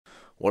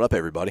What up,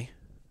 everybody?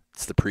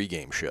 It's the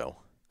pregame show.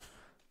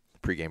 The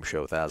pregame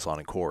show with Aslan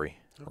and Corey.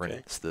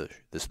 Okay. This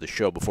is the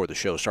show before the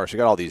show starts. We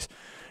got all these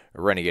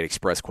Renegade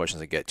Express questions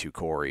to get to,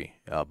 Corey,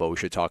 but we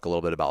should talk a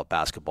little bit about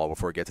basketball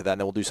before we get to that,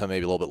 and then we'll do something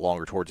maybe a little bit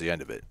longer towards the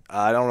end of it.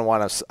 I don't know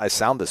why I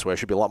sound this way. I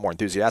should be a lot more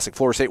enthusiastic.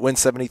 Florida State wins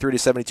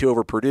 73-72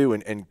 over Purdue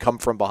and come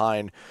from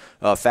behind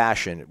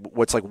fashion.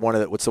 What's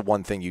the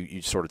one thing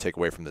you sort of take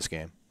away from this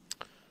game?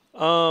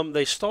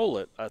 They stole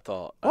it, I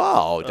thought.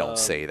 Well, don't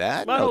say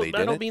that. No, they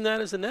didn't. I don't mean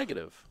that as a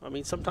negative. I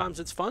mean, sometimes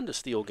it's fun to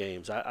steal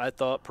games. I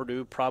thought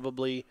Purdue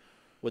probably,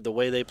 with the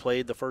way they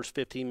played the first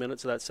 15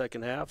 minutes of that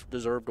second half,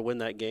 deserved to win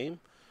that game.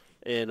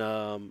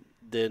 And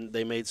then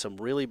they made some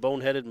really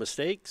boneheaded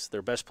mistakes.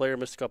 Their best player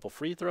missed a couple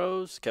free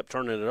throws, kept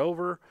turning it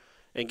over.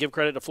 And give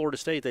credit to Florida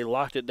State. They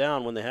locked it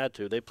down when they had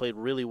to. They played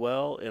really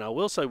well. And I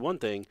will say one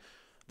thing.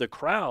 The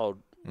crowd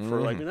 –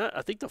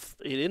 I think it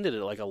ended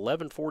at like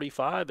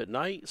 11:45 at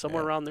night,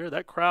 somewhere around there.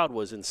 That crowd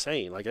was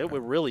insane. Like, they were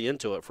really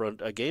into it for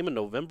a game in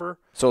November.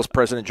 So was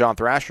President John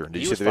Thrasher.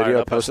 Did you see the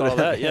video I posted? I saw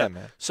that, yeah.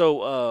 Man.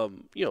 So,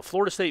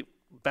 Florida State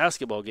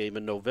basketball game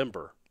in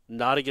November,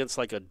 not against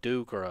like a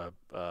Duke or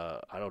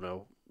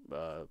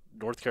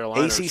North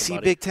Carolina.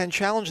 ACC Big Ten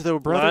Challenge, though,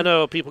 brother. I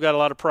know people got a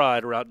lot of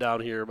pride around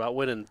down here about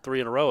winning 3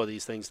 in a row of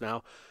these things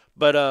now.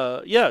 But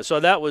so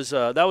that was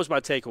my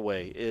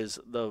takeaway is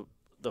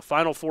the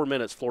final 4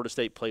 minutes, Florida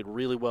State played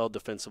really well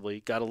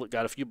defensively, got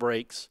a few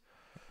breaks.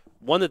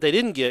 One that they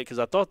didn't get because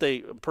I thought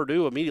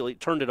Purdue immediately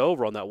turned it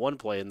over on that one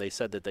play, and they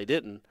said that they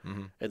didn't.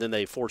 Mm-hmm. And then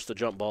they forced the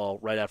jump ball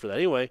right after that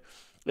anyway.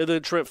 And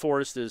then Trent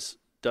Forrest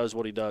does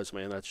what he does,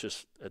 man. That's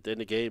just at the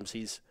end of games,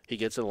 he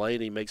gets in the lane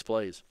and he makes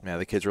plays. Yeah,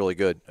 the kid's really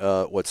good.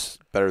 What's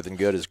better than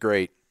good is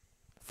great.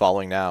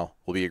 Following now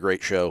will be a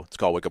great show. It's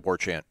called Wake Up War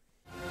Chant.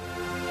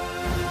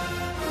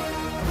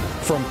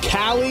 From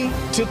Cali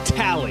to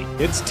Tally,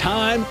 it's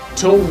time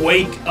to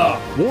wake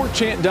up.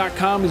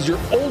 WarChant.com is your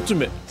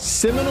ultimate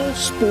Seminole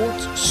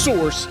sports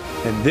source,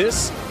 and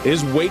this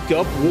is Wake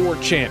Up War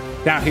Chant.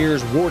 Now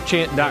here's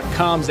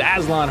WarChant.com's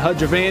Aslan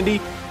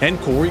Hudjavandi and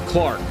Corey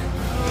Clark.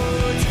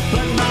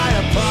 But my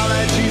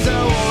apologies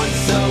are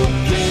once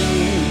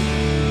again.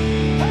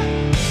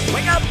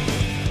 Wake up!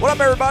 What up,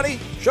 everybody?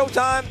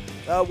 Showtime.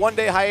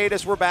 One-day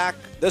hiatus. We're back.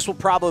 This will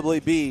probably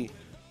be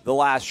the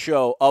last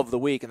show of the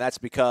week, and that's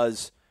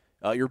because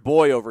your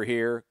boy over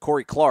here,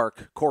 Corey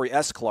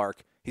S.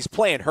 Clark, he's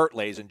playing hurt,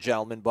 ladies and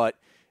gentlemen, but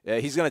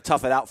he's going to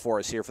tough it out for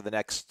us here for the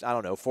next,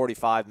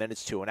 45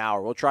 minutes to an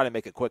hour. We'll try to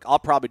make it quick. I'll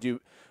probably do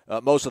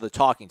most of the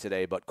talking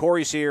today, but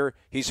Corey's here.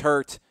 He's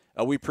hurt.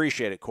 We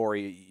appreciate it,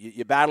 Corey.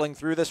 You battling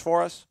through this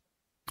for us?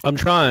 I'm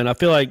trying. I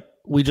feel like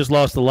we just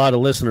lost a lot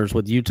of listeners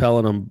with you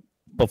telling them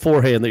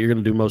beforehand that you're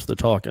going to do most of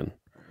the talking.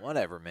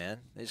 Whatever, man.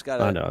 They just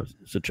gotta... I know.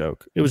 It's a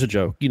joke. It was a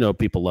joke. You know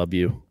people love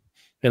you.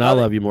 And I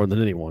love you more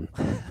than anyone.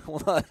 I'm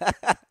not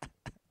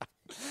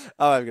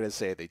going to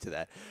say anything to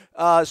that.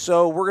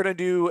 So we're going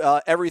to do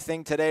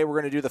everything today. We're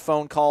going to do the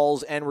phone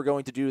calls, and we're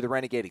going to do the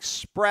Renegade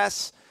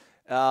Express.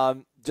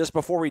 Just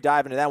before we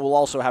dive into that, we'll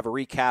also have a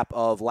recap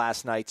of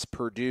last night's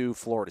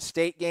Purdue-Florida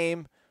State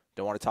game.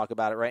 Don't want to talk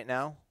about it right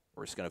now.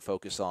 We're just going to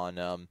focus on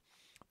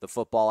the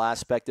football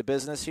aspect of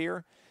business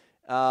here.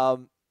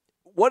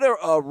 What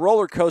a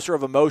roller coaster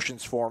of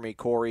emotions for me,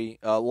 Corey,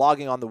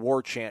 logging on the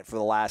War Chant for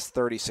the last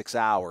 36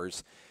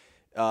 hours.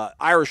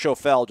 Ira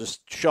Schofel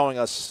just showing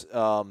us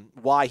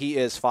why he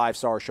is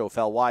five-star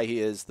Schofel, why he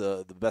is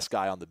the best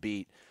guy on the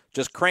beat,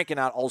 just cranking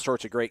out all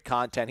sorts of great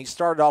content. He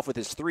started off with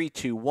his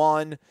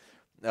 3-2-1,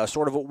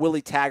 sort of what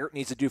Willie Taggart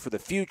needs to do for the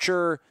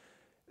future.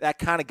 That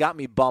kind of got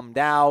me bummed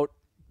out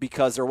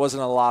because there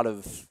wasn't a lot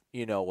of,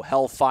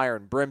 hellfire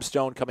and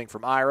brimstone coming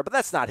from Ira, but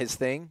that's not his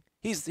thing.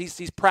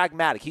 He's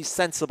pragmatic. He's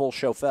sensible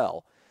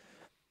Schofel.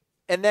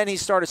 And then he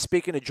started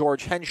speaking to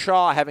George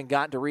Henshaw. I haven't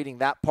gotten to reading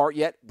that part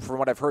yet. From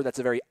what I've heard, that's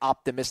a very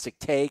optimistic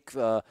take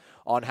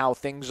on how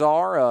things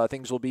are.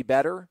 Things will be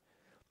better.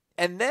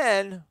 And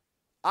then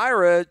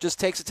Ira just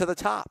takes it to the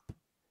top.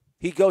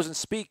 He goes and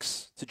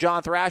speaks to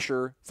John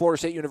Thrasher, Florida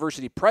State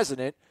University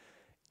president,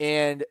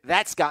 and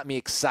that's got me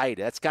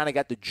excited. That's kind of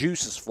got the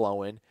juices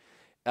flowing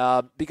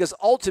because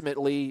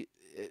ultimately,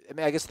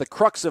 I guess the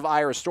crux of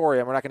Ira's story,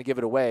 and we're not going to give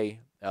it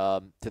away,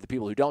 to the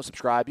people who don't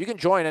subscribe. You can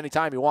join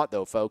anytime you want,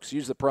 though, folks.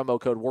 Use the promo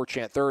code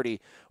WarChant30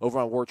 over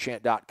on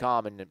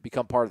WarChant.com and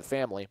become part of the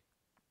family.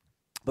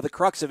 But the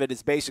crux of it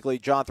is basically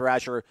John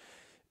Thrasher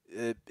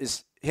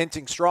is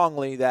hinting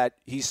strongly that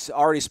he's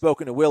already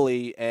spoken to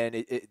Willie,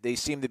 and they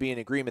seem to be in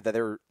agreement that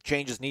there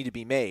changes need to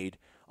be made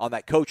on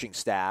that coaching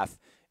staff,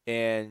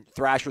 and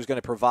Thrasher is going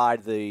to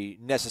provide the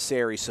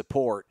necessary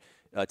support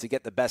to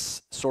get the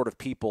best sort of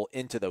people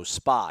into those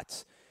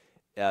spots.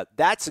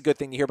 That's a good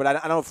thing to hear, but I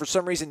don't know, for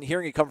some reason,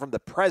 hearing it come from the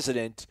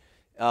president,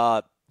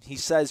 he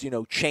says,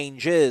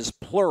 change is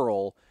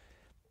plural.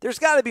 There's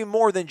got to be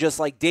more than just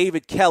like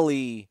David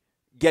Kelly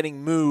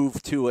getting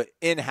moved to an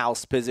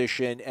in-house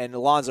position and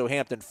Alonzo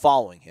Hampton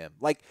following him.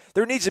 Like,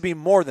 there needs to be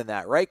more than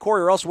that, right,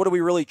 Corey? Or else what are we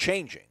really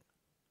changing?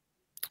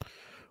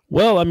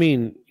 Well, I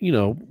mean,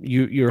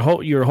 you're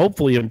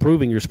hopefully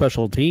improving your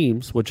special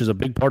teams, which is a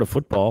big part of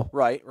football.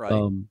 Right.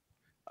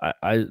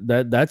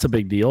 That's a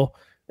big deal.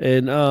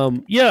 And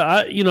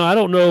I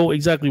don't know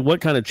exactly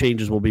what kind of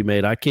changes will be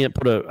made. I can't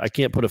put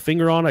a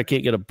finger on. I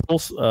can't get a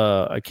pulse.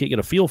 I can't get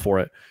a feel for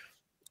it.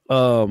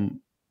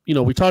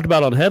 We talked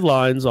about on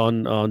headlines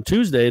on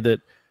Tuesday that,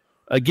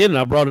 again,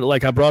 I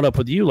brought up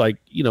with you,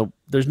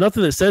 there's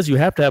nothing that says you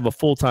have to have a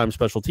full-time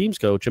special teams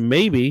coach, and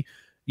maybe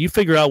you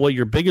figure out what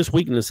your biggest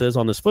weakness is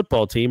on this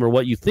football team, or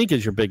what you think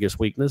is your biggest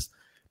weakness,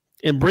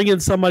 and bring in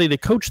somebody to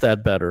coach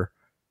that better.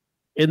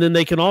 And then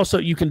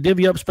you can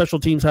divvy up special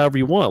teams however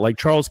you want. Like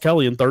Charles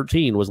Kelly in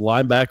 13 was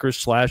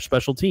linebackers /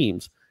 special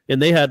teams,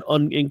 and they had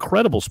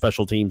incredible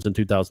special teams in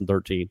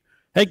 2013.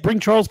 Heck, bring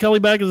Charles Kelly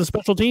back as a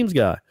special teams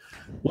guy.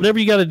 Whatever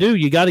you got to do,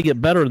 you got to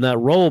get better in that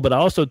role. But I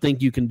also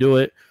think you can do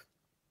it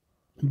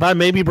by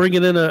maybe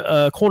bringing in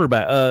a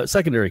cornerback,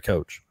 secondary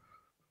coach.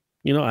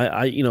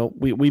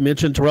 We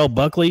mentioned Terrell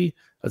Buckley.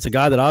 That's a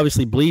guy that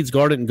obviously bleeds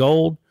garnet and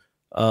gold.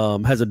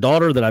 Has a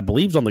daughter that I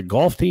believe is on the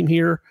golf team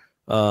here.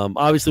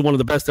 Obviously one of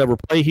the best to ever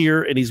play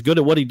here, and he's good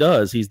at what he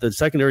does. He's the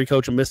secondary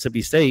coach of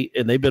Mississippi State,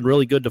 and they've been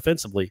really good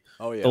defensively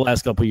the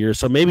last couple of years.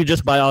 So maybe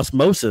just by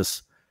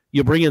osmosis,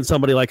 you bring in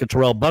somebody like a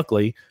Terrell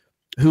Buckley,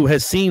 who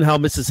has seen how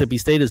Mississippi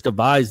State has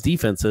devised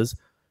defenses,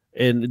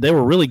 and they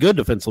were really good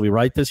defensively,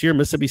 right, this year,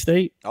 Mississippi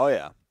State? Oh,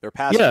 yeah. They're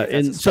passing. Yeah,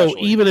 and so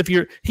even if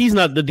he's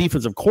not the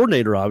defensive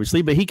coordinator,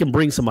 obviously, but he can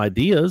bring some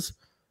ideas,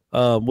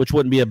 which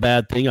wouldn't be a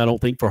bad thing, I don't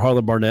think, for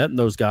Harlan Barnett and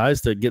those guys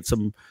to get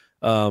some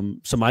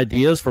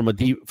ideas from a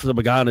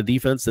guy on a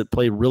defense that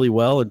played really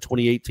well in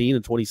 2018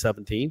 and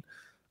 2017.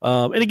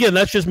 And again,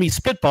 that's just me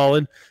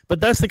spitballing, but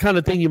that's the kind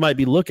of thing you might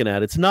be looking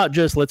at. It's not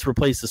just let's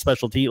replace the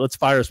special team, let's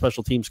fire a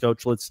special teams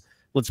coach, let's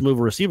move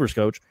a receivers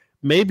coach.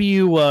 Maybe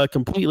you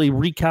completely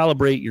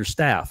recalibrate your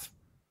staff.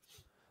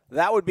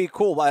 That would be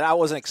cool, but I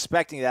wasn't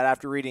expecting that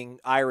after reading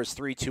Ira's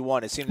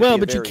 3-2-1. It seemed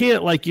you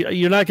can't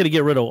you're not going to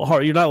get rid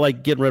of you're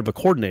not getting rid of a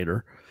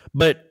coordinator,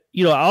 but.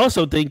 I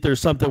also think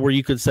there's something where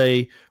you could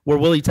say where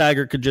Willie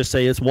Taggart could just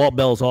say it's Walt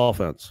Bell's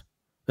offense,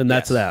 and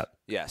that's that.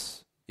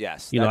 Yes.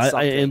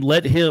 And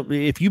let him.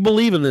 If you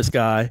believe in this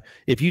guy,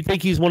 if you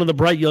think he's one of the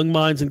bright young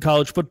minds in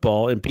college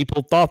football, and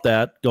people thought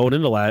that going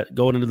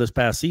into this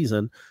past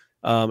season,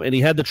 and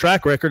he had the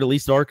track record at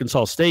least at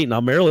Arkansas State. Now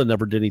Maryland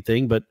never did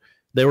anything, but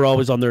they were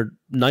always on their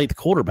 9th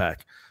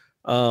quarterback.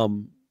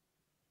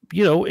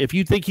 If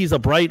you think he's a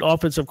bright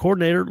offensive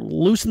coordinator,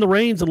 loosen the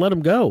reins and let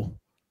him go.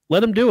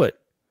 Let him do it.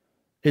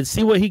 And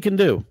see what he can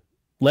do.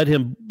 Let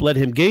him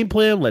game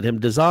plan, let him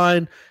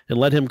design, and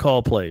let him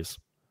call plays.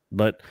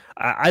 But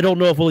I don't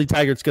know if Willie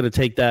Taggart's going to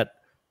take that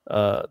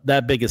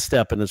big a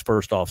step in his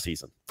first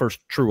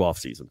true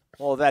offseason.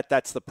 Well,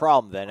 that's the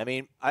problem then. I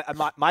mean,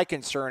 my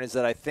concern is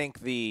that I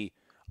think the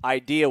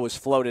idea was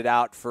floated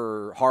out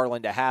for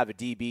Harlan to have a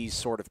DB's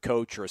sort of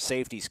coach or a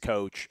safeties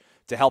coach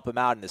to help him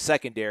out in the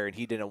secondary, and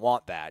he didn't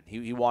want that.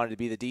 He wanted to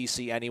be the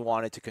DC, and he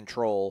wanted to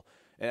control.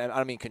 And I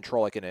don't mean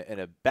control like in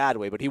a bad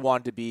way, but he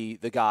wanted to be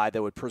the guy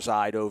that would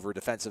preside over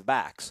defensive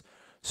backs.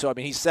 So, I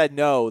mean, he said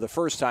no the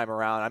first time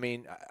around. I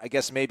mean, I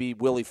guess maybe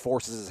Willie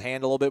forces his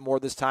hand a little bit more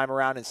this time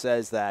around and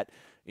says that,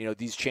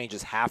 these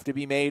changes have to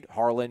be made.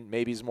 Harlan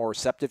maybe is more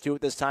receptive to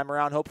it this time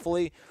around,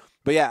 hopefully.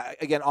 But, yeah,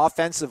 again,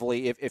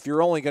 offensively, if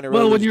you're only going to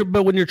really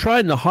when you're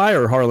trying to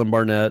hire Harlan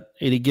Barnett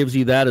and he gives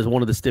you that as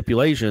one of the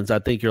stipulations, I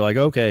think you're like,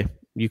 okay,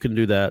 you can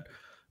do that.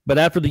 But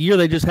after the year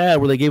they just had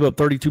where they gave up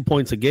 32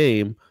 points a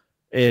game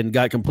and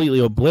got completely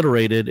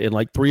obliterated in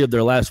 3 of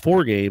their last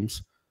 4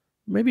 games,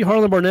 maybe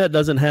Harlan Barnett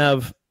doesn't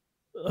have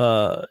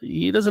a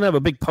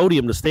big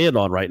podium to stand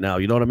on right now.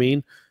 You know what I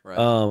mean? Right.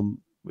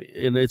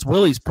 And it's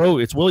Willie's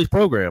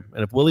program.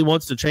 And if Willie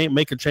wants to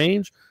make a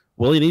change,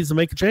 Willie needs to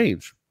make a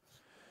change.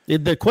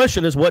 The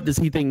question is, what does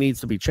he think needs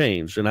to be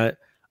changed? And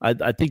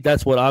I think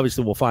that's what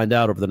obviously we'll find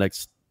out over the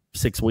next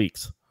 6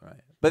 weeks. Right.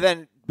 But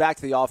then back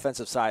to the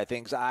offensive side of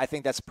things, I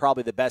think that's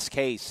probably the best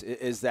case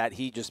is that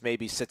he just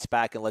maybe sits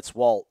back and lets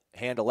Walt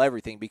handle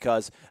everything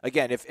because,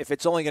 again, if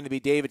it's only going to be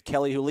David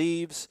Kelly who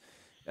leaves,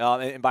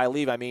 and by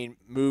leave I mean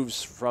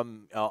moves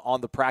from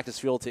on the practice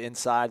field to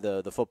inside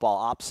the football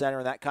ops center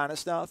and that kind of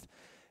stuff,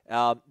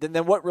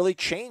 then what really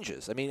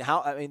changes? I mean,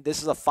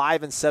 this is a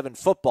 5-7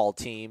 football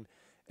team,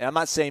 and I'm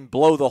not saying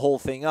blow the whole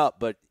thing up,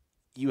 but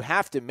you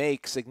have to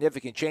make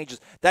significant changes.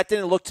 That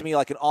didn't look to me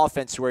like an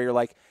offense where you're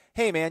like,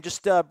 hey, man,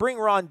 just bring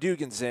Ron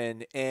Dugans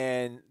in,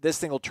 and this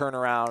thing will turn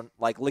around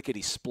like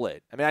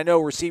lickety-split. I mean, I know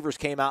receivers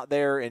came out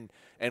there and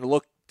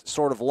looked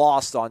sort of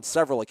lost on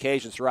several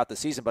occasions throughout the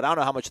season, but I don't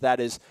know how much that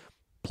is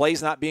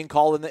plays not being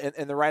called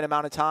in the right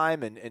amount of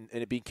time and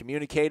it being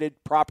communicated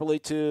properly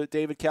to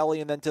David Kelly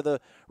and then to the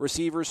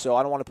receivers. So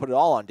I don't want to put it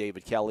all on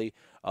David Kelly.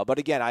 But,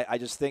 again, I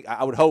just think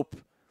I would hope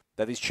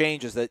that these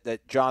changes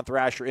that John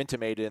Thrasher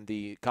intimated in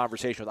the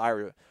conversation with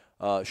Ira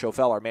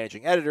Schofel, our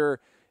managing editor,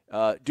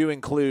 do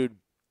include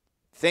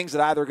things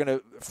that either are going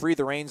to free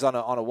the reins on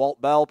a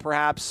Walt Bell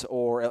perhaps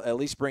or at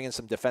least bring in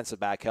some defensive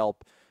back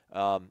help.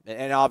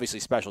 And obviously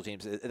special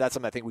teams. That's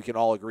something I think we can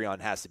all agree on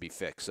has to be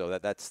fixed. So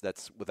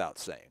that's without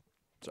saying.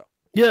 So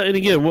yeah, and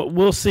again,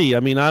 we'll see. I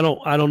mean, I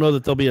don't know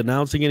that they'll be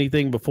announcing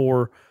anything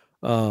before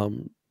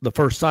the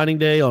first signing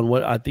day on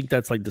what I think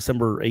that's like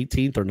December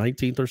 18th or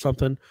 19th or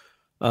something.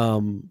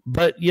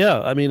 But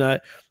yeah, I mean,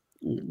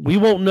 we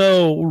won't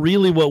know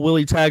really what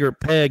Willie Taggart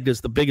pegged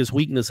as the biggest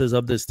weaknesses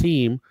of this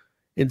team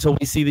until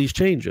we see these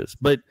changes.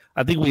 But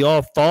I think we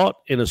all thought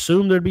and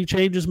assumed there'd be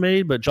changes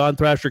made, but John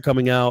Thrasher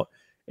coming out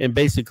and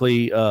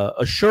basically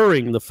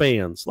assuring the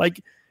fans,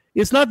 like,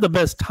 it's not the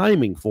best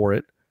timing for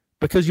it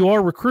because you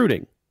are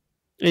recruiting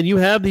and you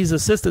have these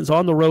assistants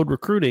on the road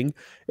recruiting,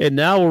 and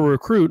now a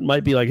recruit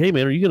might be like, hey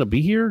man, are you going to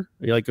be here?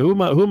 You're like, who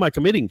am I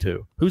committing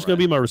to? Who's going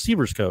to be my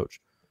receivers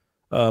coach?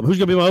 Who's going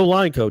to be my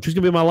O-line coach? Who's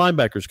going to be my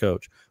linebackers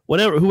coach?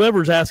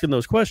 Whoever's asking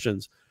those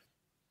questions,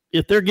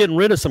 if they're getting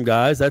rid of some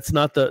guys, that's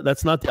not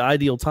the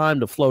ideal time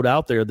to float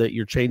out there that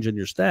you're changing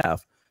your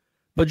staff.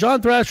 But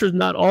John Thrasher's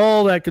not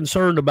all that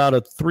concerned about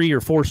a 3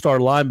 or 4 star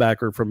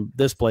linebacker from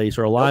this place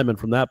or a lineman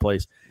from that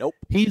place. Nope.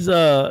 He's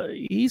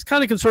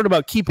kind of concerned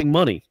about keeping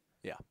money,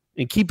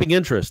 and keeping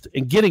interest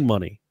and getting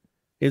money.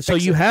 And so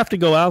you have to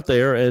go out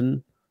there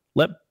and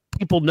let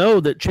people know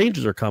that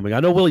changes are coming. I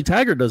know Willie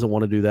Taggart doesn't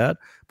want to do that,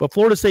 but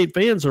Florida State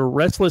fans are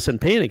restless and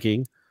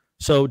panicking.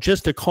 So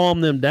just to calm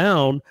them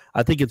down,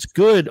 I think it's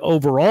good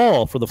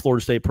overall for the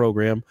Florida State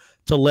program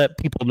to let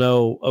people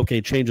know,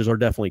 okay, changes are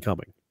definitely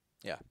coming.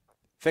 Yeah.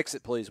 Fix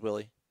it, please,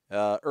 Willie.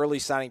 Early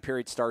signing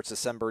period starts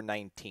December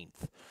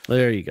 19th.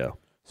 There you go.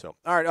 So,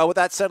 all right. With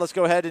that said, let's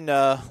go ahead and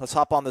let's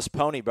hop on this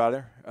pony,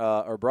 brother,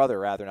 or brother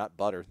rather, not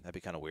butter. That'd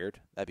be kind of weird.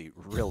 That'd be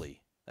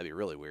really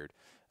weird.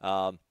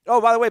 By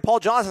the way, Paul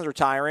Johnson's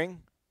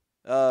retiring.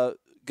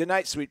 Good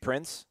night, sweet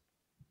prince.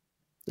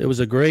 It was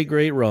a great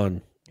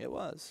run. It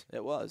was. I'm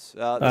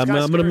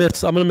gonna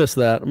miss that. I'm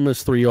gonna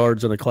miss 3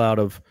 yards in a cloud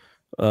of,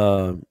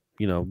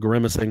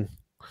 grimacing.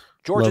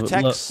 Georgia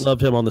Tech.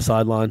 Love him on the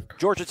sideline.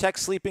 Georgia Tech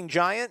sleeping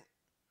giant.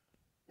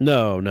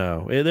 No.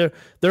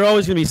 They're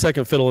always gonna be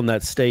second fiddle in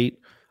that state.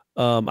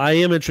 I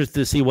am interested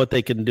to see what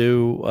they can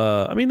do.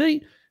 I mean,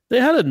 they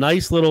had a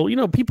nice little,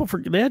 people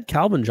forget they had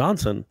Calvin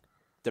Johnson,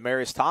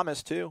 Demarius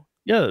Thomas too.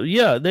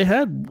 Yeah, they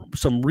had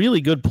some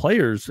really good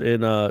players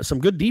and some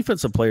good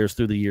defensive players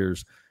through the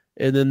years.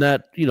 And then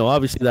that,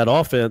 obviously that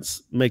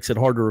offense makes it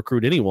hard to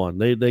recruit anyone.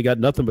 They got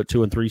nothing but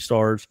 2 and 3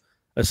 stars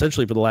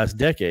essentially for the last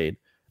decade.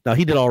 Now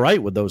he did all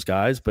right with those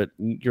guys, but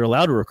you're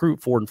allowed to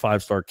recruit 4 and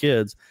 5 star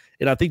kids,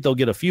 and I think they'll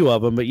get a few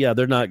of them. But yeah,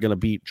 they're not going to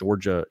beat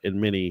Georgia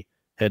in many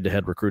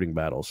head-to-head recruiting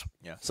battles.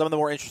 Yeah, some of the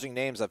more interesting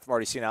names I've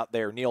already seen out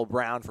there: Neil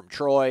Brown from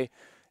Troy,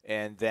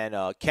 and then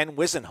Ken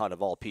Wisenhunt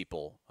of all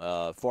people,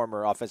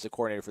 former offensive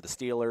coordinator for the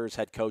Steelers,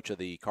 head coach of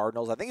the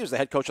Cardinals. I think he was the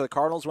head coach of the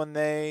Cardinals when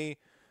they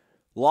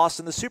lost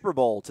in the Super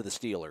Bowl to the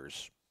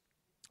Steelers.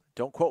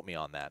 Don't quote me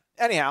on that.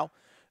 Anyhow,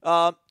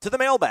 to the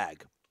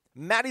mailbag.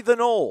 Matty the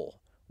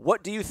Knoll,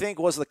 what do you think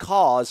was the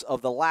cause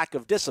of the lack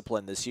of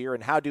discipline this year,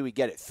 and how do we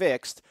get it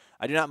fixed?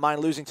 I do not mind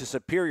losing to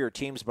superior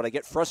teams, but I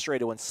get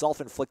frustrated when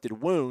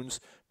self-inflicted wounds,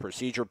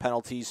 procedure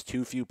penalties,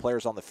 too few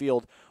players on the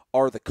field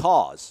are the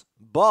cause.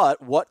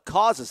 But what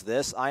causes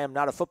this? I am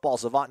not a football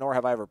savant, nor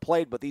have I ever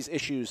played, but these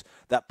issues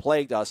that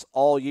plagued us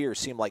all year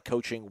seem like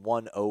coaching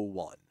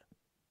 101.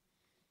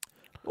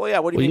 Well, yeah,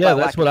 what do you mean by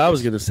that's what I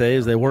was going to say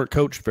is they weren't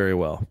coached very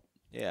well.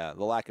 Yeah,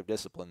 the lack of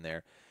discipline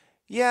there.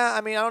 Yeah,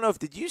 I mean, I don't know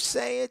did you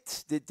say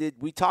it?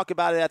 Did we talk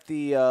about it at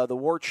the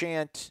War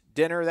Chant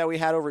dinner that we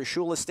had over at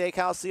Shula's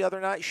Steakhouse the other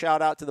night?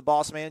 Shout out to the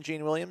boss man,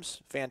 Gene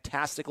Williams.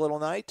 Fantastic little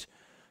night.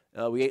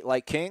 We ate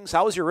like kings.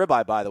 How was your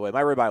ribeye, by the way?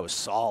 My ribeye was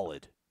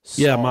solid.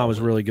 Yeah, mine was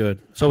really good.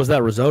 So was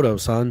that risotto,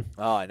 son.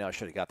 Oh, I know. I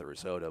should have got the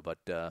risotto, but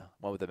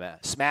one with the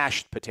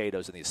mashed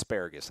potatoes and the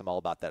asparagus. I'm all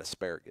about that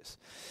asparagus.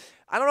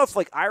 I don't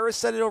know if Ira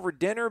said it over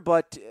dinner,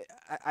 but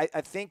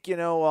I think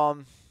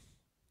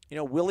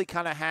Willie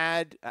kind of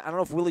had. I don't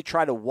know if Willie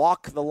tried to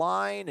walk the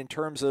line in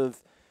terms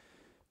of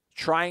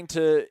trying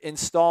to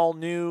install a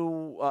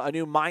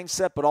new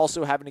mindset, but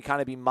also having to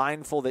kind of be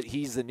mindful that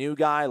he's the new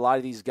guy. A lot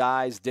of these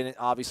guys didn't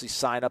obviously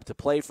sign up to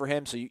play for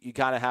him, so you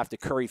kind of have to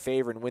curry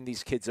favor and win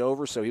these kids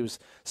over. So he was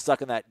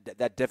stuck in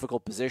that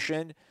difficult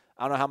position.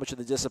 I don't know how much of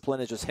the discipline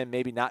is just him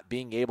maybe not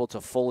being able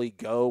to fully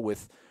go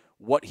with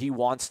what he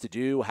wants to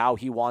do, how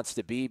he wants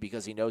to be,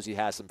 because he knows he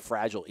has some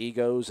fragile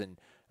egos and,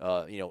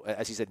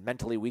 as he said,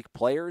 mentally weak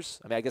players.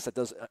 I mean, I guess that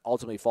does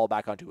ultimately fall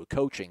back onto a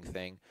coaching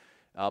thing,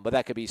 but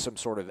that could be some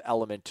sort of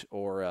element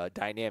or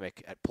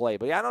dynamic at play.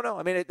 But yeah, I don't know.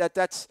 I mean,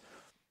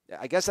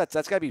 I guess that's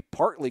got to be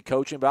partly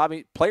coaching, but I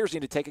mean, players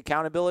need to take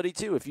accountability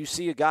too. If you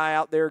see a guy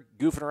out there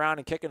goofing around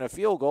and kicking a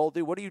field goal,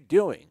 dude, what are you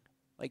doing?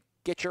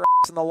 Get your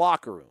ass in the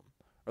locker room,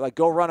 or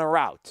go run a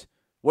route.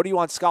 What are you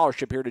on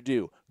scholarship here to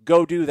do?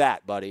 Go do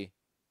that, buddy.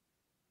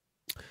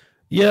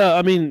 Yeah,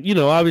 I mean,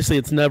 obviously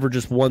it's never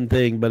just one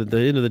thing, but at the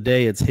end of the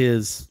day, it's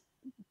his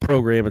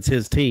program, it's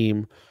his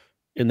team,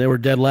 and they were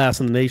dead last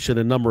in the nation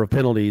in number of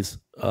penalties.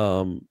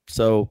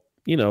 So,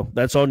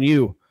 that's on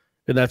you,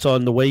 and that's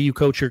on the way you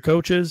coach your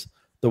coaches,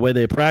 the way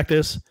they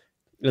practice,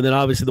 and then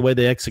obviously the way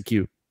they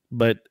execute.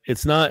 But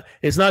it's not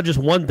just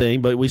one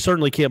thing, but we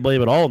certainly can't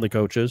blame it all on the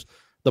coaches.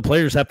 The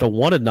players have to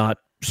want to not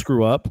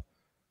screw up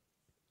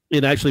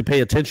and actually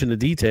pay attention to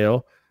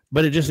detail,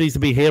 but it just needs to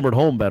be hammered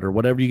home better.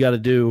 Whatever you got to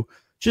do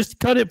Just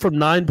cut it from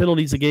 9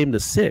 penalties a game to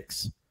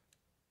 6.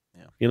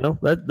 Yeah. You know,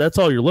 that's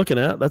all you're looking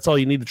at. That's all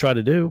you need to try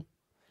to do.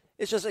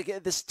 It's just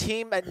like this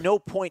team at no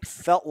point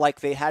felt like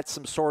they had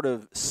some sort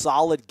of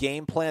solid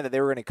game plan that they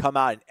were going to come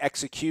out and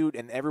execute,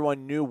 and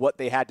everyone knew what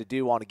they had to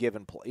do on a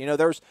given play. You know,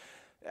 there's,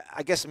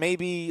 I guess,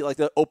 maybe like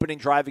the opening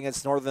drive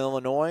against Northern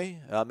Illinois,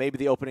 maybe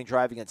the opening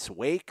drive against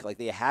Wake. Like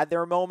they had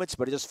their moments,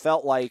 but it just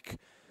felt like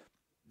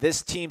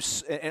this team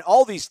and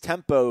all these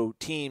tempo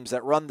teams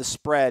that run the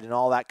spread and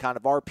all that kind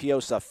of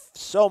RPO stuff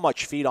so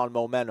much feed on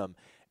momentum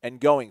and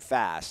going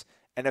fast.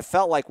 And it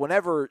felt like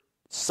whenever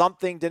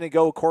something didn't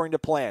go according to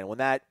plan, when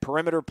that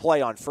perimeter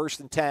play on 1st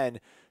and 10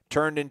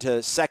 turned into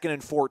 2nd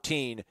and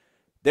 14,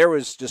 there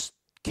was just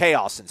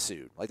chaos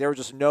ensued. Like there was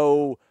just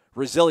no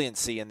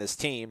resiliency in this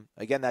team.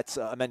 Again, that's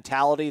a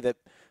mentality that,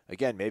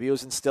 again, maybe it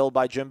was instilled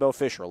by Jimbo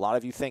Fisher. A lot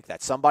of you think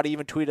that. Somebody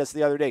even tweeted us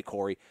the other day,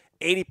 Corey,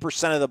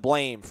 80% of the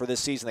blame for this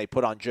season they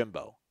put on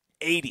Jimbo.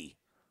 80.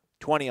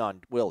 20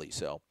 on Willie.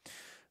 So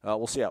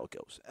we'll see how it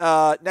goes.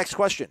 Next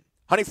question.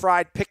 Honey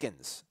Fried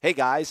Pickens. Hey,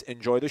 guys,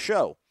 enjoy the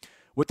show.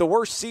 With the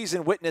worst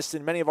season witnessed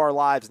in many of our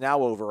lives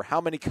now over, how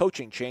many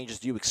coaching changes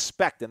do you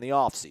expect in the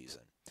offseason?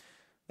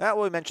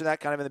 We mentioned that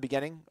kind of in the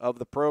beginning of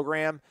the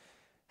program.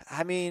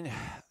 I mean,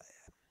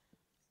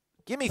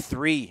 give me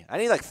 3. I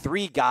need like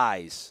 3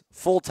 guys,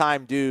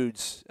 full-time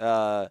dudes,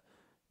 no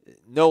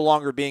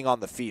longer being on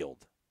the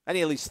field. I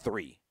need at least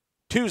 3.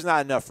 2's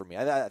not enough for me.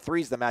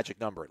 3's the magic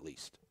number at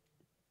least.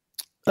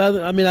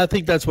 I mean, I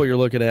think that's what you're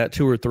looking at,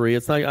 2 or 3.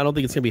 It's not. I don't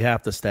think it's going to be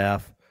half the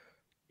staff.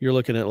 You're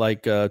looking at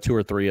like 2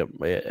 or 3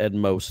 at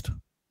most.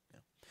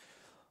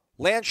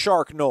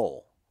 Landshark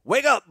Knoll.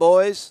 Wake up,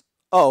 boys.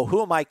 Oh,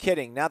 who am I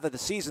kidding? Now that the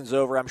season's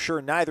over, I'm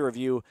sure neither of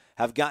you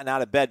have gotten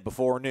out of bed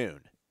before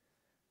noon.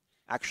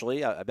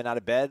 Actually, I've been out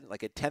of bed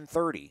like at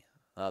 10:30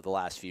 the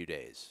last few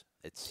days.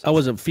 I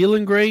wasn't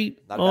feeling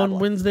great on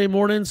Wednesday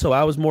morning, so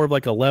I was more of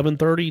like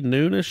 11:30,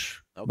 noonish.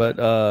 Okay.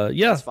 But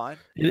yeah, that's fine.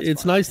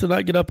 It's nice to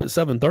not get up at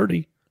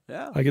 7:30.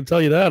 Yeah, I can tell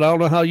you that. I don't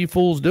know how you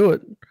fools do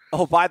it.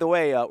 Oh, by the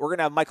way, we're going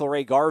to have Michael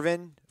Ray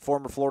Garvin,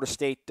 former Florida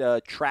State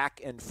track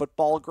and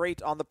football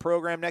great, on the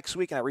program next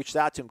week. And I reached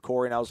out to him,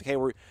 Corey, and I was like, hey,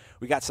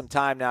 we got some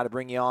time now to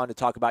bring you on to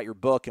talk about your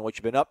book and what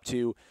you've been up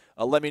to.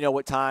 Let me know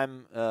what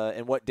time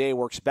and what day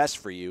works best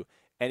for you.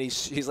 And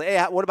he's like,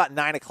 hey, what about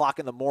 9 o'clock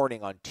in the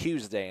morning on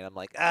Tuesday? And I'm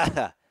like,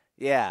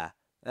 yeah.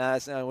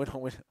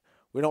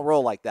 We don't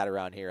roll like that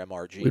around here,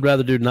 MRG. We'd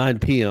rather do 9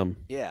 p.m.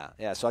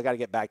 Yeah. So I got to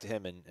get back to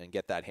him and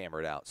get that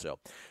hammered out. So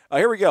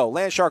here we go.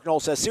 Landshark Knoll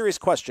says, serious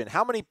question.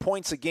 How many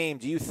points a game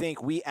do you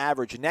think we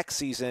average next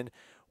season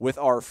with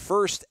our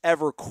first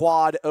ever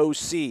quad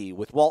OC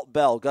with Walt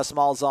Bell, Gus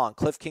Malzahn,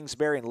 Cliff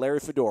Kingsbury, and Larry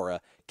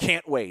Fedora?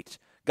 Can't wait.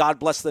 God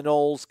bless the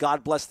Knolls.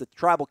 God bless the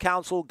Tribal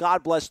Council.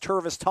 God bless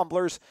Tervis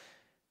Tumblers.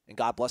 And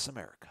God bless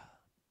America.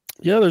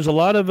 Yeah, there's a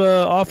lot of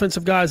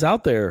offensive guys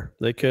out there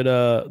that could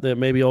that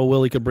maybe old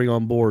Willie could bring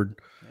on board.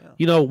 Yeah.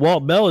 You know,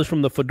 Walt Bell is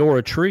from the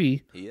Fedora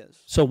tree. He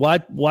is. So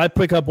why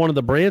pick up one of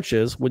the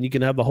branches when you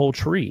can have the whole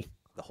tree?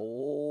 The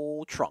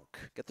whole trunk.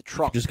 Get the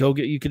trunk.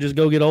 You could just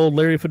go get old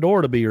Larry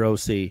Fedora to be your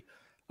OC.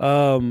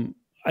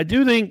 I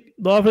do think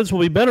the offense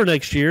will be better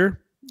next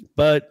year,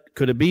 but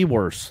could it be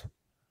worse?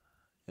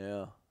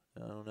 Yeah,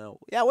 I don't know.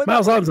 Yeah,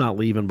 Malzahn's not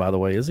leaving, by the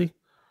way, is he?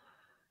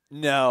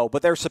 No,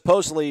 but they're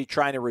supposedly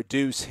trying to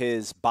reduce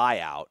his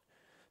buyout.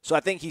 So I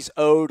think he's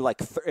owed,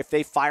 like, if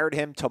they fired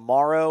him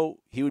tomorrow,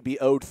 he would be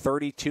owed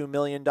 $32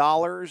 million.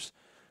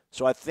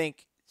 So I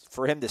think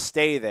for him to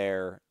stay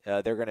there,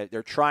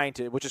 they're trying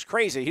to, which is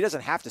crazy. He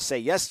doesn't have to say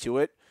yes to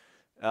it.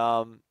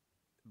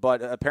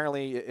 But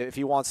apparently if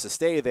he wants to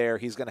stay there,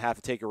 he's going to have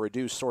to take a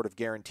reduced sort of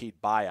guaranteed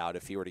buyout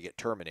if he were to get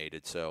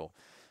terminated. So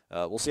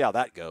we'll see how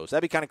that goes.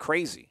 That'd be kind of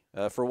crazy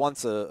for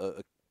once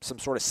some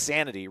sort of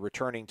sanity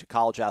returning to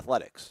college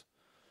athletics.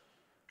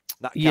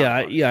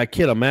 I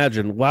can't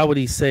imagine. Why would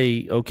he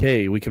say,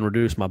 okay, we can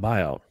reduce my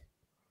buyout?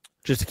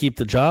 Just to keep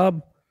the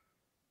job?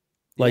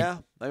 Like, yeah.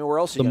 I mean, where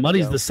else the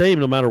money's the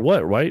same no matter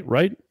what,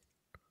 right?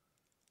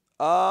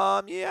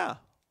 Yeah.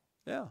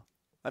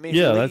 I mean,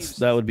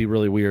 that would be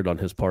really weird on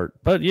his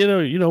part. But,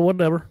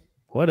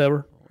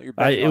 whatever.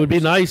 It would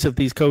be nice if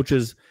these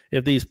coaches,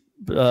 if these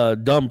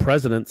dumb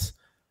presidents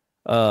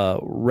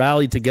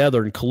rallied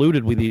together and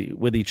colluded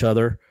with each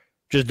other.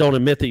 Just don't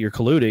admit that you're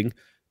colluding,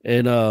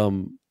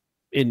 and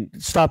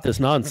stop this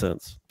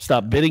nonsense.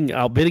 Stop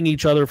outbidding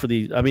each other for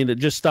the. I mean,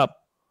 just stop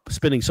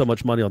spending so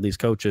much money on these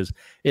coaches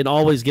and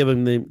always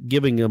giving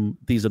them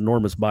these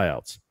enormous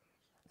buyouts.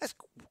 That's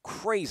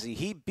crazy.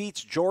 He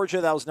beats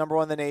Georgia, that was number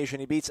 1 in the nation.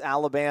 He beats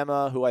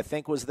Alabama, who I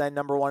think was then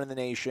number 1 in the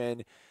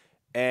nation,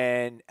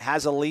 and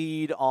has a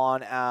lead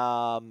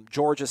on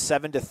Georgia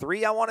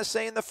 7-3, I want to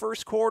say, in the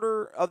first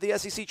quarter of the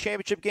SEC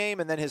championship game,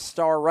 and then his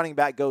star running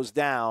back goes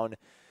down,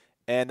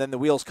 and then the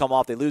wheels come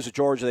off. They lose to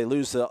Georgia, they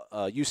lose to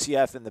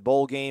UCF in the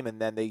bowl game, and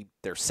then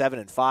they're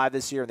 7-5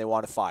 this year, and they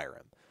want to fire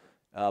him.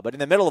 But in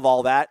the middle of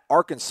all that,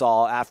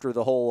 Arkansas, after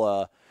the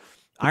whole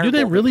do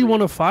they really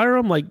want to fire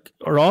him? Like,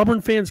 are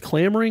Auburn fans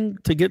clamoring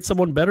to get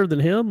someone better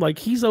than him? Like,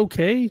 he's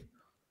okay.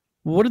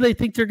 What do they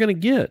think they're going to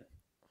get?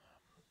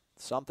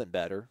 Something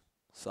better.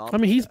 I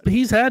mean,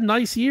 he's had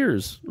nice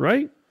years,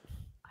 right?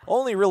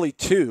 Only really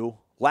 2.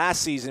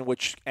 Last season,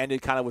 which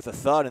ended kind of with a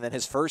thud, and then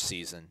his first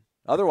season.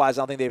 Otherwise,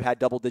 I don't think they've had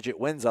double-digit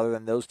wins other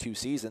than those 2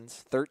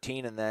 seasons,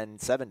 13 and then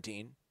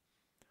 17.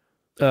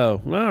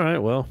 Oh, all right.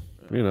 Well,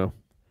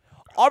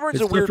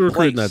 Auburn's a weird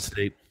place. In that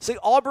state. See,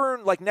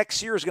 Auburn, like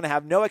next year, is going to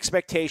have no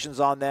expectations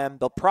on them.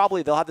 They'll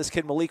have this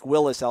kid Malik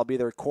Willis that'll be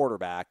their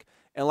quarterback,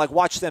 and like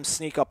watch them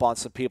sneak up on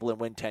some people and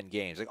win 10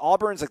 games. Like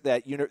Auburn's like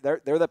that.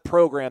 They're the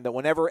program that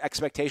whenever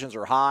expectations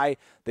are high,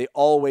 they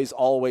always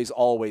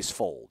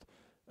fold.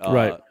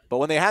 Right. But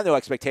when they have no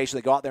expectation,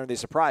 they go out there and they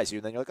surprise you.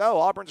 And then you're like, oh,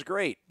 Auburn's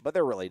great. But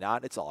they're really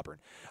not. It's Auburn.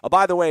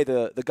 By the way,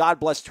 the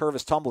God bless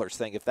Tervis Tumblers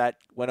thing, if that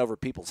went over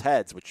people's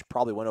heads, which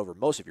probably went over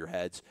most of your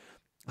heads,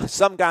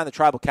 some guy in the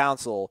tribal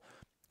council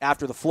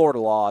after the Florida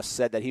loss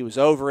said that he was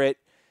over it.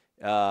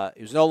 He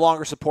was no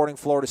longer supporting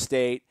Florida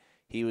State.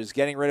 He was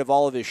getting rid of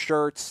all of his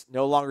shirts,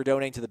 no longer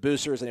donating to the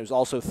boosters, and he was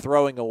also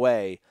throwing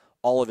away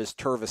all of his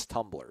Tervis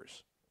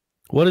tumblers.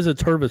 What is a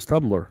Tervis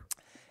tumbler?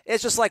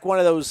 It's just like one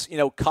of those,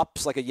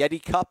 cups, like a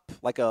Yeti cup,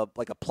 like a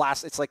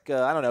plastic. It's like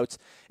I don't know.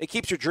 It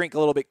keeps your drink a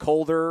little bit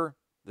colder,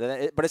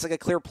 but it's like a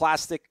clear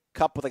plastic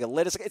cup with like a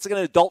lid. It's like an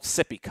adult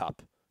sippy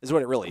cup. Is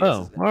what it really is.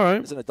 Oh, all right.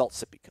 It's an adult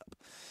sippy cup.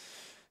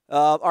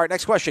 All right,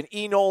 next question.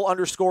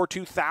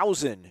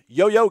 Enol_2000.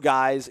 Yo,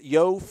 guys.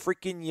 Yo,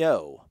 freaking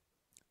yo.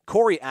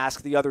 Corey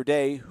asked the other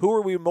day, who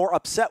are we more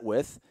upset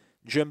with,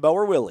 Jimbo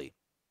or Willie?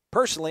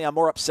 Personally, I'm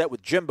more upset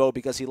with Jimbo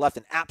because he left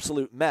an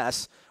absolute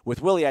mess.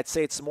 With Willie, I'd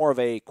say it's more of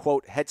a,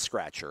 quote,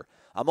 head-scratcher.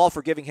 I'm all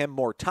for giving him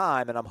more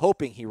time, and I'm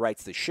hoping he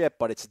rights the ship,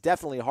 but it's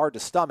definitely hard to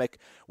stomach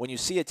when you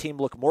see a team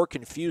look more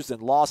confused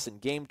and lost in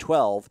Game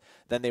 12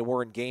 than they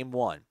were in Game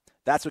 1.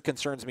 That's what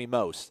concerns me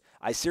most.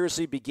 I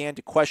seriously began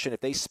to question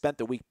if they spent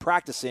the week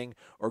practicing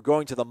or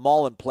going to the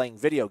mall and playing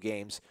video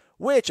games,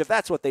 which, if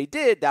that's what they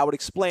did, that would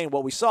explain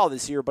what we saw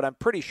this year, but I'm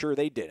pretty sure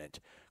they didn't.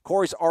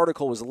 Corey's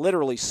article was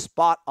literally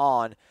spot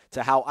on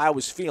to how I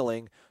was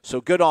feeling, so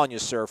good on you,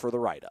 sir, for the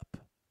write-up.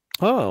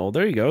 Oh,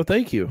 there you go.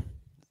 Thank you.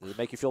 Does it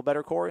make you feel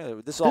better, Corey?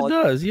 It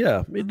does,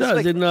 yeah. It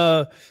does.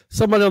 And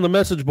somebody on the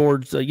message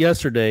boards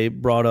yesterday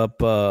brought up,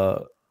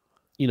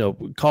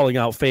 calling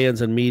out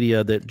fans and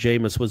media that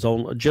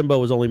Jimbo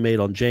was only made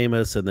on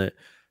Jameis and that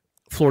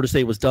Florida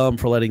State was dumb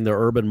for letting their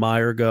Urban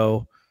Meyer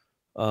go.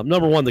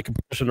 Number one, the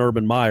comparison to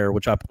Urban Meyer,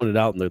 which I pointed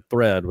out in the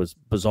thread, was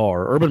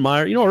bizarre. Urban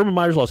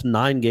Meyer's lost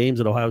 9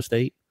 games at Ohio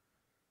State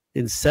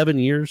in 7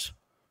 years.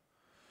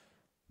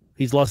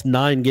 He's lost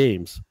 9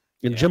 games.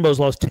 And Jimbo's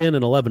lost 10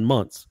 in 11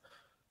 months.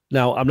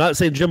 Now, I'm not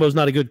saying Jimbo's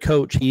not a good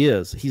coach. He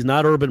is. He's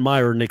not Urban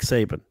Meyer or Nick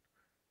Saban.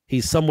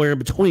 He's somewhere in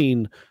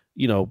between,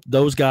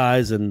 those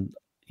guys and,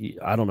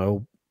 I don't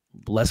know,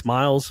 Les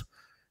Miles.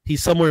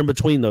 He's somewhere in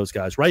between those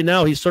guys. Right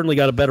now, he's certainly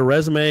got a better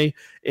resume,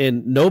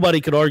 and nobody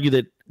could argue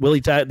that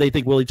they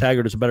think Willie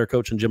Taggart is a better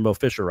coach than Jimbo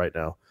Fisher right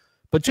now.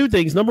 But 2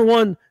 things. Number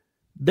one,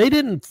 they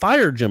didn't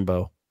fire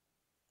Jimbo.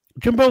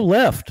 Jimbo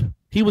left.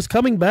 He was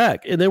coming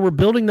back, and they were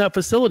building that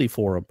facility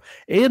for him,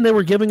 and they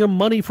were giving him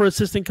money for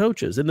assistant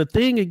coaches. And the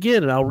thing,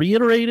 again, and I'll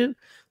reiterate it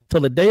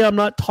till the day I'm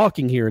not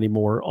talking here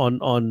anymore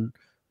on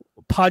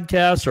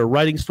podcasts or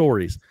writing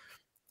stories,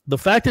 the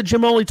fact that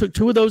Jim only took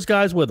 2 of those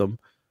guys with him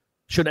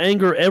should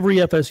anger every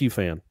FSU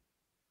fan.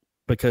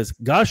 Because,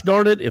 gosh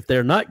darn it, if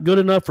they're not good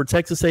enough for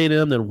Texas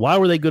A&M, then why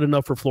were they good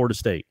enough for Florida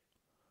State?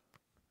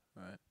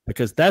 Right.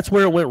 Because that's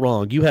where it went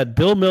wrong. You had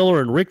Bill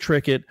Miller and Rick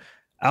Trickett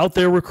out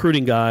there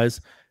recruiting guys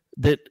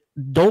that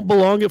don't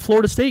belong at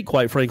Florida State,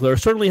 quite frankly, or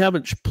certainly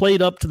haven't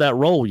played up to that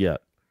role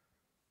yet.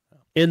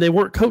 And they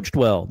weren't coached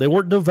well. They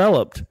weren't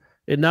developed.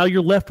 And now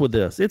you're left with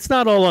this. It's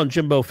not all on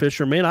Jimbo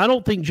Fisher, man. I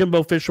don't think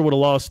Jimbo Fisher would have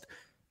lost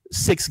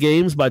 6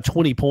 games by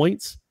 20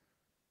 points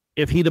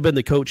if he'd have been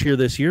the coach here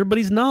this year, but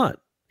he's not.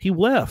 He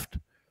left.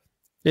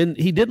 And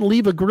he didn't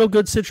leave a real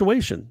good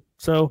situation.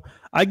 So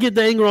I get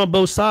the anger on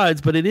both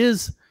sides, but it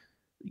is,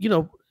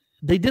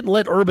 they didn't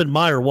let Urban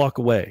Meyer walk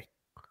away.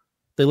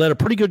 They let a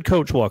pretty good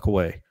coach walk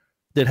away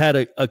that had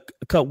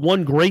a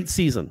one great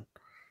season.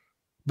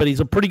 But he's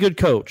a pretty good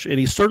coach, and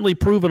he's certainly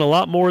proven a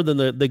lot more than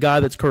the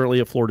guy that's currently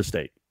at Florida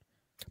State.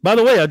 By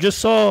the way, I just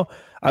saw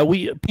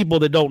we people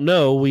that don't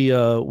know,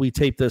 we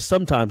tape this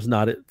sometimes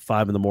not at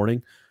 5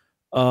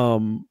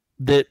 a.m.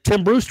 That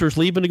Tim Brewster's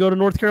leaving to go to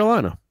North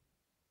Carolina.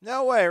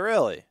 No way,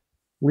 really?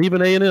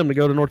 Leaving A&M to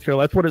go to North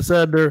Carolina. That's what it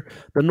said. They're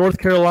the North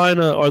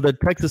Carolina or the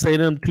Texas A&M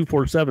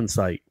 247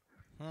 site.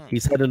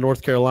 He's headed to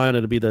North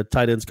Carolina to be the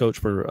tight ends coach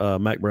for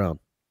Mac Brown.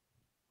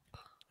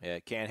 Yeah,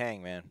 can't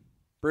hang, man.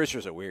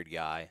 Brewster's a weird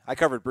guy. I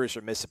covered Brewster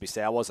at Mississippi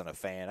State. I wasn't a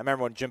fan. I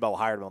remember when Jimbo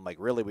hired him, I'm like,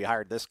 really? We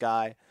hired this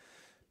guy?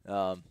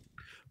 Well,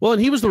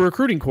 and he was the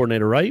recruiting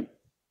coordinator, right?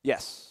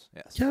 Yes.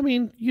 Yeah, I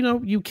mean,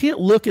 you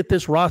can't look at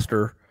this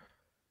roster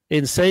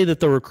and say that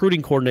the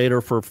recruiting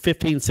coordinator for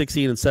 15,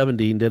 16, and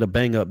 17 did a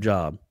bang-up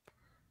job.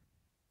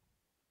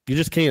 You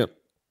just can't.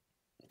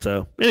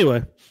 So,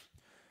 anyway,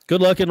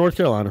 good luck in North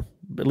Carolina.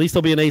 At least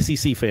they'll be an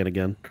ACC fan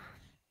again.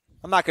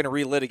 I'm not going to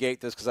relitigate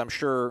this because I'm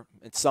sure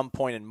at some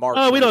point in March.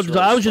 Oh, we don't.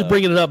 I was just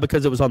bringing it up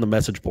because it was on the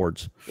message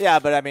boards. Yeah,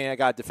 but I mean, I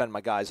got to defend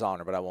my guy's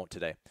honor, but I won't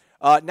today.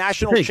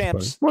 National Thanks,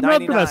 champs. buddy. Well,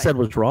 99. nothing I said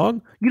was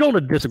wrong. You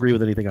don't disagree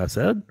with anything I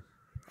said.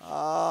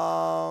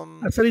 I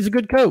said he's a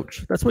good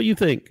coach. That's what you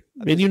think.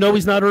 And you know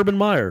he's not Urban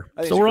Meyer.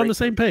 So we're on the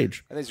same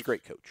page. I think he's a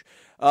great coach.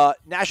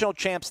 National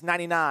champs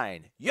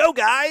 99. Yo,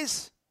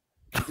 guys.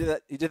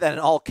 You did that in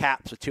all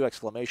caps with 2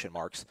 exclamation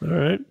marks. All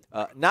right.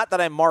 Not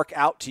that I mark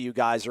out to you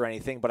guys or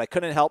anything, but I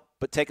couldn't help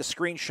but take a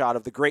screenshot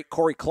of the great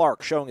Corey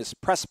Clark showing his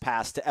press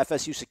pass to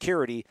FSU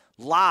security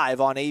live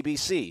on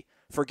ABC.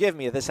 Forgive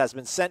me if this has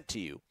been sent to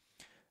you.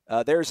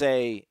 There's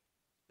a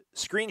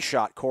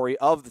screenshot, Corey,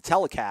 of the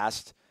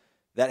telecast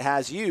that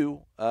has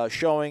you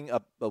showing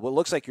what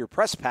looks like your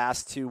press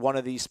pass to one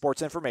of the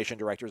sports information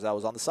directors that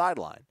was on the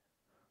sideline.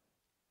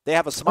 They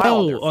have a smile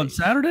on their face. On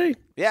Saturday?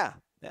 Yeah.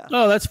 Yeah.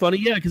 Oh, that's funny.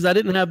 Yeah, because I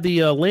didn't have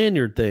the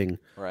lanyard thing.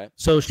 Right.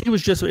 So she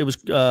was just, it was,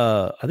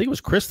 I think it was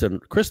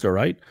Krista,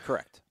 right?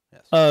 Correct.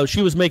 Yes.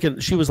 She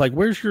was like,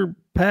 where's your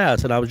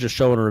pass? And I was just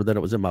showing her that it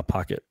was in my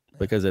pocket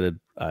because I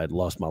had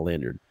lost my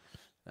lanyard.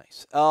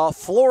 Nice.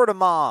 Florida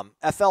Mom,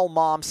 FL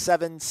Mom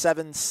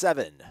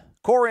 777.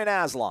 Corey and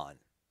Aslan.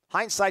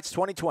 Hindsight's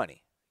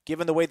 2020.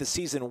 Given the way the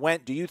season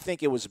went, do you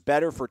think it was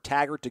better for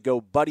Taggart to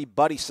go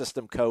buddy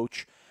system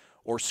coach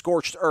or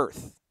scorched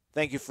earth?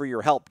 Thank you for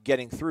your help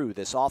getting through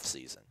this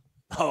offseason.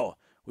 Oh,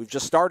 we've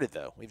just started,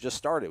 though. We've just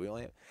started.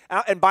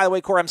 And by the way,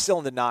 Corey, I'm still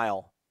in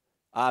denial.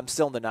 I'm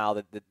still in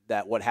denial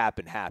that what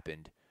happened.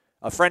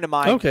 A friend of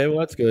mine. Okay, well,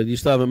 that's good. You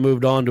still haven't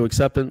moved on to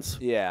acceptance?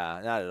 Yeah,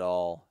 not at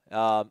all.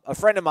 A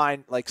friend of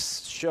mine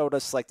showed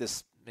us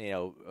this,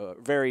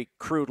 very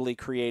crudely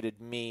created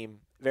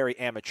meme, very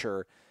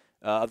amateur,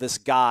 of this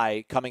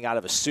guy coming out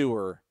of a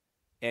sewer,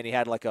 and he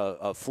had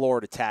a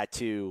Florida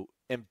tattoo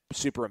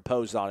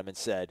superimposed on him and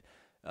said,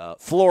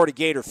 Florida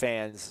Gator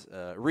fans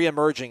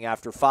reemerging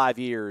after 5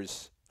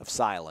 years of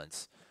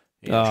silence.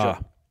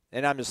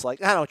 And I'm just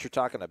like, I don't know what you're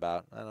talking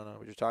about. I don't know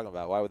what you're talking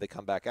about. Why would they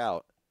come back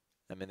out?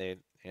 I mean,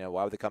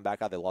 why would they come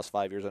back out? They lost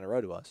 5 years in a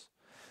row to us.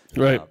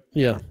 Right.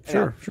 Yeah.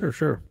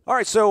 Sure. All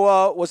right.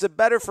 So was it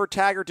better for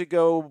Taggart to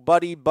go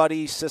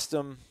buddy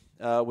system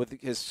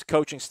with his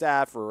coaching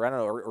staff, or I don't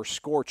know, or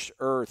scorched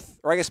earth,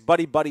 or I guess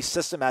buddy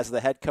system as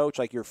the head coach,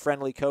 like your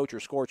friendly coach,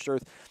 or scorched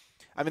earth?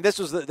 I mean, this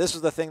was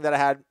the thing that I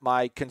had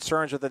my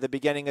concerns with at the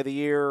beginning of the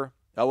year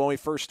when we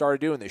first started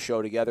doing this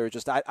show together.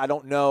 Just I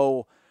don't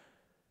know.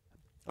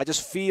 I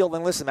just feel,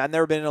 and listen, I've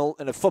never been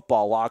in a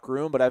football locker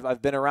room, but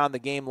I've been around the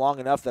game long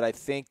enough that I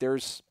think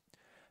there's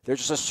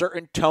just a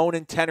certain tone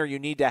and tenor you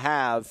need to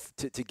have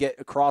to get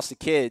across the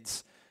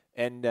kids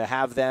and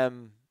have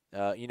them,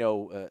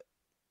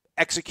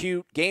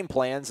 execute game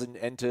plans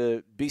and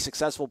to be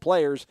successful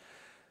players.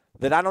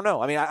 That I don't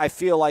know. I mean, I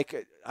feel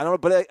like I don't know,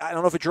 but I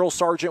don't know if a drill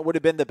sergeant would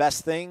have been the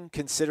best thing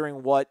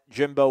considering what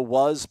Jimbo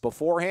was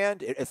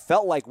beforehand. It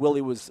felt like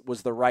Willie was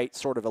the right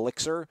sort of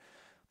elixir.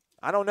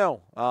 I don't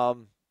know,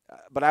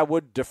 but I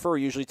would defer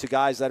usually to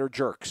guys that are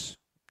jerks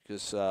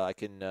because I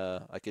can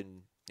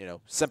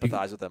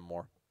sympathize with them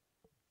more.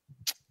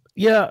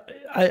 Yeah,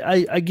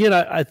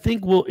 I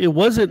think it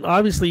wasn't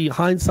obviously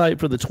hindsight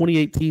for the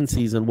 2018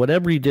 season.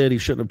 Whatever he did, he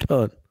shouldn't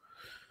have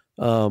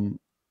done.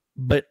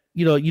 But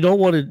you don't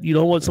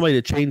want somebody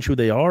to change who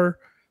they are.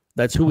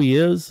 That's who he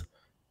is.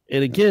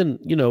 And again,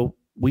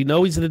 we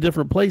know he's in a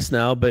different place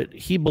now, but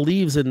he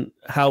believes in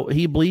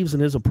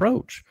his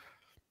approach,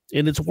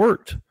 and it's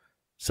worked.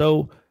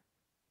 So,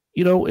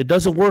 it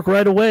doesn't work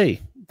right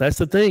away. That's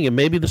the thing. And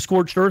maybe the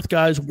scorched earth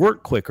guys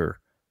work quicker,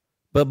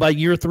 but by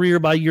year 3 or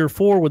by year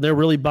 4, when they're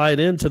really buying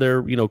into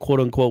their, quote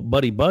unquote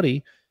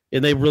buddy,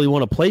 and they really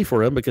want to play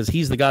for him because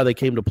he's the guy they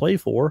came to play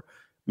for,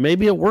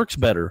 maybe it works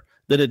better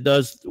than it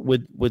does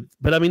with,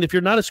 but I mean, if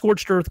you're not a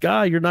scorched earth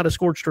guy, you're not a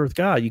scorched earth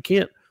guy. You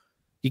can't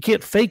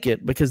fake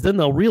it because then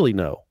they'll really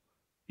know.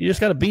 You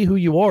just got to be who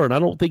you are. And I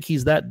don't think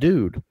he's that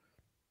dude.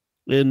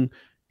 And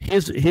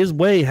his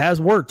way has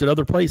worked at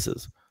other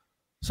places.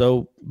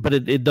 So, but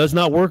it does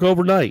not work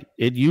overnight.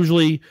 It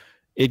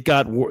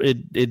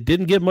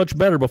didn't get much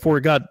better before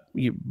it got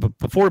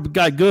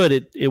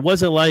good. It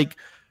wasn't like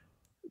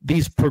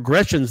these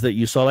progressions that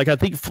you saw. Like I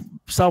think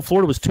South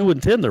Florida was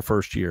 2-10 their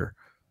first year.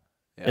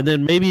 Yeah. And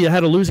then maybe it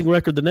had a losing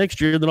record the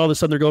next year, and then all of a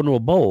sudden they're going to a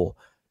bowl.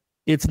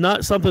 It's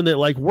not something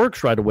that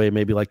works right away,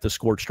 maybe like the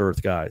scorched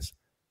earth guys.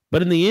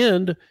 But in the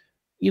end,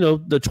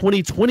 the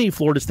 2020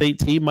 Florida State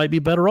team might be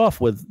better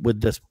off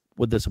with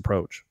this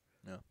approach.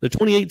 Yeah. The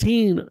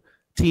 2018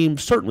 team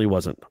certainly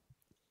wasn't.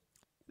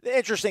 The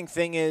interesting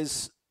thing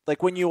is,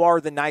 when you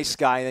are the nice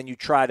guy and then you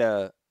try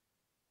to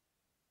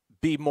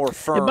be more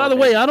firm. And by the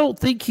way, I don't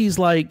think he's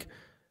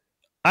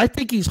I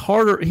think he's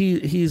harder.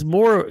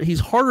 He's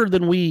harder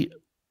than we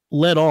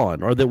let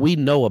on or that we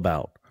know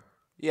about.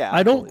 Yeah.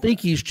 I don't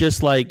think he's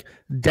just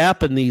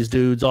dapping these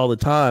dudes all the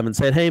time and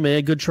saying, hey,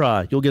 man, good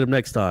try. You'll get him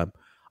next time.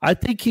 I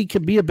think he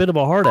can be a bit of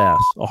a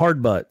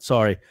hard butt.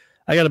 Sorry.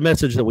 I got a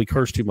message that we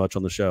curse too much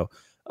on the show.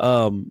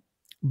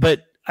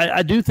 But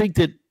I do think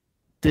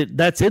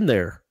that's in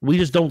there. We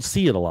just don't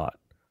see it a lot.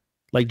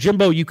 Like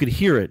Jimbo, you could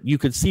hear it. You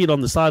could see it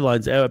on the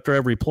sidelines after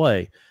every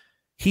play.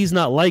 He's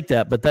not like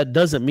that, but that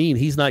doesn't mean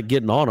he's not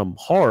getting on them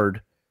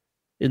hard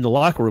in the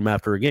locker room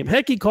after a game.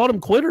 Heck, he called them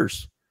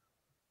quitters.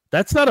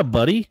 That's not a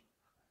buddy.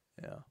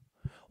 Yeah.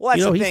 Well,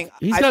 that's the thing.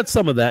 He's got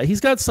some of that. He's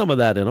got some of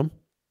that in him.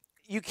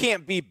 You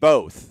can't be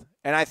both.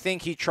 And I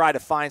think he tried to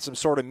find some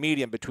sort of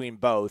medium between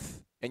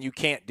both, and you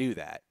can't do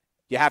that.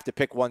 You have to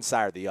pick one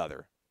side or the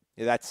other.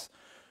 Yeah, that's,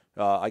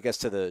 I guess,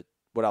 to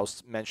what I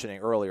was mentioning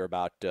earlier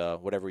about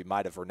whatever we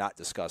might have or not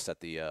discussed at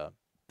the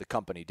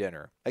company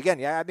dinner. Again,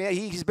 yeah, I mean,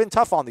 he's been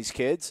tough on these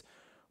kids,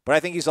 but I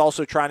think he's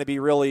also trying to be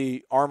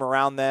really arm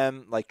around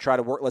them, like try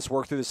to work. Let's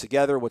work through this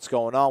together. What's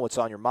going on? What's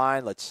on your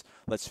mind? Let's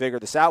figure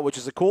this out, which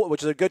is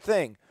a good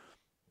thing.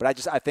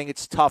 But I think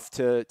it's tough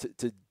to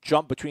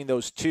jump between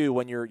those two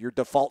when your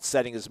default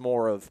setting is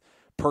more of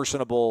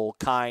personable,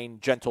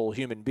 kind, gentle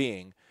human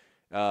being.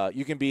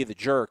 You can be the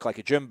jerk like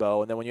a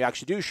Jimbo, and then when you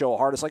actually do show a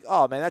heart, it's like,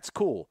 oh, man, that's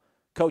cool.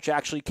 Coach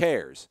actually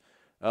cares.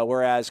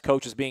 Whereas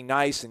Coach is being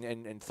nice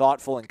and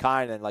thoughtful and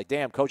kind and like,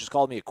 damn, Coach has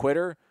called me a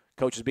quitter.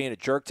 Coach is being a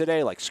jerk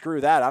today. Like,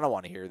 screw that. I don't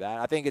want to hear that.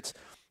 I think it's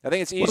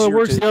easier. Well, it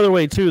works the other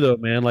way too, though,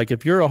 man. Like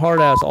if you're a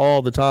hard ass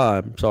all the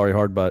time, sorry,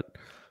 hard butt,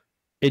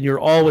 and you're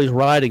always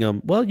riding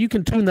them, well, you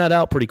can tune that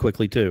out pretty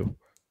quickly too.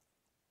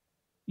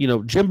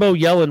 Jimbo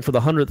yelling for the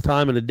 100th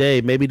time in a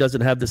day maybe doesn't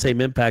have the same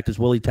impact as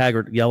Willie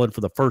Taggart yelling for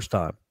the first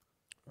time.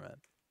 Right.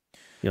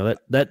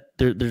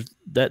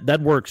 That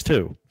works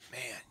too.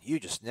 Man, you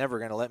just never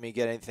going to let me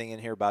get anything in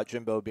here about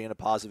Jimbo being a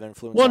positive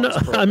influence. Well, on no,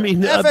 this program. I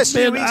mean,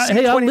 FSU,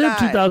 man, I lived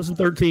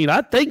 2013.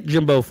 I thank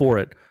Jimbo for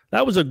it.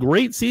 That was a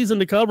great season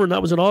to cover, and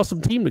that was an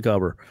awesome team to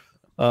cover.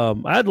 I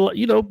had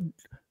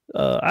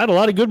a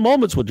lot of good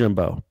moments with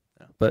Jimbo.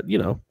 But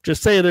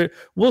just say that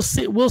we'll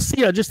see.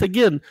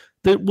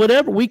 That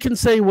whatever we can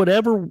say,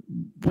 whatever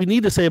we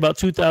need to say about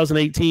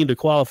 2018 to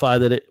qualify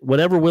that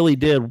whatever Willie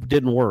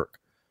didn't work.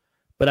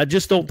 But I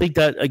just don't think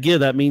that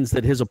that means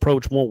that his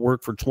approach won't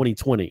work for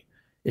 2020,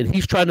 and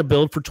he's trying to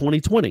build for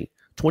 2020,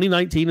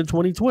 2019, and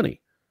 2020.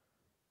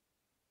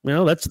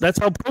 That's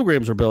how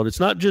programs are built. It's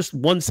not just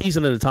one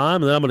season at a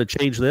time, and then I'm going to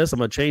change this, I'm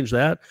going to change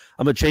that,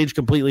 I'm going to change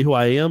completely who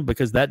I am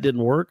because that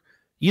didn't work.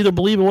 You either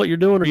believe in what you're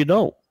doing or you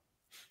don't.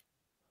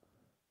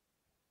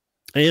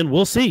 And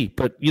we'll see.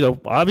 But,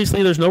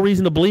 obviously there's no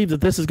reason to believe that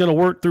this is going to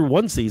work through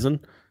one season.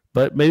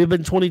 But maybe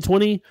in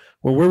 2020,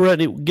 when we're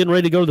getting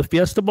ready to go to the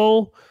Fiesta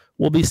Bowl,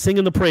 we'll be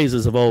singing the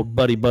praises of old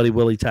buddy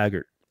Willie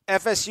Taggart.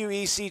 FSU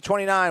EC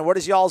 29, what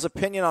is y'all's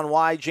opinion on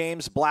why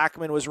James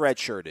Blackman was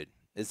redshirted?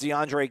 Is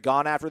DeAndre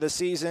gone after the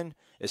season?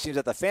 It seems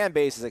that the fan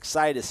base is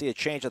excited to see a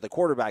change at the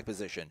quarterback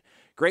position.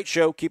 Great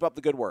show. Keep up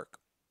the good work.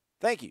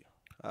 Thank you.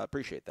 I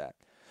appreciate that.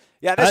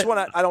 Yeah, this one,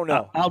 I don't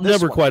know. I'll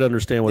never quite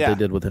understand what they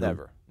did with him.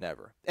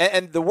 Never.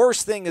 And the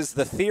worst thing is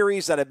the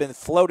theories that have been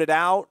floated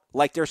out,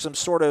 like there's some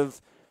sort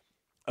of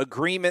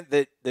agreement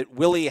that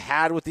Willie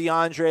had with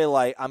DeAndre,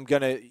 like,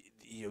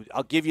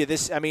 I'll give you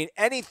this. I mean,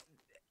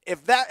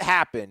 if that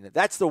happened,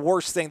 that's the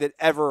worst thing that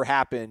ever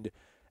happened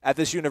at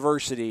this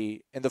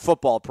university in the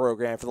football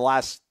program for the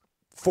last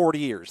 40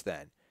 years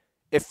then.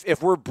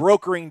 If we're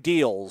brokering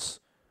deals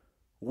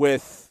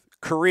with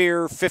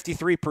career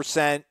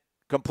 53%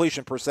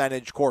 completion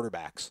percentage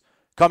quarterbacks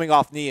coming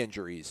off knee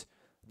injuries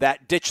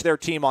that ditch their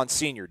team on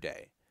senior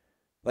day.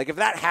 Like if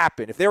that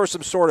happened, if there was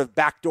some sort of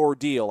backdoor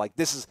deal, like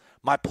this is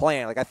my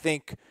plan, like I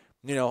think,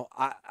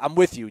 I'm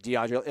with you,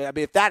 DeAndre. I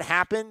mean, if that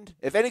happened,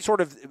 if any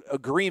sort of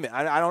agreement,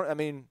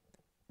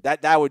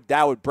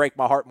 that would break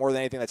my heart more than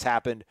anything that's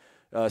happened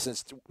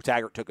since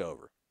Taggart took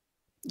over.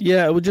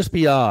 Yeah, it would just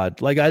be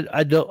odd. Like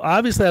I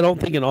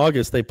don't think in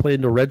August they played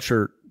in a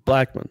redshirt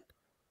Blackman.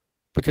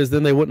 Because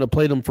then they wouldn't have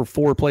played him for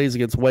 4 plays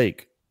against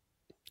Wake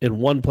and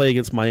 1 play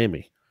against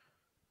Miami.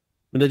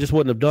 And they just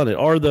wouldn't have done it.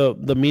 Or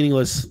the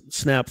meaningless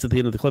snaps at the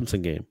end of the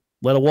Clemson game.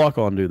 Let a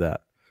walk-on do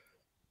that.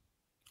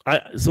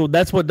 So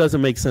that's what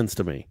doesn't make sense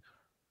to me.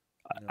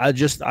 I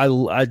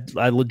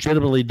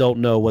legitimately don't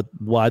know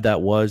why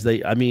that was.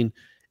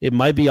 It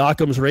might be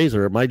Occam's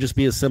razor. It might just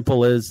be as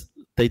simple as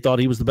they thought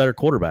he was the better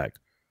quarterback.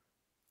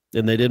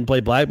 And they didn't play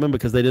Blackman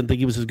because they didn't think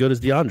he was as good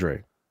as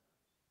DeAndre.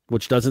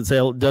 Which doesn't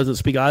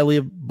speak highly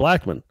of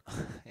Blackman.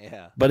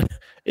 Yeah. But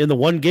in the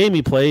one game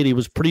he played, he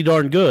was pretty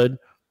darn good,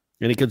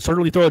 and he could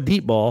certainly throw a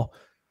deep ball,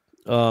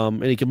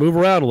 and he can move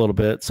around a little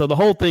bit. So the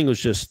whole thing was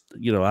just,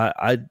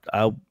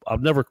 I'll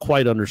never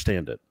quite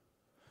understand it.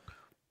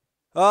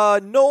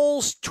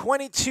 Knowles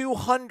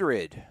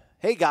 2200.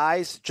 Hey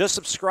guys, just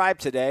subscribed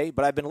today,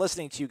 but I've been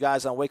listening to you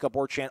guys on Wake Up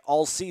War Chant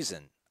all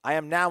season. I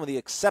am now in the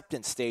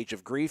acceptance stage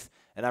of grief,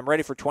 and I'm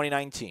ready for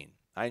 2019.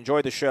 I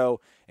enjoy the show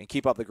and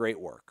keep up the great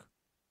work.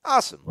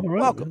 Awesome. All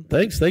right, welcome.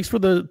 Man. Thanks for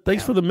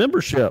the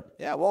membership.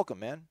 Yeah, welcome,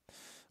 man.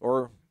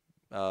 Or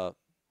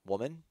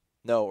woman.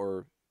 No,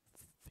 or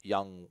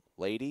young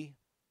lady.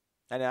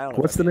 I don't know.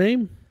 What's the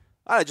name?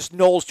 Just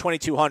Knowles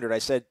 2200. I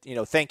said,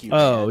 thank you.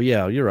 Oh, man.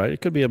 yeah, you're right.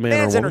 It could be a man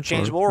Man's or woman.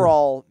 interchangeable. We're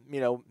all,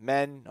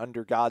 men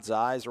under God's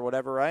eyes or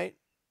whatever, right?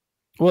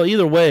 Well,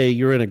 either way,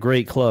 you're in a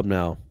great club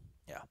now.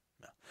 Yeah.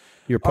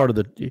 You're part of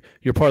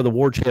the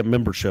War Chant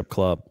membership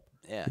club.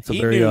 Yeah, it's a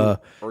very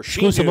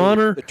exclusive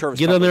honor.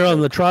 Get on there on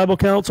the tribal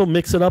council,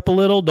 mix it up a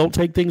little. Don't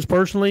take things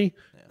personally.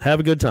 Yeah. Have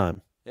a good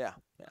time. Yeah.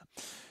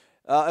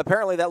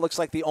 Apparently, that looks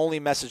like the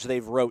only message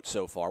they've wrote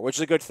so far, which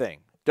is a good thing.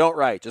 Don't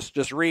write.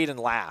 Just read and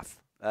laugh.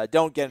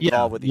 Don't get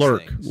involved with these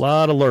things. A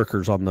lot of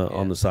lurkers on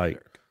the site.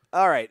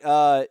 All right.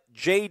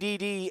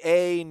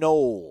 JDDA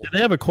Knoll. Do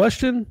they have a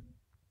question?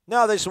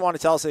 No, they just want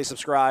to tell us they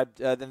subscribed.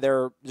 Then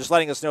they're just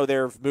letting us know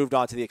they've moved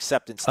on to the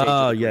acceptance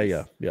stage.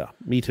 Yeah.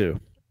 Me too.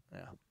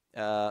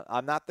 Yeah.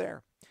 I'm not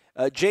there.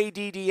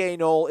 JDDA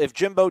Knoll, if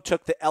Jimbo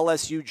took the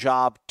LSU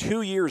job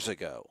 2 years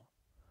ago,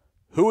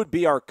 who would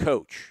be our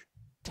coach?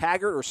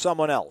 Taggart or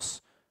someone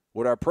else?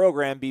 Would our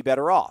program be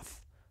better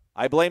off?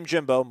 I blame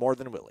Jimbo more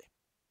than Willie.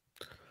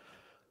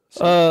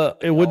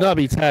 It would not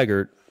be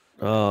Taggart.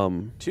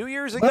 2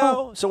 years ago?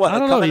 Well, so what? I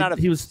don't know.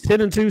 He was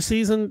 10-2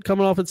 season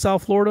coming off at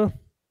South Florida.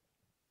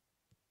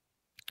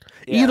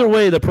 Yeah. Either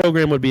way, the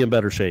program would be in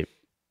better shape.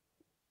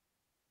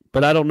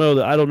 But I don't know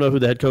who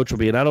the head coach will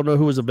be, and I don't know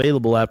who was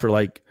available after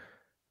like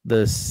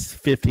the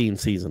 15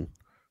 season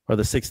or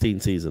the 16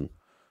 season.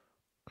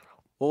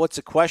 Well, what's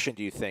the question,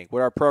 do you think?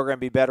 Would our program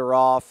be better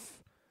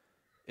off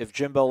if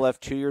Jimbo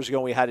left 2 years ago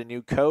and we had a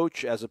new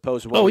coach as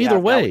opposed to what we either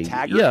have way. Now with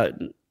Taggart? Yeah.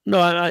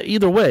 No,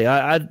 either way.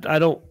 I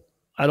don't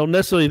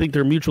necessarily think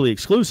they're mutually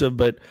exclusive,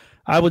 but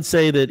I would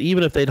say that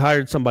even if they'd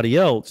hired somebody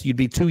else, you'd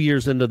be 2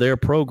 years into their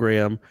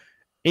program,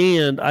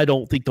 and I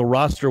don't think the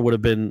roster would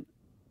have been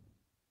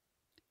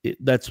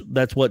that's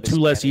what, 2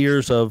 less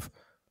years of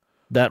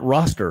that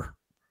roster.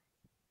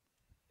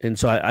 And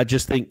so I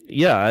just think,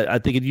 I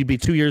think you'd be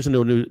 2 years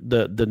into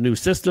the new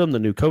system, the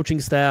new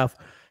coaching staff,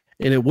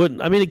 and it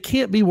wouldn't. I mean, it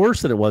can't be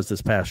worse than it was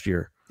this past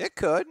year. It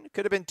could. It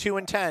could have been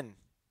 2-10.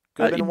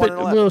 Could have been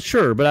 1-11. Well,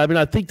 sure, but I mean,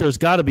 I think there's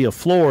got to be a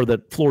floor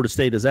that Florida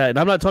State is at, and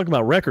I'm not talking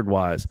about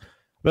record-wise,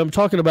 but I'm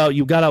talking about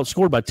you got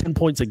outscored by 10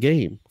 points a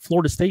game.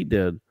 Florida State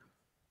did.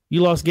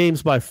 You lost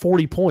games by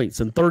 40 points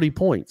and 30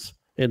 points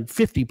and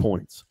 50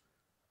 points.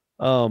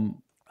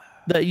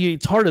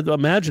 It's hard to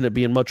imagine it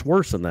being much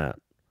worse than that.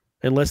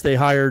 Unless they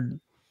hired,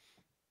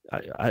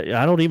 I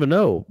don't even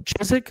know,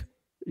 Chiswick,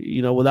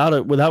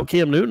 without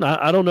Cam Newton,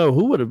 I don't know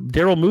who would have,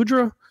 Daryl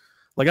Mudra,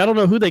 like I don't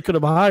know who they could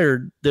have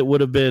hired that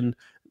would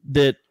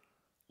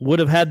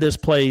have had this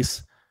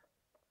place,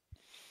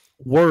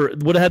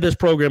 would have had this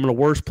program in a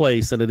worse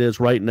place than it is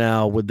right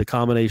now with the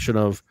combination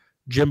of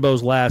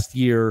Jimbo's last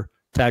year,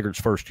 Taggart's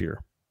first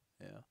year.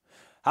 Yeah.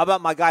 How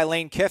about my guy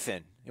Lane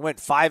Kiffin? He went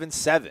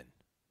 5-7.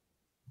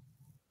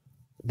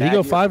 Did he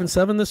go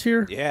 5-7 this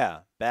year?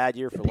 Yeah. Bad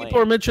year for Lane.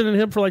 People are mentioning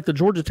him for like the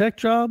Georgia Tech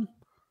job.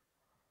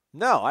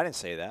 No, I didn't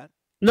say that.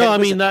 No, I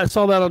mean, I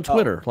saw that on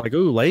Twitter. Like,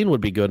 Lane would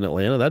be good in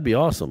Atlanta. That'd be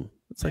awesome.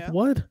 It's like,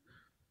 what?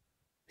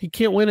 He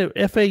can't win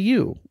at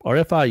FAU or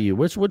FIU.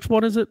 Which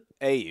one is it?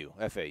 FAU.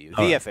 The FAU.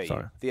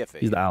 Sorry. The FAU.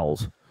 He's the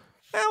Owls.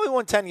 Well, we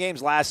won 10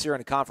 games last year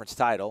in a conference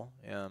title.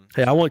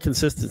 Hey, I want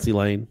consistency,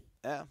 Lane.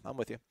 Yeah, I'm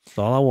with you. That's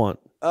all I want.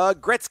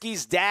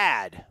 Gretzky's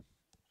dad.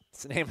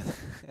 That's the name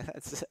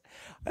of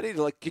I need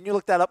to look. Can you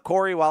look that up,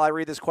 Corey, while I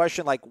read this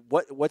question? Like,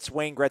 what's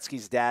Wayne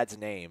Gretzky's dad's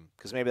name?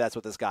 Because maybe that's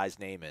what this guy's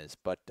name is.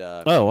 But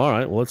all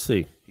right. Well, let's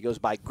see. He goes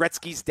by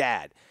Gretzky's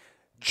dad.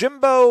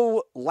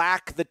 Jimbo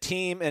lacked the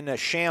team in a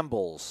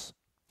shambles.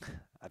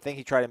 I think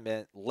he tried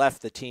to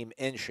left the team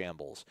in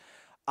shambles.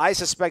 I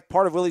suspect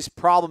part of Willie's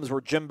problems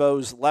were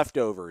Jimbo's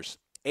leftovers.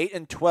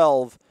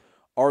 8-12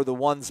 are the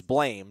ones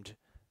blamed.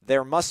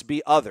 There must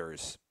be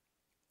others.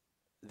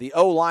 The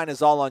O-line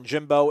is all on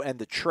Jimbo and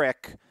the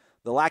trick.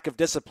 The lack of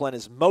discipline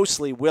is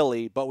mostly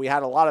Willie, but we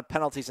had a lot of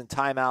penalties and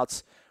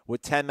timeouts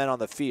with 10 men on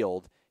the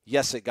field.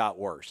 Yes, it got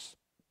worse.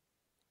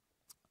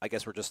 I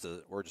guess we're just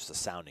a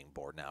sounding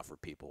board now for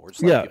people. We're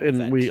just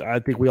and I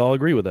think we all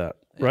agree with that,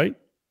 right?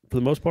 For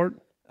the most part.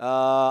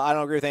 I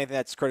don't agree with anything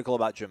that's critical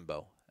about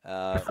Jimbo.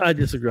 I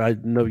disagree. I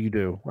know you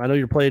do. I know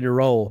you're playing your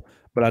role,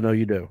 but I know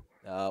you do.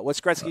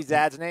 What's Gretzky's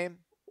dad's name?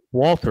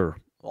 Walter.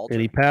 And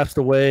he passed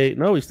away.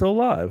 No, he's still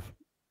alive.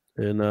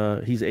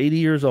 And he's 80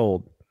 years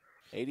old.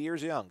 80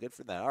 years young. Good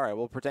for that. All right,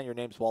 we'll pretend your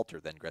name's Walter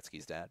then,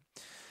 Gretzky's dad.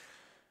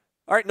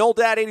 All right, Noel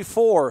Dad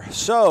 84.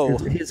 So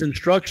his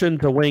instruction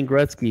to Wayne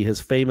Gretzky,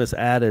 his famous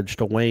adage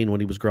to Wayne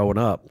when he was growing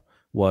up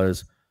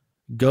was,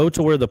 go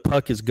to where the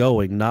puck is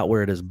going, not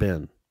where it has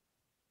been.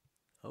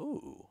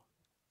 Oh,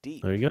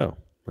 deep. There you go.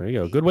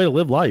 Good way to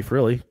live life,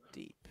 really.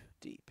 Deep,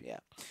 yeah.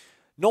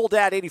 Noel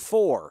Dad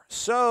 84.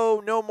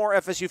 So no more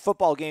FSU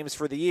football games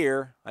for the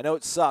year. I know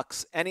it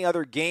sucks. Any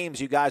other games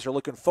you guys are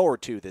looking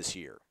forward to this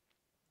year?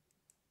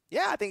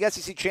 Yeah, I think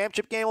SEC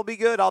Championship game will be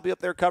good. I'll be up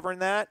there covering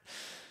that.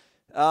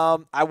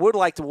 I would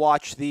like to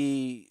watch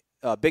the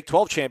Big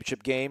 12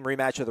 Championship game,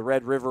 rematch of the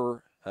Red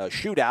River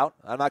Shootout.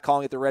 I'm not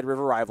calling it the Red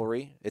River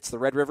Rivalry. It's the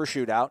Red River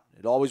Shootout.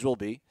 It always will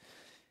be.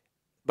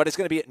 But it's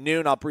going to be at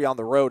noon. I'll be on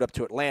the road up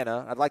to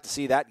Atlanta. I'd like to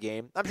see that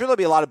game. I'm sure there'll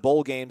be a lot of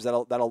bowl games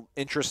that'll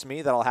interest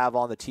me, that I'll have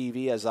on the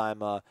TV as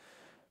I'm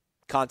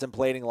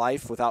contemplating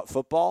life without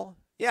football.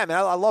 Yeah, man,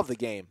 I love the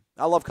game.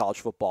 I love college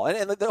football.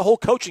 And the whole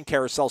coaching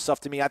carousel stuff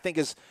to me, I think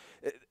is –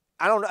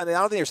 I don't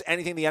think there's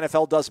anything the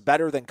NFL does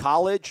better than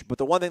college, but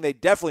the one thing they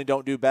definitely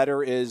don't do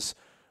better is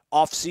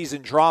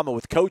off-season drama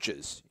with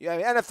coaches.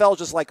 Yeah, NFL is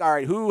just like, all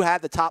right, who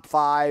had the top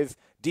 5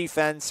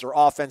 defense or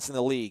offense in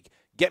the league?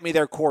 get me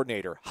their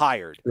coordinator,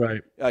 hired.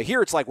 Right.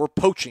 Here it's like we're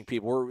poaching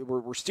people.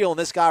 We're stealing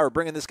this guy. We're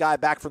bringing this guy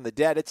back from the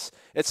dead.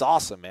 It's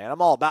awesome, man.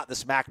 I'm all about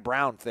this Mac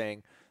Brown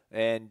thing,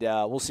 and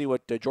we'll see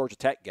what Georgia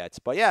Tech gets.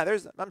 But, yeah,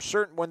 I'm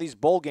certain when these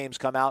bowl games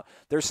come out,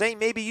 they're saying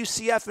maybe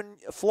UCF and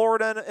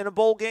Florida in a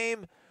bowl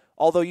game,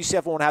 although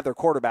UCF won't have their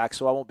quarterback,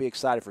 so I won't be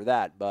excited for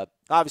that. But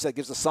obviously that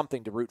gives us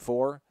something to root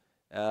for,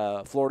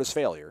 Florida's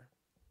failure.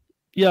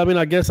 Yeah, I mean,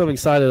 I guess I'm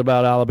excited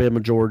about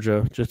Alabama,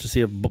 Georgia, just to see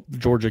if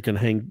Georgia can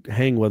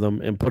hang with them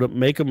and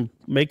make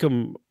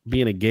them be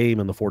in a game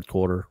in the fourth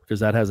quarter, because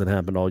that hasn't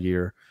happened all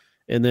year.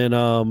 And then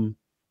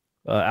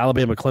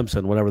Alabama,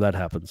 Clemson, whenever that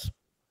happens.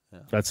 Yeah.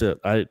 That's it.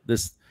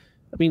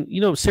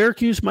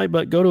 Syracuse might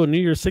go to a New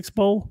Year's Six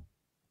bowl.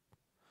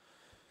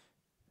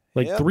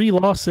 Like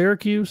 3-loss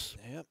Syracuse.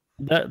 Yep.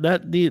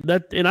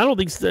 That and I don't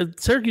think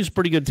Syracuse is a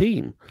pretty good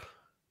team,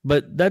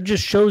 but that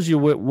just shows you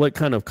what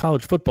kind of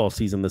college football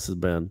season this has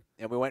been.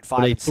 And we went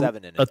 5-7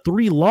 in it. A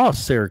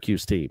 3-loss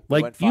Syracuse team.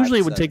 Like usually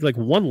it would take like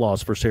 1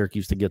 loss for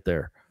Syracuse to get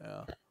there.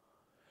 Yeah.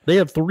 They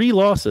have 3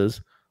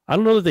 losses. I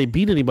don't know that they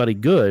beat anybody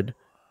good,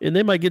 and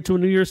they might get to a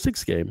New Year's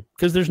Six game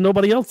because there's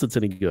nobody else that's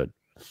any good.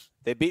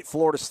 They beat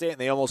Florida State and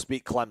they almost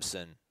beat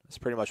Clemson. That's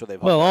pretty much what they've.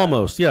 Well,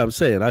 almost. Yeah, I'm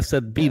saying. I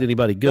said beat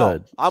anybody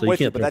good. No, I'm so with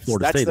you, you, but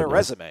that's their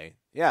resume.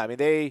 Yeah, I mean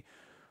they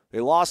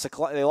lost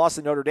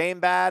to Notre Dame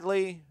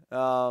badly.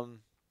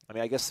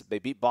 I guess they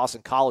beat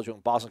Boston College when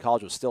Boston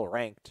College was still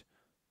ranked.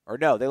 Or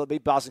no, they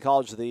beat Boston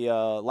College the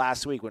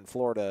last week when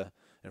Florida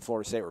and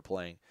Florida State were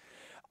playing.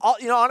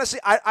 Honestly,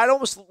 I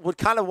almost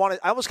kind of want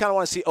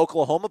to see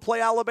Oklahoma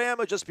play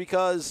Alabama, just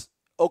because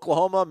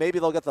Oklahoma, maybe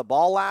they'll get the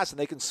ball last and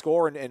they can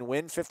score and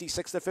win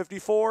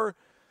 56-54.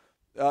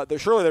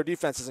 Surely their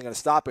defense isn't going to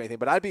stop anything,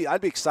 but I'd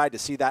be excited to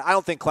see that. I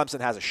don't think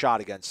Clemson has a shot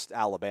against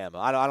Alabama.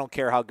 I don't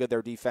care how good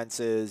their defense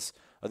is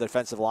or the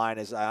defensive line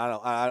is.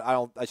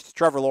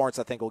 Trevor Lawrence,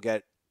 I think, will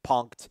get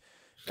punked.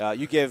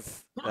 You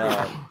give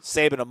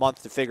Saban a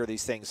month to figure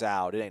these things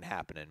out. It ain't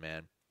happening,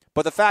 man.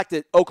 But the fact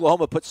that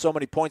Oklahoma put so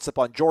many points up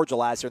on Georgia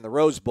last year in the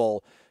Rose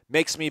Bowl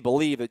makes me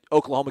believe that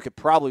Oklahoma could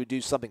probably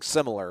do something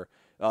similar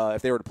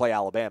if they were to play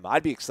Alabama.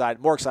 I'd be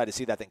more excited to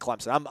see that than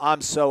Clemson. I'm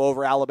so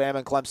over Alabama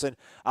and Clemson.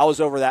 I was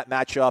over that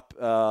matchup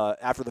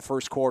after the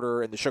first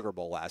quarter in the Sugar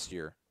Bowl last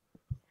year.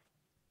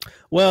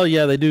 Well,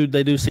 yeah, they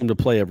do seem to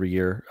play every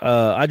year.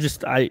 I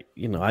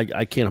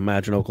can't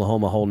imagine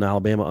Oklahoma holding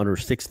Alabama under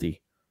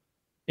 60.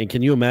 And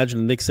can you imagine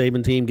the Nick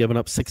Saban team giving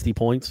up 60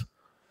 points?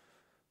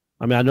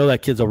 I mean, I know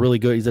that kid's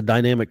he's a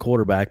dynamic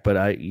quarterback, but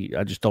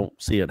I just don't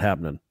see it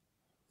happening.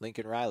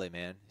 Lincoln Riley,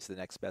 man. He's the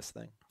next best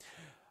thing.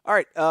 All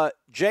right,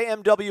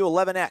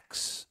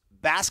 JMW11X.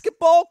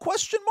 Basketball,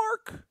 question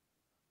mark?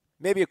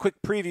 Maybe a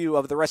quick preview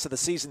of the rest of the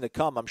season to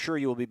come. I'm sure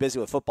you will be busy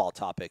with football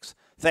topics.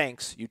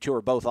 Thanks. You two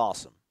are both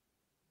awesome.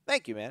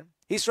 Thank you, man.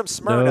 He's from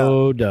Smyrna.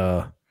 No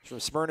duh. He's from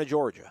Smyrna,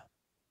 Georgia.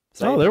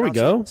 There we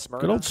go.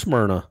 Good old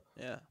Smyrna.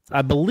 Yeah.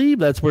 I believe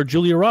that's where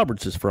Julia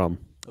Roberts is from.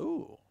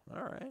 Ooh,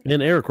 all right.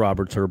 And Eric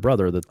Roberts, her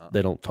brother, that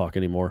they don't talk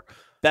anymore.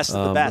 Best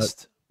of the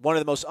best. One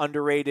of the most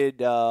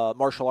underrated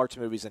martial arts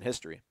movies in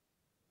history.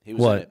 He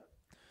was in it.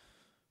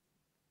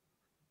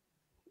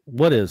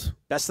 What is?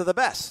 Best of the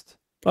best.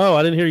 Oh,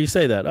 I didn't hear you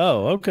say that.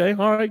 Oh, okay.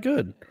 All right,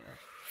 good.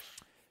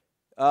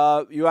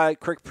 You had a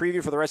quick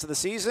preview for the rest of the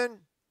season?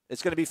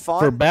 It's going to be fun.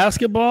 For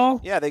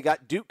basketball? Yeah, they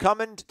got Duke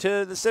coming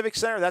to the Civic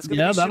Center. That's going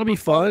to be that'll be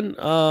fun.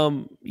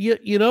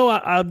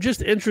 I'm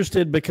just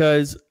interested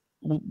because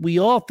we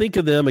all think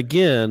of them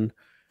again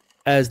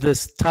as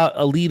this top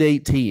Elite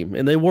Eight team,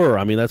 and they were.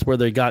 I mean, that's where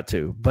they got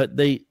to. But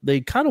they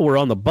kind of were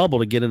on the bubble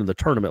to get into the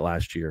tournament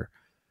last year.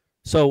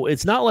 So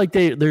it's not like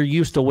they're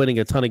used to winning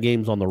a ton of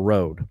games on the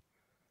road.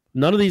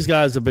 None of these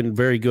guys have been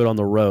very good on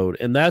the road,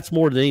 and that's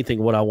more than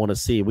anything what I want to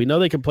see. We know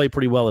they can play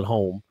pretty well at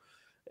home.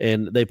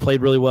 And they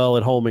played really well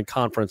at home in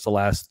conference the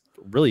last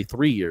really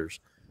 3 years.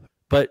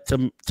 But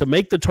to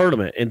make the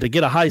tournament and to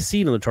get a high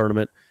seed in the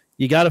tournament,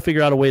 you got to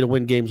figure out a way to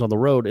win games on the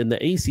road. And the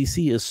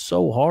ACC is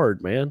so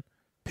hard, man.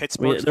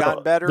 Pittsburgh's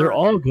gotten better. They're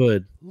all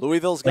good.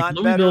 Louisville's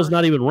gotten better. Louisville's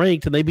not even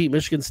ranked, and they beat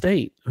Michigan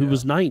State, who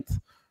was 9th.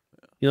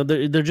 You know,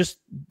 they're just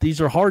 – these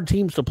are hard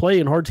teams to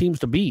play and hard teams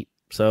to beat.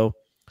 So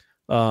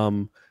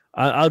I'll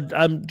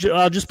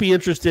just be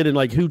interested in,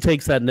 like, who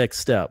takes that next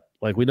step.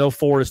 Like, we know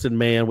Forrest and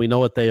Mann. We know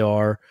what they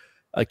are.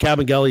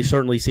 Cabangeli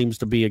certainly seems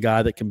to be a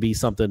guy that can be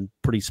something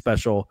pretty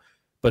special.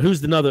 But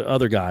who's the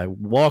other guy?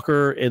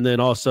 Walker, and then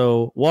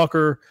also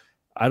Walker,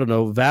 I don't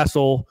know,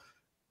 Vassell,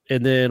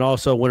 and then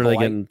also when are they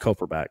getting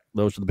Kofor back?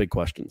 Those are the big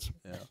questions.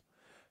 Yeah.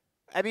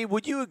 I mean,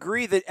 would you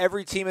agree that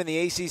every team in the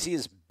ACC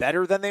is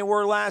better than they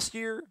were last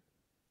year?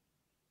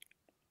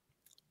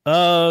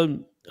 I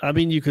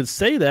mean, you could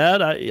say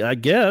that, I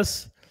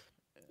guess.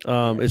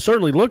 It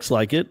certainly looks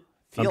like it.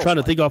 I'm trying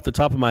to think off the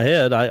top of my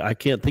head. I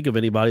can't think of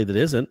anybody that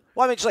isn't.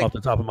 Well, I mean, just off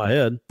the top of my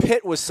head.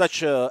 Pitt was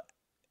such a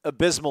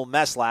abysmal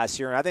mess last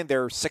year, and I think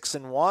they're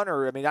 6-1.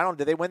 Or I mean,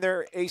 did they win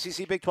their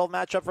ACC Big 12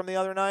 matchup from the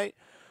other night?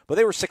 But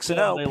they were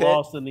 6-0. They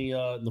lost in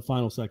the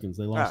final seconds.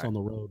 They lost on the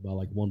road by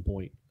like 1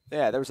 point.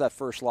 Yeah, there was that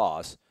first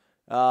loss.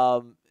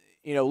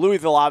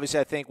 Louisville, obviously,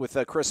 I think with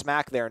Chris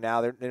Mack there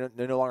now, they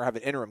no longer have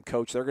an interim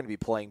coach. They're going to be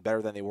playing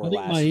better than they were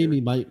last year.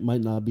 Miami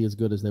might not be as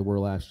good as they were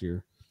last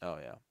year. Oh,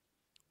 yeah.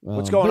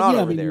 What's going on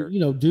over there?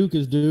 Duke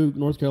is Duke.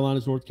 North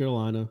Carolina's North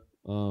Carolina.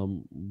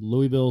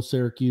 Louisville,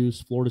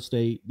 Syracuse, Florida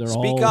State. They're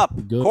all Speak up.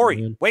 good. Corey,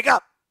 Man. wake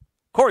up.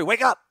 Corey,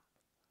 wake up.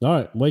 All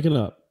right, waking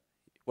up.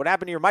 What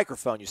happened to your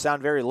microphone? You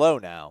sound very low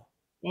now.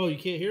 Oh, you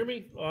can't hear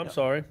me? Oh, I'm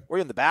sorry. Were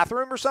you in the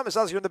bathroom or something? It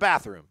sounds like you're in the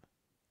bathroom.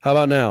 How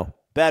about now?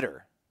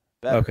 Better.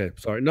 Okay,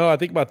 sorry. No, I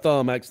think my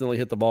thumb accidentally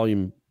hit the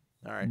volume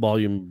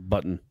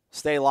button.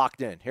 Stay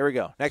locked in. Here we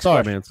go. Next Sorry,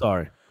 question. man.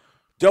 Sorry.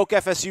 Doak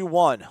FSU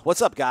 1.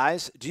 What's up,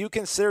 guys? Do you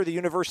consider the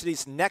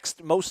university's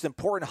next most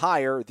important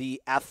hire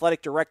the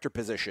athletic director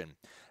position?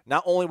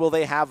 Not only will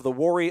they have the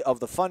worry of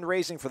the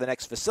fundraising for the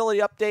next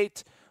facility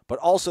update, but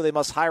also they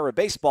must hire a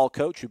baseball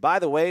coach who, by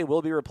the way,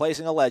 will be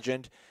replacing a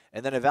legend,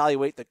 and then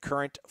evaluate the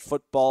current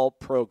football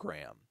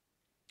program.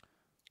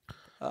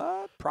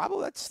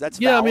 Probably that's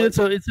yeah. valid. I mean,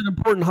 it's an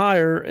important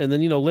hire, and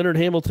then Leonard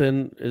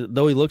Hamilton,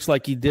 though he looks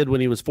like he did when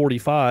he was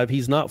 45,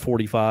 he's not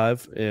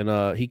 45,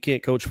 and he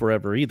can't coach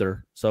forever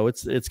either. So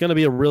it's going to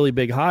be a really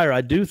big hire.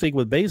 I do think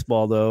with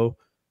baseball, though,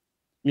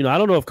 I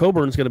don't know if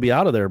Coburn's going to be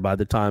out of there by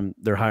the time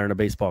they're hiring a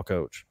baseball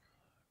coach.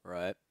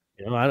 Right.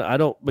 I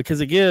don't, because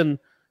again,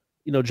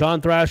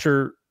 John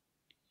Thrasher,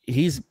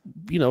 he's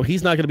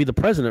not going to be the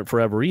president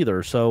forever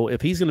either. So if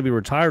he's going to be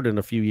retired in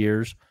a few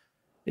years,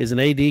 is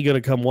an AD going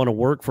to come want to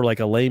work for like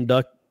a lame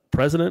duck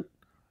president?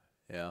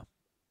 Yeah.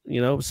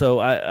 So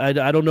I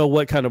don't know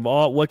what kind of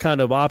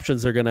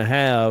options they're going to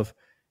have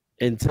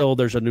until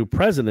there's a new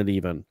president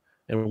even.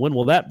 And when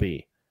will that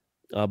be?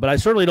 But I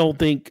certainly don't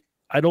think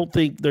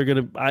they're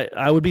going to,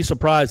 I would be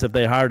surprised if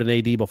they hired an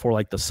AD before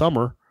like the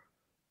summer,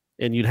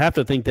 and you'd have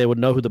to think they would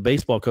know who the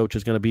baseball coach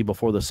is going to be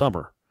before the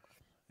summer.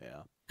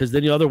 Yeah. Because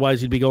then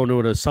otherwise you'd be going to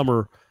a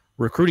summer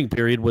recruiting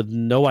period with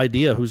no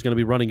idea who's going to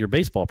be running your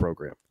baseball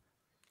program.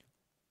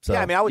 So,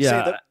 yeah, I mean, I would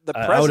say the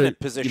president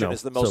position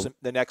is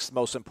the next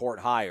most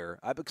important hire,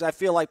 because I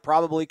feel like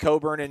probably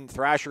Coburn and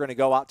Thrash are going to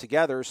go out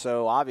together.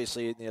 So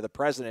obviously, the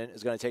president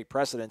is going to take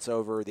precedence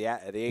over the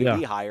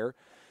AD hire.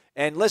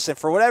 And listen,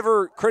 for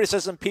whatever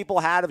criticism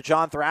people had of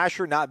John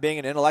Thrasher not being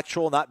an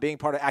intellectual, not being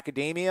part of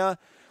academia,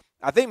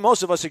 I think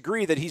most of us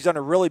agree that he's done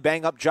a really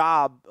bang-up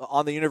job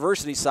on the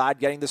university side,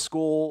 getting the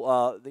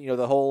school,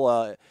 the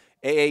whole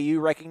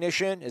AAU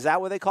recognition. Is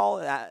that what they call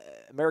it?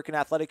 American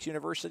Athletics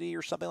University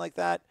or something like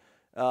that?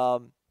 I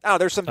don't know.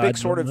 There's some big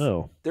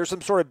there's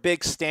some sort of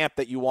big stamp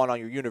that you want on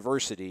your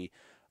university.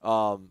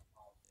 And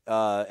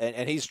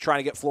he's trying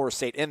to get Florida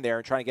State in there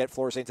and trying to get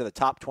Florida State into the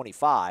top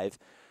 25.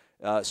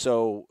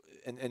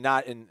 And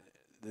not in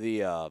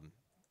the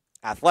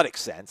athletic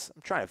sense.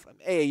 I'm trying to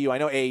AAU. I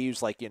know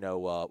AAU's like,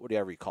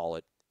 whatever you call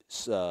it,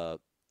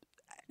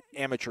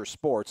 amateur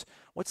sports.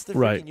 What's the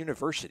freaking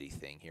university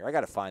thing here? I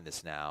got to find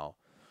this now.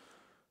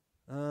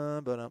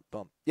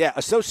 Yeah,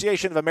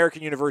 Association of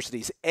American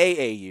Universities,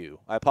 AAU.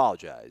 I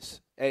apologize.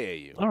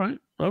 AAU. All right.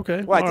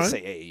 Okay. Well, I can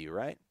say AAU,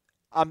 right?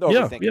 I'm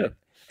overthinking it.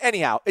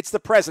 Anyhow, it's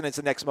the president's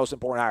the next most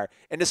important hire.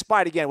 And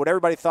despite, again, what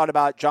everybody thought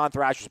about John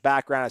Thrasher's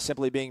background as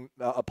simply being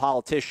a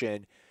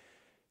politician,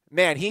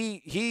 man,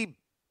 he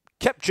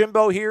kept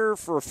Jimbo here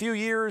for a few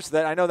years.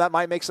 That I know that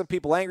might make some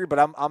people angry, but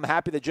I'm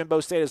happy that Jimbo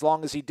stayed as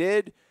long as he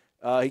did.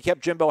 He kept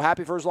Jimbo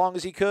happy for as long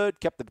as he could,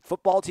 kept the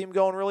football team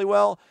going really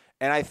well.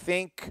 And I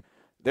think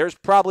there's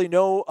probably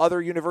no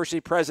other university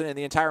president in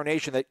the entire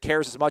nation that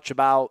cares as much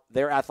about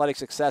their athletic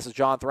success as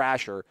John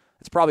Thrasher.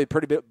 It's probably a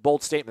pretty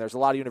bold statement. There's a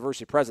lot of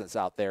university presidents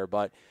out there,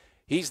 but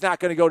he's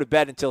not going to go to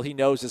bed until he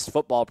knows his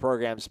football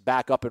program's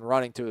back up and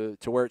running to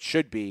where it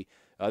should be.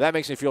 That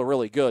makes me feel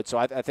really good. So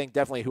I think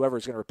definitely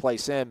whoever's going to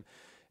replace him,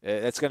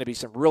 it's going to be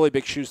some really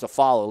big shoes to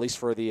follow, at least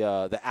for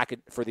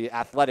the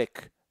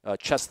athletic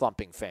chest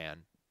thumping fan.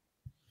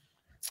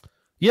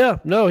 Yeah,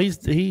 no,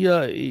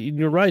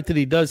 you're right that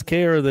he does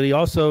care. That he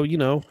also,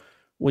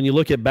 when you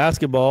look at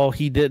basketball,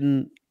 he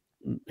didn't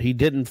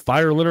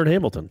fire Leonard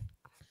Hamilton.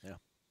 Yeah,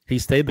 he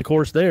stayed the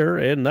course there,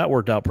 and that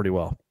worked out pretty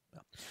well. Yeah.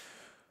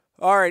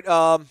 All right,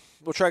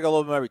 we'll try to go a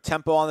little bit more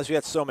tempo on this. We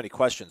had so many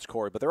questions,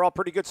 Corey, but they're all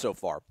pretty good so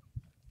far.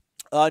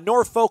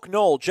 Norfolk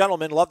Knoll,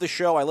 gentlemen, love the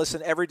show. I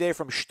listen every day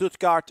from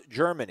Stuttgart,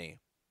 Germany.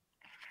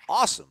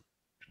 Awesome.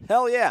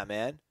 Hell yeah,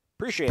 man.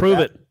 Appreciate Prove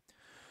that. it.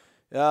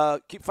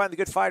 Keep finding the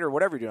good fight or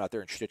whatever you're doing out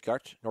there in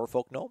Stuttgart,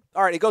 Norfolk Knoll.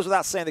 All right, it goes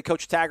without saying that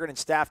Coach Taggart and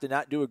staff did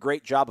not do a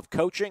great job of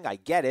coaching. I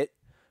get it.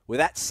 With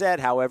that said,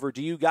 however,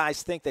 do you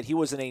guys think that he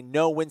was in a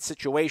no-win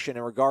situation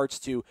in regards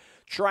to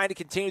trying to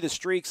continue the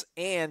streaks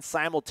and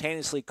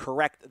simultaneously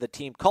correct the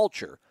team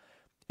culture?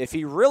 If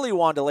he really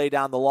wanted to lay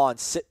down the law and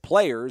sit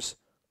players,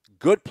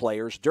 good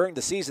players, during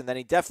the season, then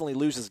he definitely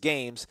loses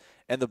games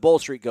and the bull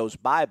streak goes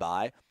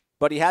bye-bye.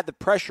 But he had the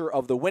pressure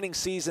of the winning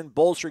season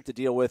bull streak to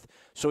deal with,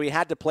 so he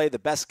had to play the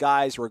best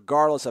guys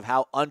regardless of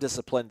how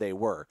undisciplined they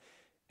were.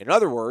 In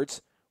other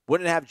words,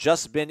 wouldn't it have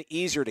just been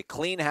easier to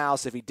clean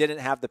house if he didn't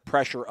have the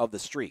pressure of the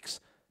streaks?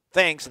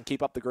 Thanks, and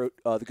keep up the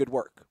good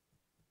work.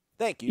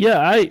 Thank you. Yeah,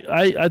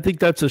 I think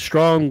that's a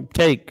strong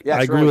take. Yeah,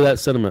 I agree with that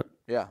sentiment.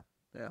 Yeah.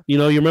 Yeah. You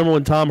know, you remember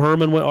when Tom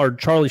Herman went, or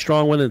Charlie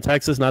Strong went in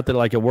Texas? Not that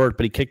like it worked,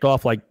 but he kicked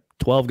off like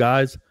 12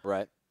 guys.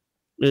 Right.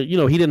 You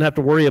know, he didn't have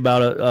to worry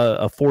about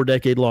a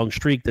 4-decade-long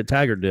streak that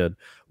Taggart did.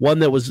 One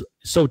that was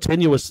so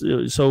tenuous,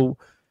 so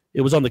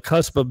it was on the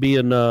cusp of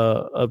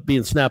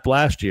being snapped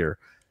last year.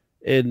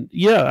 And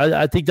yeah,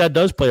 I think that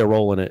does play a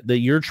role in it. That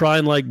you're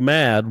trying like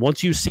mad.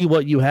 Once you see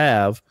what you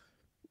have,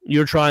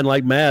 you're trying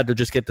like mad to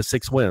just get the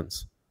 6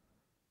 wins.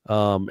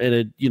 And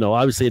it, you know,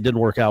 obviously it didn't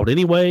work out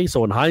anyway.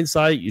 So in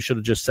hindsight, you should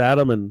have just sat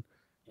them and,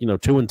 you know,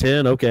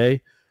 2-10,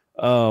 okay.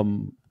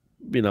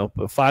 You know,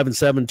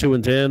 5-7,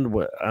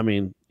 2-10. I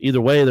mean, either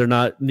way, they're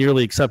not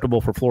nearly acceptable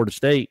for Florida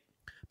State.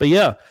 But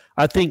yeah,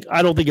 I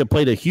don't think it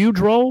played a huge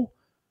role.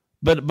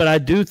 But I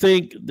do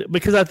think,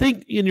 because I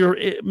think in your,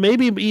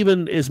 maybe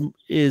even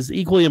is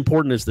equally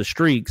important as the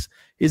streaks,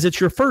 is it's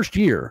your first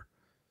year.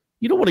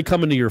 You don't want to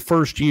come into your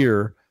first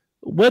year,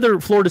 whether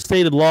Florida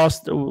State had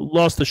lost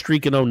the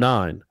streak in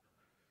 2009.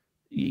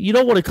 You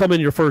don't want to come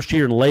in your first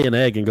year and lay an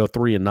egg and go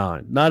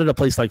 3-9, not at a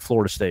place like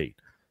Florida State.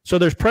 So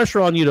there's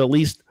pressure on you to at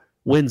least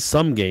win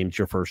some games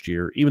your first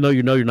year, even though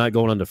you know you're not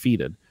going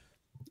undefeated.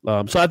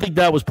 So I think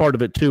that was part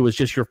of it too. It's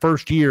just your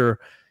first year.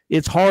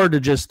 It's hard to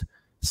just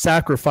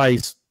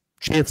sacrifice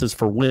chances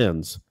for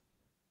wins.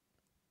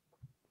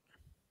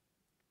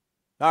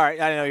 All right,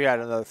 I know you had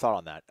another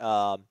thought on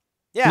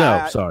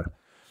that. Sorry.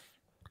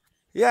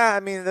 Yeah, I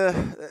mean,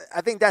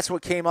 I think that's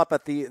what came up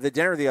at the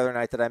dinner the other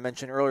night that I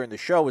mentioned earlier in the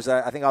show. Was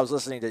that I think I was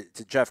listening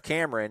to Jeff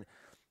Cameron,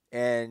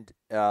 and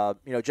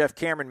Jeff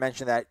Cameron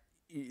mentioned that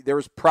there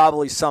was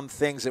probably some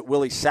things that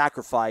Willie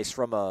sacrificed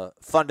from a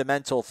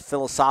fundamental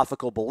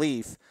philosophical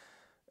belief.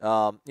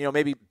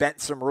 Maybe bent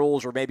some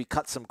rules or maybe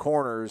cut some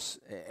corners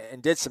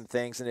and did some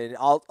things, and it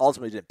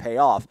ultimately didn't pay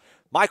off.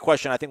 My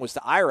question, I think, was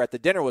to Ira at the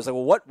dinner was like,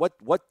 well,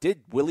 what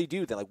did Willie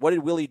do then? Like, what did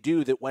Willie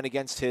do that went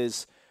against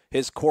his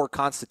core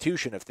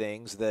constitution of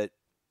things that,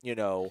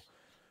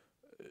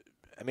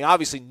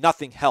 obviously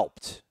nothing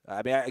helped.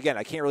 I mean, again,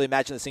 I can't really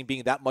imagine this thing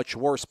being that much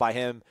worse by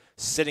him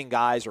sitting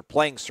guys or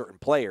playing certain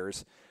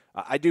players.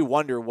 I do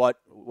wonder what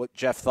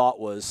Jeff thought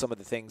was some of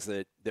the things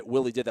that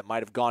Willie did that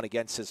might have gone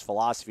against his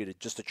philosophy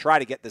to try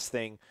to get this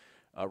thing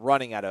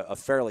running at a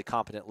fairly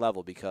competent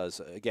level. Because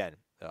again,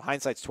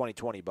 hindsight's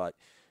 20/20, but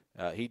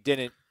he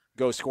didn't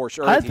go scorched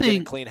earth. He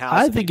didn't clean house.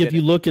 I think if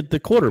you look at the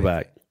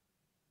quarterback,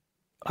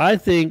 I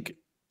think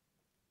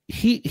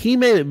he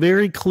made it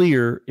very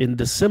clear in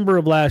December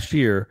of last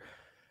year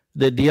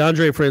that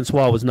DeAndre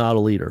Francois was not a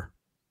leader.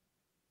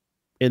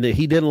 And that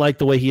he didn't like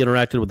the way he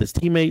interacted with his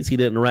teammates. He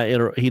didn't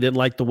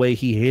like the way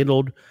he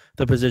handled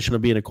the position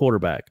of being a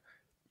quarterback.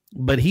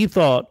 But he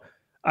thought,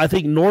 I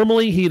think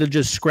normally he'd have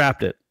just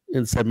scrapped it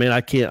and said, "Man,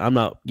 I'm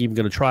not even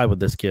going to try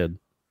with this kid.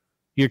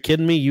 You're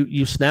kidding me?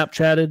 You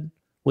Snapchatted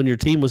when your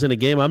team was in a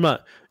game.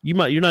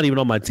 You're not even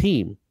on my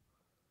team."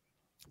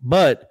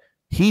 But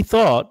he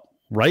thought,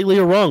 rightly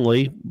or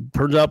wrongly,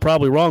 turns out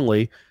probably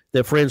wrongly,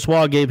 that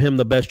Francois gave him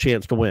the best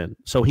chance to win.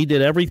 So he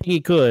did everything he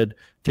could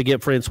to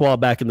get Francois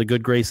back in the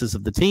good graces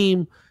of the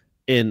team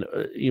and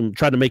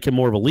tried to make him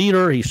more of a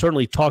leader. He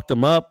certainly talked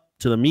him up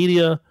to the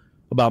media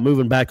about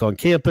moving back on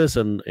campus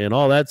and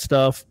all that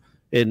stuff.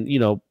 And,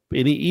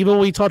 even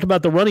when he talked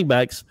about the running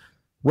backs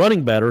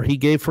running better, he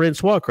gave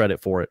Francois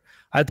credit for it.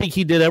 I think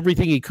he did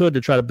everything he could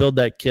to try to build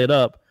that kid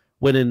up,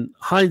 when in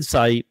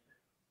hindsight,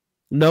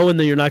 knowing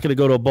that you're not going to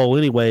go to a bowl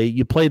anyway,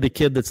 you play the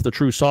kid that's the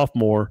true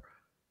sophomore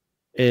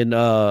and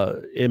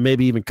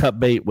maybe even cut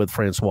bait with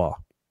Francois.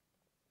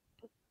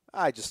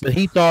 But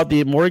he thought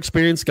the more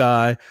experienced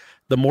guy,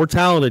 the more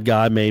talented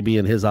guy, maybe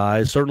in his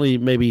eyes, certainly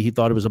maybe he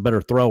thought he was a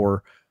better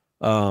thrower,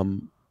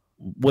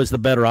 was the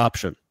better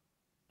option.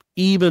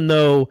 Even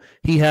though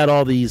he had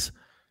all these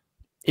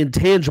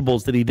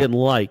intangibles that he didn't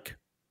like,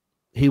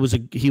 he was a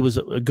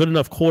good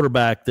enough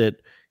quarterback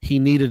that he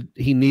needed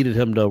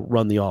him to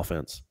run the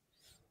offense.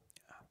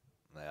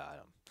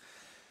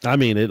 I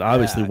mean, it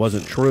obviously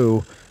wasn't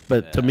true,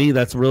 but to me,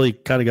 that's really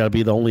kind of got to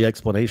be the only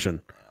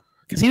explanation.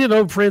 Because he didn't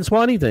know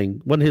Francois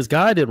anything. When his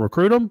guy didn't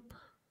recruit him,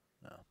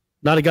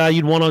 not a guy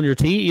you'd want on your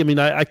team. I mean,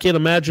 I can't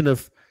imagine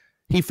if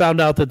he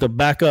found out that the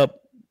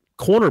backup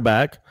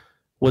cornerback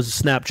was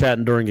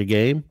Snapchatting during a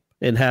game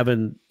and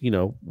having,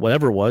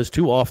 whatever it was,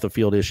 2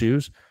 off-the-field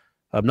issues.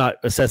 I'm not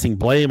assessing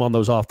blame on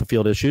those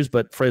off-the-field issues,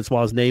 but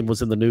Francois' name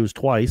was in the news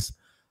twice.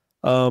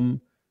 That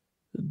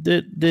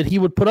he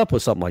would put up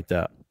with something like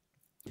that.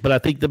 But I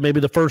think that maybe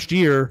the first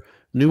year,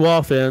 new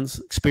offense,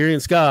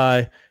 experienced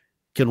guy,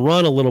 can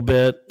run a little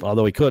bit,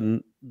 although he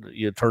couldn't,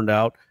 it turned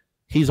out.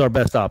 He's our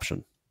best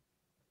option.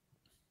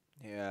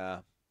 Yeah,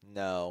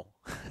 no.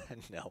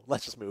 No,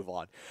 let's just move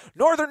on.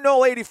 Northern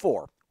Knoll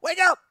 84. Wake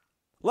up!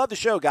 Love the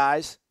show,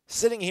 guys.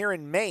 Sitting here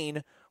in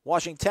Maine,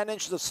 watching 10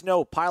 inches of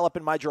snow pile up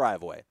in my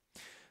driveway.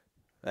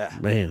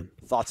 Man.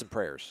 Thoughts and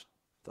prayers.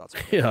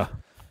 Yeah.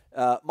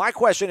 My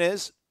question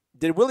is,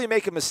 did Willie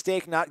make a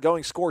mistake not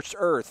going scorched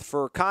earth?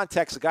 For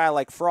context, a guy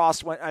like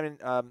Frost went,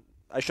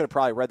 I should have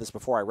probably read this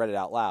before I read it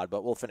out loud,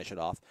 but we'll finish it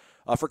off.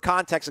 For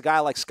context, a guy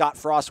like Scott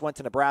Frost went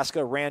to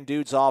Nebraska, ran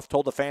dudes off,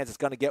 told the fans it's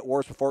going to get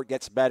worse before it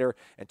gets better,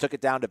 and took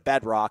it down to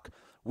bedrock.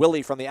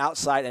 Willie from the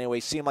outside anyway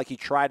seemed like he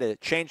tried to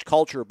change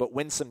culture but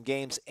win some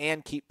games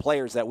and keep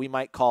players that we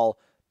might call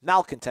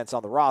malcontents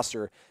on the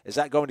roster. Is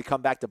that going to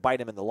come back to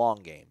bite him in the long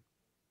game?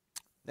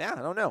 Yeah,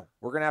 I don't know.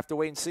 We're going to have to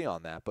wait and see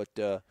on that. But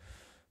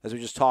as we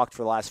just talked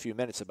for the last few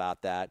minutes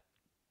about that,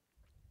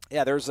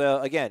 yeah, there's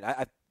again,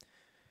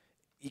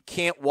 you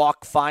can't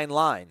walk fine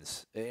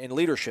lines in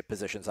leadership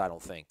positions, I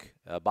don't think,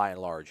 by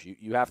and large.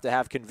 You have to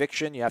have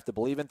conviction. You have to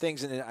believe in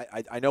things. And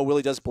I know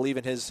Willie does believe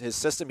in his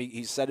system.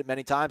 He's said it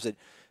many times that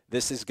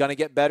this is going to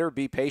get better.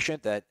 Be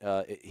patient, that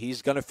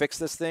he's going to fix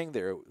this thing.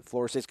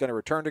 Florida State's going to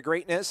return to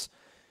greatness.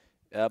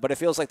 But it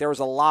feels like there was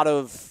a lot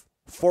of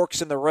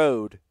forks in the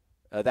road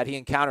that he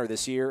encountered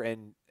this year.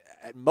 And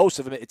most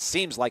of them, it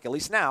seems like, at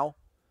least now,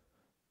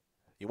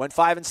 he went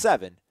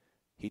 5-7.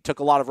 He took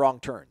a lot of wrong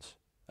turns.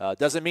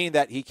 Doesn't mean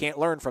that he can't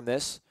learn from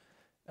this.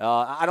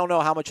 I don't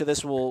know how much of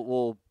this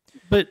will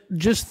But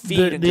just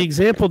the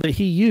example that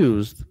he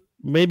used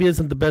maybe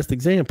isn't the best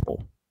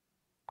example.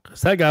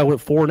 Because that guy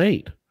went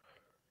 4-8.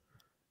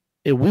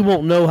 And we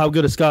won't know how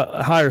good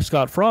higher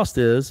Scott Frost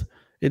is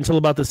until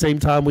about the same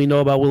time we know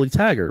about Willie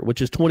Taggart,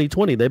 which is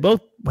 2020. They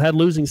both had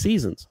losing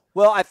seasons.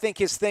 Well, I think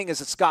his thing is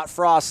that Scott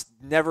Frost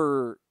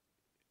didn't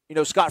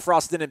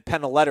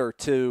pen a letter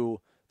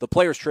to the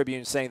Players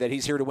Tribune saying that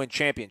he's here to win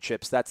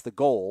championships. That's the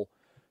goal.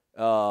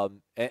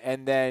 And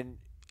then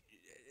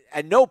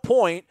at no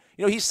point,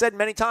 he said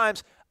many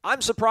times,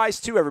 I'm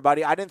surprised too,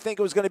 everybody. I didn't think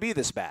it was going to be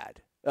this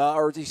bad.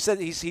 Or he said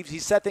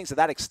things to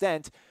that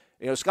extent.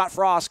 Scott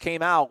Frost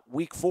came out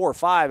week 4 or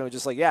 5 and was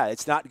just like, yeah,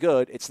 it's not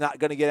good. It's not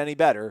going to get any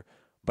better,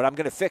 but I'm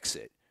going to fix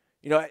it.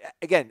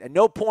 Again, at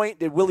no point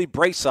did Willie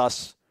brace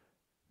us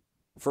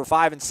for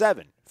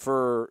 5-7,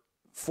 for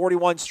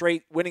 41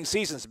 straight winning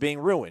seasons being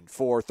ruined,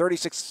 for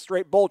 36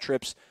 straight bowl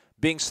trips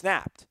being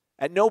snapped.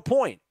 At no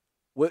point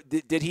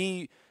did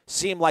he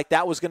seem like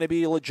that was going to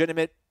be a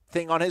legitimate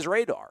thing on his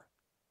radar.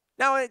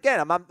 Now,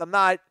 again, I'm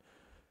not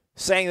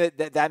saying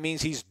that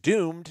means he's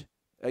doomed.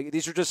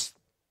 These are just,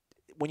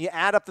 when you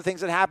add up the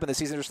things that happened this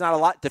season, there's not a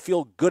lot to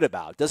feel good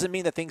about. Doesn't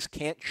mean that things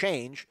can't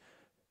change.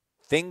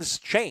 Things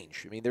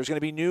change. I mean, there's going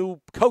to be new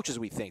coaches,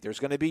 we think. There's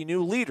going to be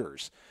new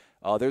leaders.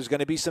 There's going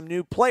to be some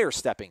new players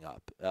stepping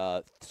up.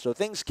 So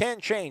things can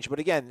change. But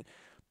again,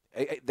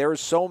 there are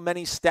so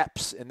many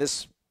steps in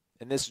this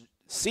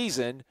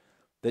season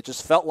that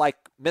just felt like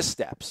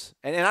missteps.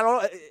 And I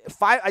don't know,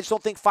 I just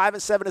don't think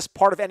 5-7 is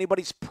part of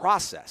anybody's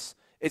process.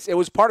 It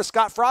was part of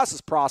Scott Frost's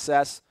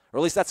process, or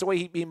at least that's the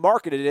way he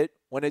marketed it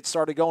when it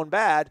started going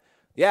bad.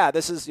 Yeah,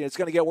 this is it's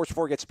going to get worse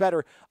before it gets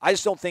better. I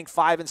just don't think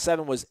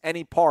 5-7 was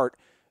any part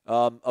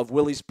of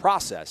Willie's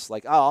process.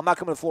 Like, I'm not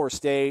coming to Florida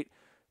State.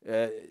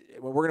 We're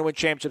going to win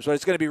championships, but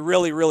it's going to be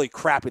really, really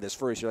crappy this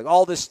first year. Like,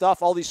 all this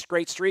stuff, all these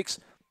great streaks,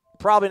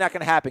 probably not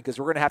going to happen because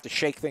we're going to have to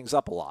shake things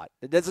up a lot.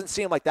 It doesn't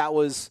seem like that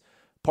was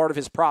part of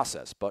his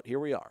process, but here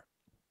we are.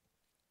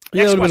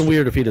 Yeah, it would have been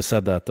weird if he'd have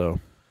said that, though.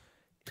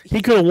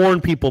 He could have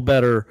warned people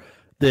better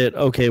that,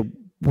 okay,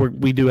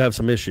 we do have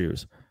some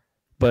issues.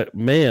 But,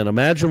 man,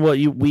 imagine what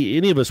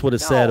any of us would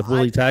have said if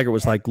Willie Taggart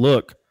was like,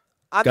 look,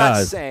 I'm guys,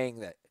 not saying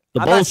that.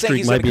 The bowl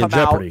streak might be in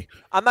jeopardy.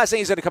 I'm not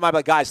saying he's going to come out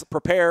like, guys,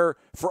 prepare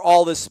for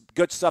all this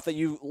good stuff that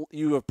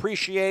you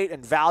appreciate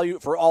and value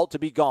for all to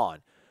be gone.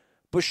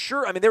 But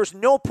sure, I mean, there's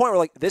no point where,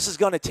 like, this is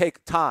going to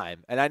take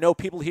time. And I know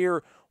people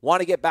here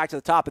want to get back to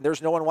the top, and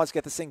there's no one who wants to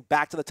get this thing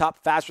back to the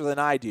top faster than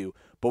I do.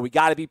 But we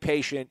got to be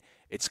patient.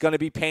 It's going to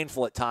be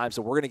painful at times,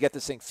 so we're going to get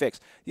this thing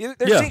fixed. There's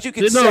things you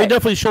can say. No, he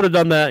definitely should have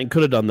done that and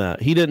could have done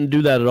that. He didn't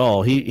do that at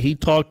all. He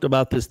talked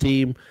about this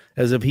team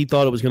as if he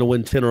thought it was going to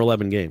win 10 or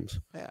 11 games.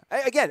 Yeah.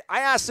 Again,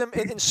 I asked him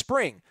in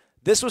spring.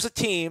 This was a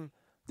team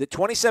that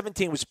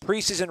 2017 was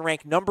preseason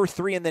ranked number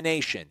 3 in the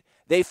nation.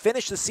 They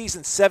finished the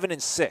season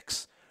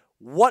 7-6.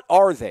 What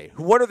are they?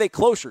 What are they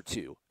closer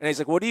to? And he's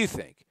like, what do you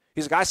think?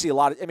 He's like, I see a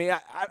lot of – I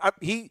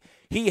mean,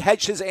 he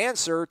hedged his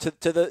answer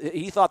to the –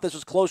 he thought this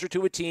was closer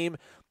to a team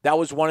that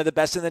was one of the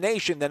best in the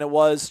nation than it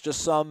was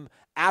just some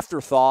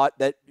afterthought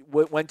that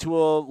went to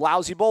a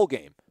lousy bowl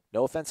game.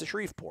 No offense to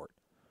Shreveport.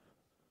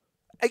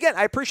 Again,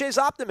 I appreciate his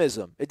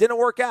optimism. It didn't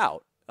work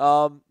out.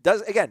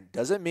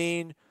 Doesn't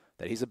mean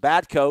that he's a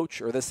bad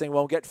coach or this thing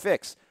won't get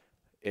fixed.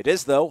 It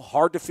is, though,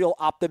 hard to feel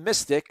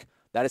optimistic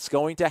that it's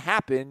going to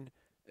happen.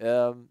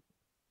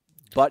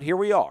 But here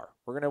we are.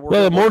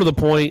 More to the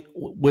point,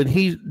 when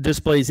he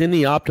displays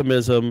any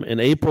optimism in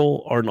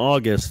April or in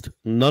August,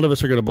 none of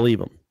us are going to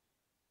believe him.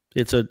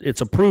 It's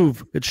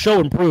show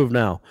and prove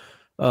now.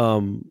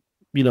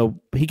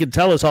 He can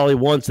tell us all he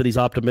wants that he's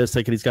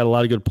optimistic and he's got a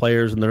lot of good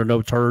players and there are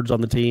no turds on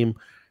the team.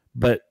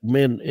 But,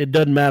 man, it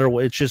doesn't matter.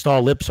 It's just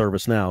all lip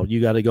service now. You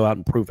got to go out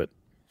and prove it.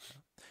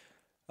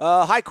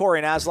 Hi, Corey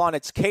and Aslan.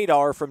 It's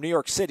Kadar from New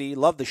York City.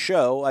 Love the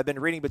show. I've been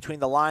reading between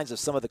the lines of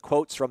some of the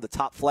quotes from the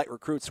top flight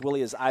recruits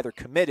Willie is either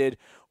committed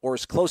or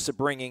is close to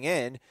bringing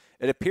in.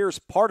 It appears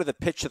part of the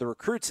pitch to the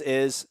recruits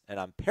is, and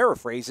I'm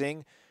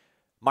paraphrasing,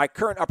 my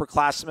current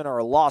upperclassmen are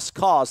a lost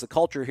cause. The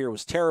culture here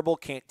was terrible.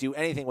 Can't do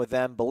anything with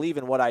them. Believe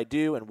in what I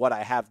do and what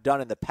I have done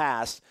in the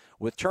past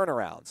with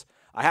turnarounds.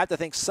 I have to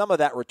think some of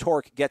that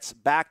rhetoric gets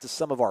back to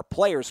some of our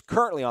players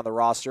currently on the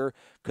roster.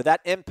 Could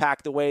that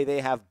impact the way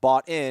they have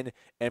bought in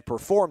and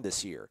performed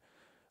this year?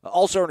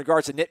 Also, in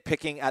regards to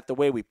nitpicking at the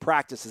way we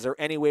practice, is there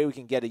any way we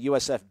can get a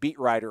USF beat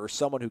writer or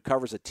someone who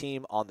covers a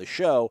team on the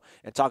show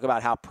and talk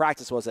about how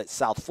practice was at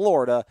South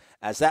Florida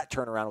as that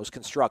turnaround was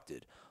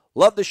constructed?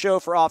 Love the show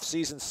for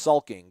off-season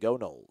sulking. Go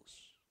Noles.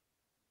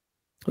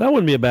 That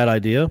wouldn't be a bad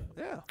idea.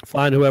 Yeah.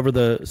 Find whoever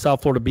the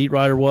South Florida beat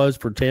writer was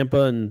for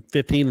Tampa in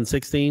 15 and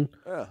 16.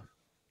 Yeah.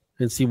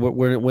 And see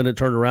when it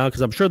turned around,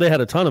 because I'm sure they had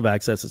a ton of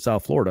access at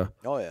South Florida.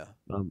 Oh, yeah.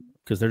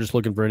 Because they're just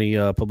looking for any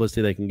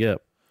publicity they can get.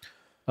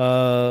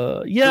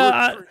 That's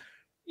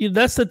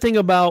the thing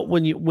about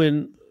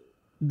when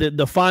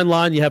the fine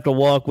line you have to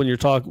walk when you're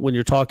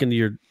talking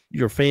to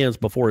your fans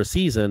before a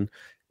season,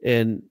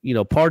 and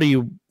part of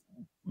you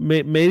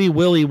maybe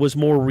Willie was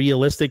more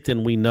realistic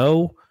than we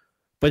know,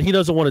 but he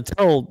doesn't want to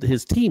tell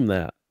his team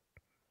that.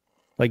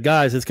 Like,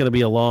 guys, it's gonna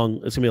be a long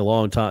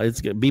time.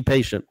 Be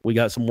patient. We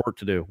got some work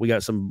to do. We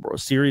got some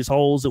serious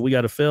holes that we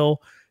got to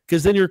fill,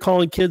 because then you're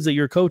calling kids that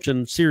you're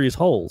coaching serious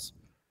holes,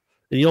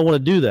 and you don't want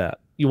to do that.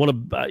 You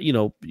want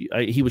to,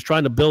 he was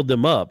trying to build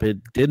them up.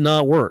 It did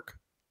not work.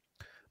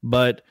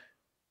 But,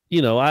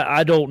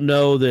 I don't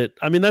know that.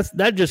 I mean,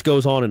 that just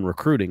goes on in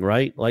recruiting,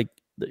 right? Like,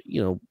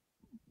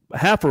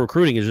 half of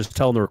recruiting is just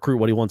telling the recruit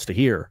what he wants to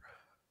hear.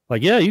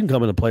 Like, yeah, you can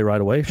come in and play right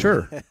away.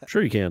 Sure.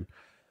 Sure you can.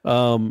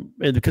 And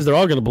because they're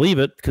all going to believe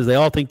it, because they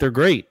all think they're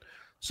great.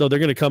 So they're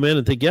going to come in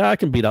and think, yeah, I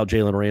can beat out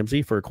Jalen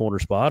Ramsey for a corner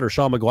spot. Or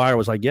Sean McGuire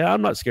was like, yeah,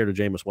 I'm not scared of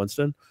Jameis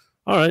Winston.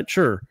 All right,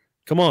 sure.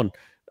 Come on.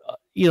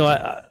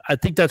 I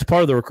think that's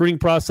part of the recruiting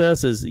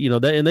process is,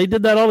 and they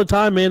did that all the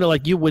time, man.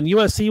 Like when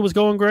USC was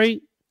going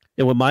great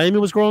and when Miami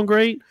was growing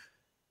great,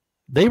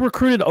 they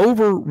recruited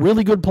over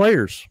really good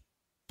players.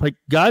 Like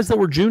guys that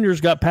were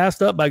juniors got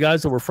passed up by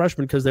guys that were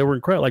freshmen because they were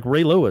incredible, like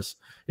Ray Lewis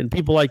and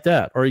people like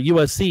that. Or at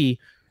USC,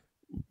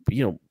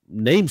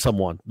 name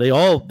someone.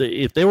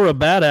 If they were a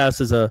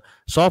badass as a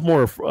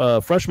sophomore,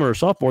 freshman or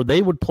sophomore,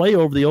 they would play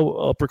over the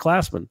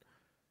upperclassmen.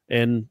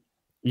 And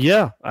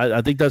yeah,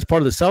 I think that's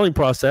part of the selling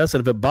process.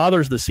 And if it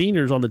bothers the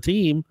seniors on the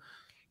team,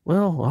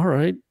 well, all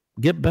right,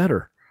 get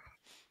better.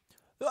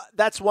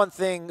 That's one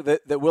thing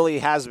that Willie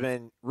has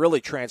been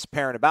really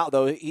transparent about,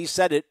 though. He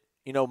said it,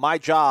 my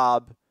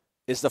job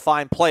is to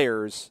find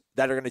players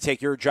that are going to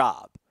take your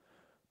job.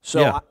 So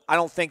yeah. I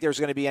don't think there's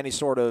going to be any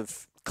sort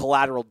of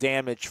collateral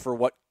damage for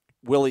what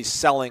Willie's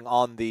selling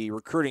on the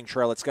recruiting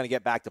trail. It's going to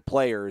get back to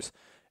players,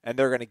 and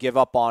they're going to give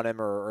up on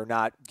him or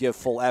not give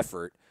full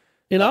effort.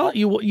 And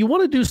you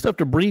want to do stuff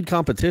to breed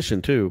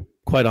competition too,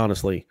 quite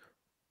honestly.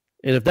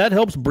 And if that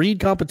helps breed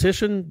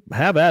competition,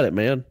 have at it,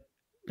 man.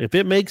 If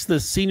it makes the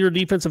senior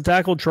defensive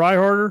tackle try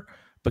harder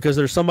because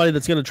there's somebody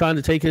that's going to try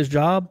to take his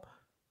job,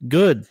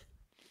 good.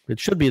 It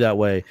should be that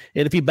way.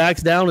 And if he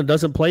backs down and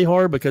doesn't play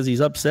hard because he's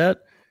upset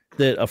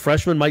that a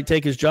freshman might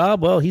take his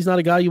job, well, he's not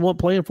a guy you want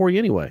playing for you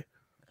anyway.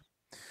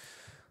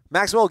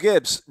 Maxwell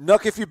Gibbs,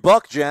 Nook if you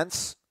buck,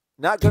 gents.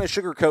 Not going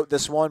to sugarcoat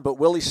this one, but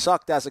Willie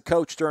sucked as a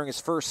coach during his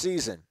first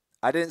season.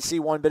 I didn't see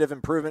one bit of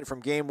improvement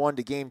from Game 1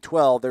 to Game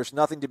 12. There's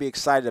nothing to be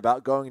excited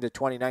about going into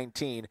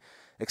 2019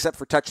 except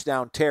for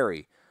touchdown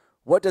Terry.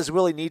 What does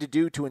Willie need to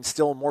do to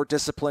instill more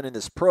discipline in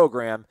this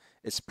program?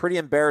 It's pretty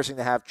embarrassing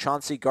to have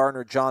Chauncey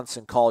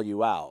Gardner-Johnson call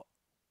you out.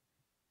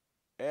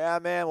 Yeah,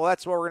 man, well,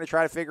 that's what we're going to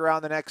try to figure out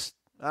in the next,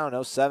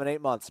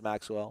 7-8 months,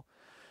 Maxwell.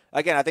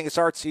 Again, I think it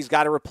starts, he's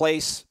got to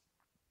replace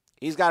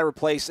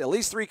at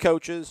least 3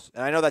 coaches.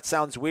 And I know that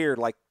sounds weird,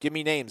 like, give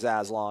me names,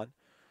 Aslan.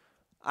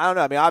 I don't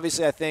know. I mean,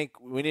 obviously, I think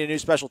we need a new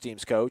special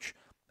teams coach.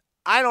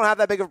 I don't have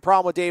that big of a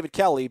problem with David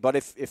Kelly, but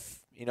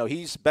if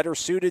he's better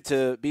suited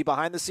to be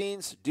behind the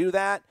scenes, do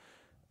that.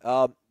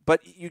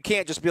 But you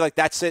can't just be like,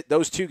 that's it,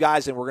 those 2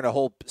 guys, and we're going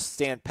to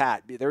stand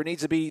pat. There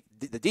needs to be –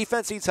 the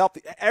defense needs help.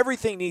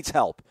 Everything needs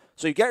help.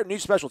 So you get a new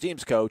special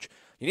teams coach.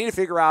 You need to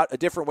figure out a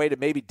different way to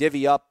maybe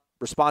divvy up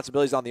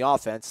responsibilities on the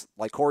offense.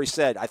 Like Corey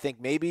said, I think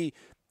maybe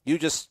you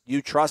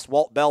trust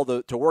Walt Bell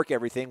to work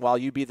everything while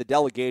you be the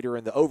delegator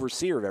and the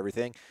overseer of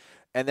everything.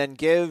 And then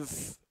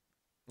give,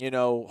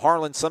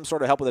 Harlan some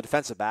sort of help with the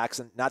defensive backs.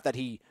 And not that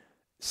he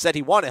said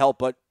he wanted help,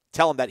 but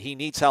tell him that he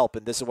needs help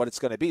and this is what it's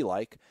going to be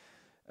like.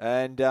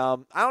 And I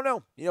don't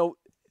know,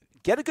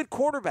 get a good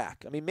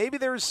quarterback. I mean, maybe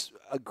there's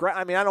I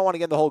don't want to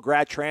get in the whole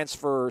grad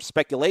transfer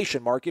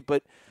speculation market,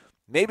 but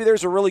maybe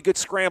there's a really good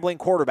scrambling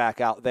quarterback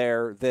out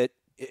there that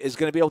is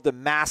going to be able to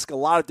mask a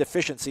lot of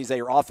deficiencies that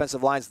your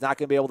offensive line is not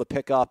going to be able to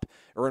pick up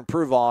or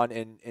improve on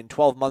in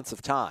 12 months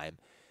of time.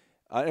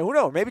 And who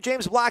knows? Maybe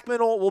James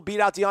Blackman will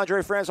beat out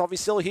DeAndre Francois if he's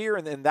still here,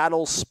 and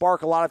that'll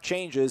spark a lot of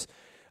changes.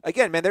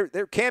 Again, man,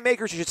 they're Cam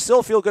Akers. You should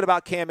still feel good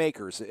about Cam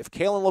Akers. If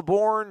Kalen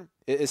LeBourne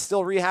is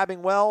still rehabbing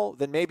well,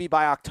 then maybe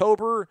by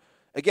October,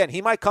 again,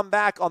 he might come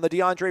back on the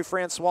DeAndre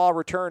Francois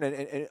return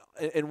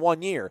in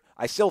 1 year.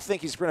 I still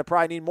think he's going to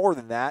probably need more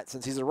than that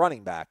since he's a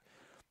running back.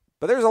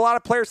 But there's a lot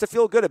of players to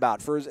feel good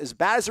about. For as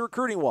bad as the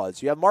recruiting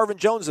was, you have Marvin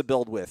Jones to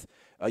build with.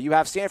 You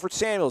have Stanford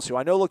Samuels, who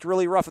I know looked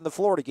really rough in the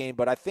Florida game,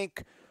 but I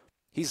think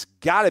he's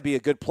got to be a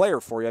good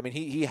player for you. I mean,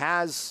 he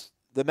has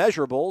the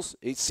measurables.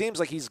 It seems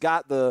like he's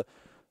got the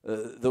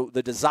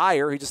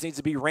desire. He just needs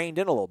to be reined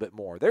in a little bit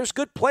more. There's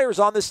good players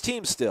on this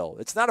team still.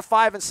 It's not a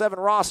 5-7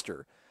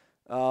 roster.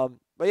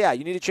 But yeah,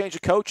 you need to change the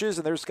coaches,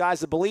 and there's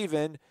guys that believe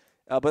in.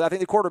 But I think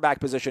the quarterback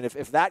position,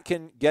 if that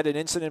can get an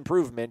instant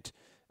improvement,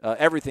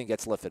 everything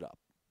gets lifted up.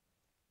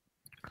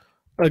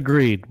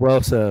 Agreed.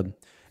 Well said.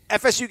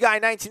 FSU guy,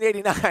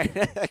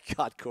 1989.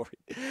 God, Corey.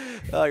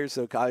 Oh, you're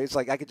so cocky. It's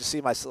like I could just see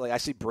I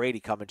see Brady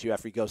coming to you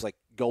after he goes like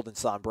golden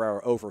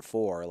sombrero over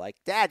 4. Like,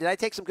 Dad, did I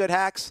take some good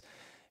hacks?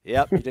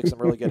 Yep, you took some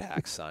really good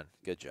hacks, son.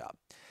 Good job.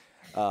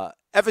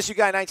 FSU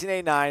guy,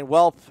 1989.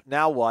 Well,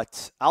 now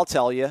what? I'll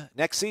tell you.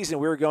 Next season,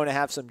 we're going to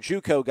have some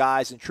JUCO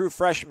guys and true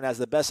freshmen as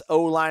the best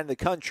O-line in the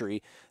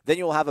country. Then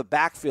you'll have a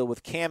backfield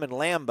with Cam and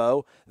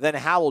Lambo. Then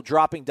Howell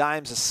dropping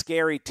dimes, a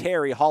scary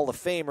Terry, Hall of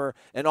Famer,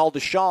 and all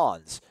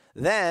Deshaun's.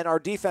 Then our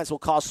defense will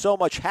cause so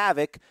much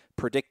havoc,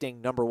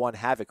 predicting #1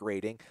 havoc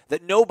rating,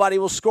 that nobody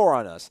will score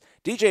on us.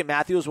 DJ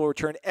Matthews will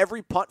return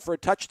every punt for a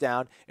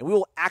touchdown, and we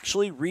will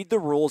actually read the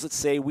rules that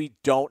say we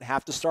don't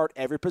have to start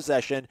every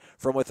possession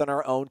from within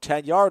our own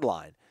 10-yard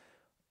line.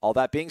 All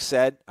that being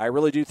said, I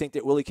really do think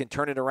that Willie can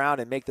turn it around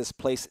and make this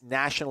place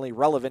nationally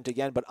relevant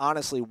again, but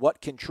honestly,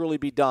 what can truly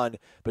be done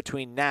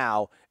between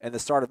now and the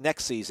start of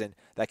next season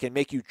that can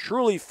make you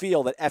truly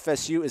feel that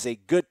FSU is a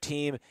good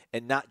team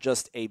and not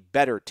just a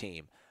better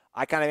team?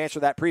 I kind of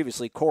answered that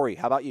previously. Corey,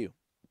 how about you?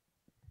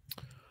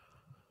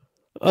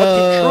 What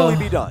can truly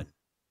be done?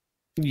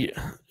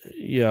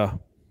 Yeah.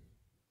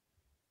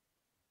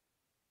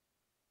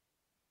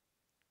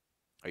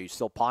 Are you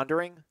still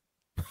pondering?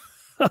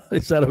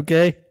 Is that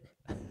okay?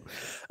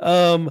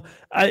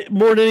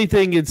 More than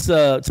anything, it's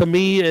to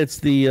me, it's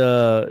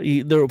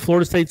the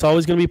Florida State's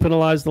always going to be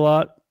penalized a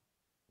lot.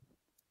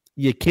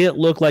 You can't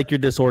look like you're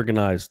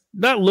disorganized.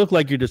 Not look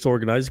like you're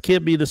disorganized. You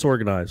can't be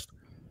disorganized.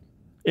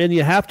 And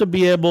you have to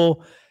be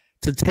able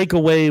to take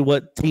away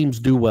what teams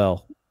do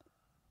well.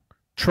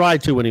 Try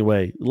to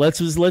anyway. Let's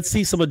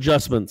see some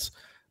adjustments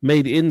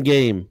made in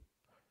game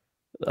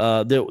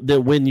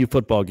that win you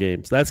football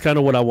games. That's kind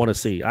of what I want to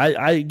see.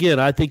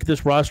 I think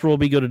this roster will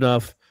be good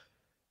enough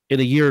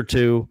in a year or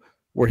two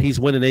where he's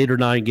winning 8 or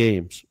 9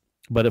 games.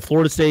 But at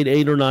Florida State,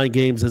 8 or 9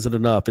 games isn't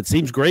enough. It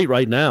seems great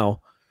right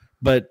now,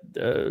 but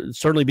it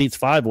certainly beats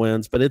 5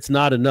 wins. But it's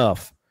not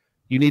enough.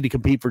 You need to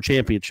compete for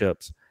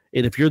championships.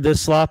 And if you're this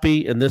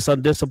sloppy and this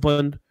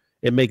undisciplined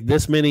and make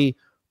this many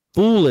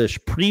foolish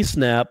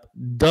pre-snap,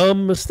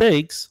 dumb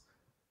mistakes,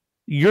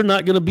 you're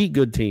not going to beat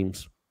good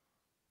teams.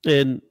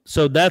 And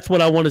so that's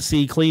what I want to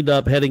see cleaned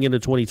up heading into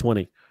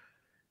 2020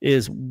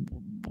 is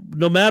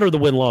no matter the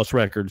win-loss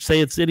record,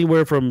 say it's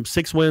anywhere from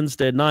 6 wins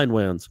to 9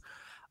 wins,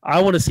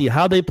 I want to see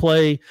how they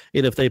play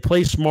and if they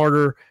play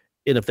smarter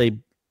and if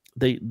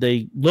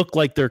they look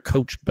like they're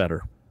coached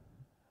better.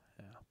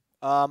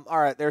 All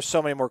right, there's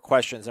so many more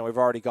questions, and we've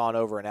already gone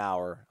over an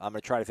hour. I'm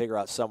going to try to figure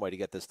out some way to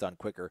get this done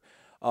quicker.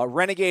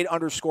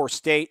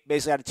 Renegade_state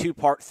basically had a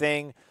 2-part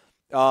thing.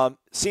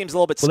 Seems a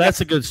little bit Well, that's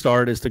a good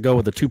start, is to go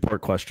with a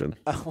 2-part question.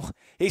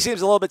 He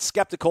seems a little bit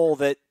skeptical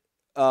that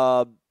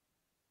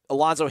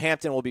Alonzo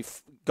Hampton will be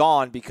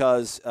gone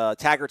because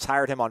Taggart's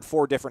hired him on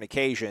 4 different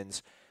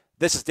occasions.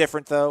 This is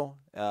different, though.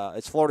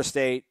 It's Florida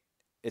State.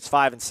 It's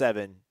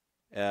 5-7.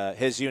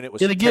 His unit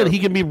was And again, terrible. He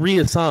can be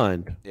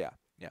reassigned. Yeah.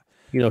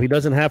 You know, he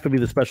doesn't have to be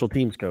the special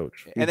teams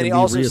coach. And then he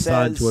also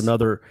reassigned says to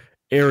another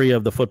area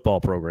of the football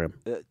program.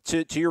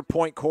 To your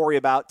point, Corey,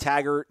 about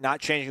Taggart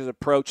not changing his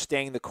approach,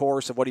 staying the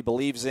course of what he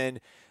believes in,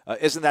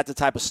 isn't that the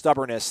type of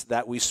stubbornness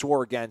that we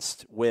swore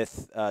against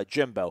with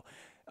Jimbo?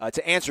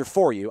 To answer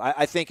for you,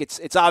 I think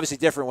it's obviously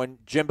different when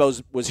Jimbo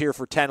was here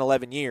for 10,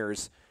 11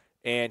 years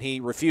and he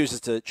refuses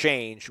to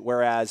change,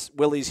 whereas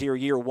Willie's here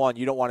year 1.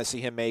 You don't want to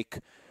see him make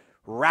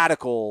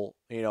radical,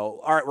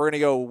 all right, we're going to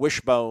go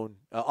wishbone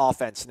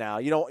offense now.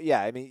 You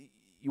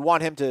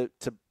want him to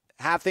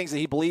have things that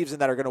he believes in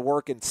that are going to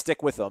work and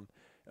stick with them,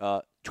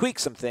 tweak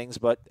some things,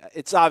 but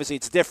it's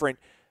different,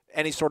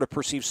 any sort of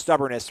perceived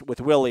stubbornness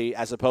with Willie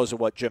as opposed to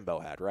what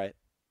Jimbo had, right?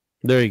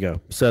 There you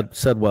go.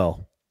 Said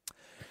well.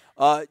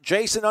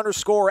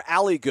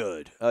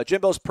 Jason_Allygood.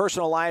 Jimbo's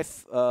personal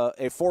life,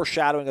 a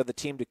foreshadowing of the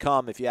team to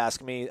come, if you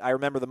ask me. I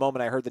remember the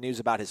moment I heard the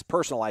news about his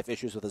personal life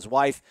issues with his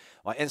wife.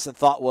 My instant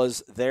thought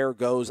was, there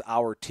goes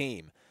our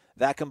team.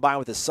 That combined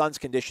with his son's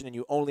condition, and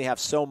you only have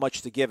so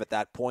much to give at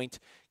that point.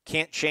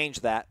 Can't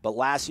change that, but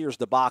last year's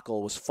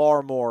debacle was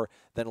far more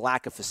than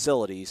lack of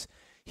facilities.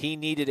 He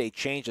needed a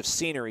change of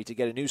scenery to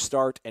get a new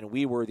start, and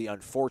we were the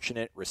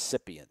unfortunate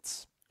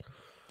recipients.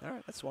 All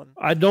right, that's one.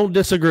 I don't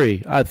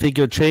disagree. I think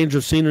a change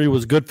of scenery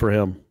was good for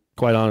him,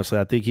 quite honestly.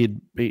 I think he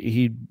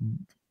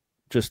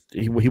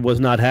was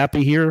not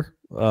happy here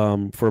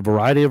for a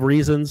variety of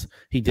reasons.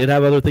 He did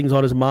have other things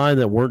on his mind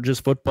that weren't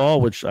just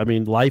football, which, I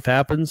mean, life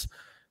happens.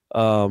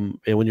 And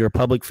when you're a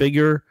public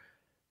figure,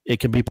 it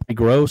can be pretty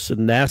gross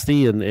and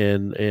nasty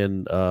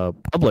and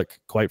public,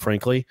 quite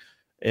frankly.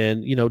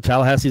 And,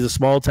 Tallahassee's a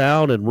small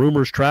town and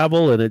rumors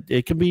travel, and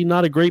it can be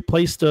not a great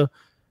place to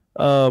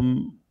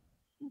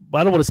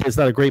I don't want to say it's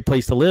not a great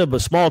place to live,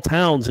 but small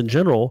towns in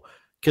general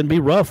can be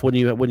rough when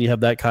you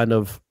have that kind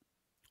of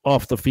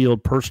off the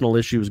field personal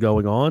issues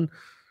going on.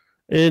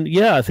 And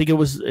yeah, I think it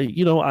was,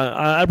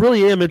 I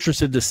really am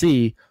interested to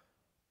see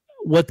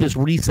what this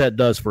reset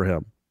does for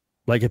him.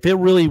 Like if it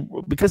really,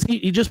 because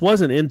he just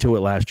wasn't into it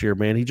last year,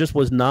 man. He just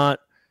was not.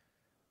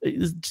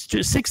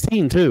 Just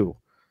 16 too,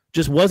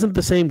 just wasn't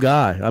the same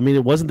guy. I mean,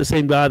 it wasn't the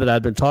same guy that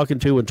I'd been talking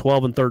to in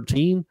 12 and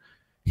 13.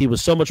 He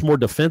was so much more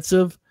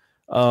defensive,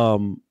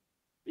 even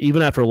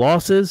after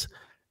losses,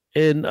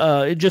 and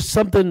it just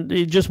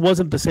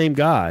wasn't the same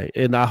guy.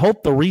 And I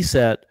hope the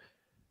reset,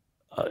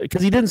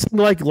 because he didn't seem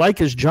like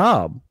his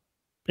job.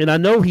 And I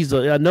know he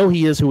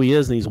is who he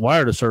is, and he's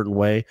wired a certain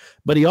way.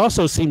 But he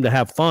also seemed to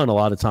have fun a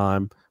lot of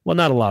time. Well,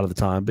 not a lot of the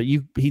time, but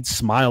he'd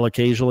smile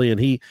occasionally,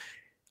 and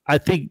I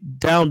think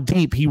down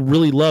deep, he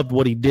really loved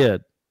what he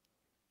did.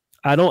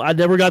 I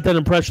never got that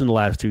impression the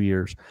last 2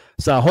 years.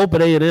 So I hope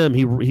at A&M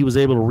he was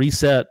able to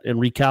reset and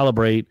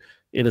recalibrate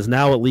and is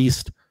now at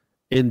least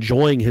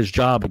enjoying his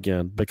job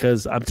again.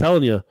 Because I'm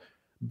telling you,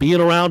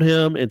 being around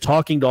him and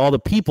talking to all the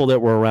people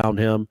that were around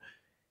him,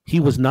 he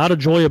was not a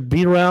joy to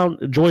be around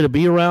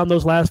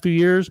those last few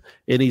years,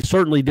 and he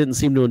certainly didn't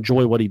seem to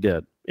enjoy what he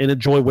did and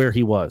enjoy where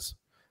he was.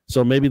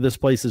 So maybe this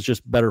place is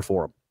just better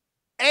for him.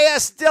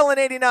 AS Dylan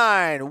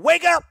 89.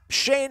 Wake up!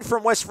 Shane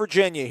from West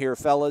Virginia here,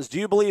 fellas.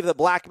 Do you believe that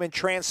Blackman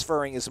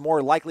transferring is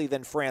more likely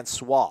than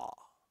Francois?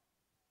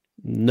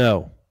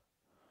 No.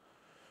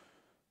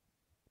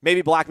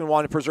 Maybe Blackman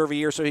wanted to preserve a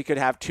year so he could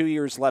have 2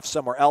 years left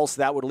somewhere else.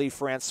 That would leave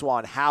Francois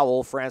and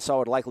Howell. Francois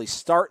would likely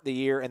start the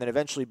year and then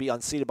eventually be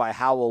unseated by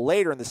Howell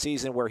later in the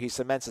season, where he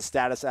cements his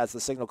status as the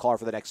signal caller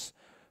for the next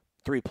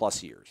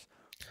 3+ years.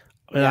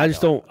 And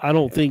I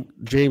don't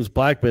think James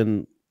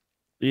Blackman.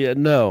 Yeah,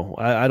 no,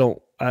 I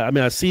don't. I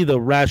mean, I see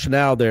the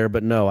rationale there,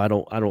 but no, I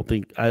don't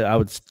think I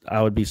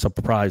would be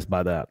surprised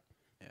by that.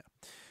 Yeah.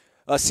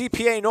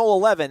 CPA Noel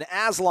 11,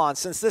 Aslan,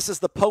 since this is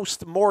the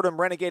post-mortem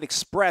Renegade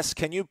Express,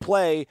 can you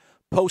play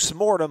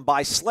Post-Mortem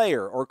by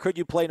Slayer, or could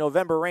you play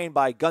November Rain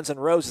by Guns N'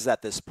 Roses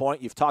at this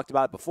point? You've talked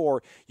about it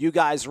before. You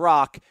guys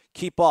rock.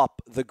 Keep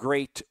up the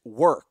great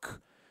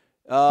work.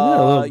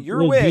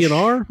 Your wish.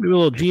 GNR? Maybe a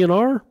little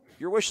GNR?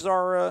 Your wishes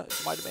are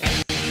my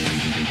demand.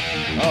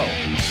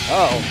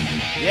 Oh.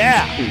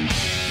 Yeah.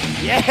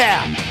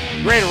 Yeah.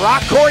 Ready to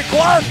rock, Corey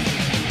Clark?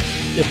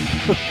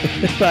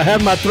 If I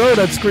had my throat,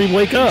 I'd scream,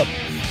 wake up.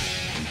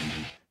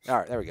 All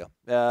right, there we go.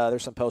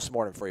 There's some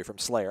Post-Mortem for you from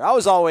Slayer. I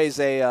was always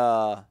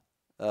a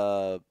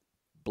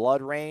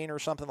Blood Rain or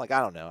something. I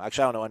don't know.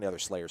 Actually, I don't know any other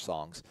Slayer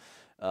songs.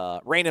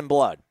 Rain and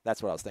Blood.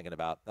 That's what I was thinking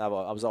about. I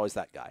was always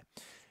that guy.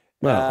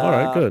 Well, all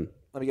right, good.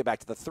 Let me get back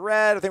to the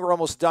thread. I think we're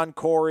almost done,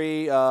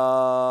 Corey.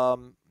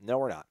 No,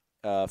 we're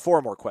not.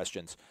 4 more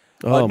questions.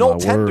 Noel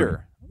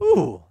Tender.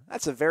 Ooh,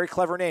 that's a very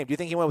clever name. Do you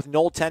think he went with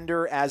Noel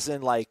Tender as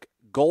in like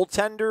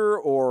goaltender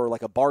or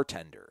like a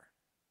bartender?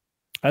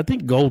 I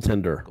think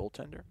goaltender.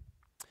 Goaltender.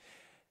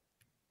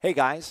 Hey,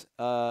 guys.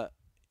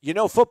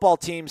 Football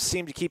teams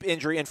seem to keep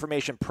injury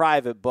information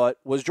private, but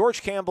was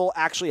George Campbell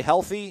actually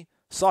healthy?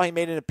 Saw he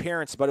made an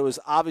appearance, but it was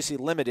obviously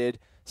limited.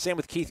 Same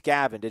with Keith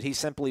Gavin. Did he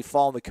simply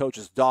fall in the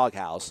coach's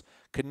doghouse?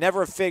 Could never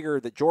have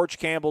figured that George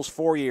Campbell's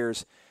 4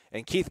 years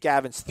and Keith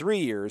Gavin's 3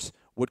 years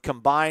would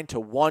combine to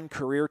 1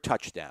 career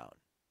touchdown.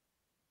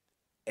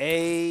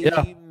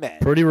 Amen. Yeah,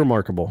 pretty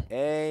remarkable.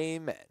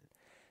 Amen.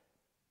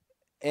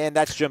 And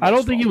that's Jimbo's I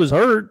don't think fault. he was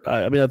hurt.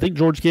 I mean, I think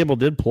George Campbell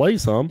did play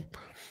some.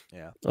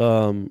 Yeah.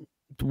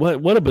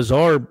 What a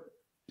bizarre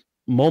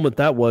moment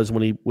that was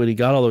when he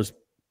got all those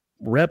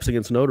reps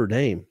against Notre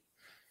Dame.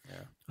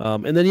 Yeah.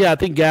 And then I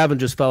think Gavin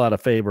just fell out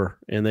of favor,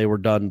 and they were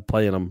done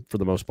playing him for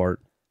the most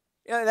part.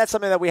 Yeah, that's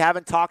something that we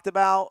haven't talked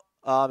about.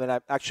 And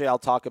I'll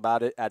talk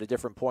about it at a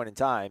different point in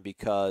time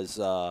because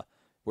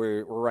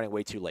we're running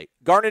way too late.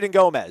 Garnett and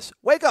Gomez.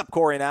 Wake up,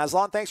 Corey and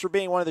Aslan. Thanks for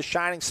being one of the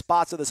shining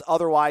spots of this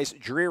otherwise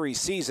dreary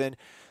season.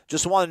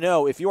 Just want to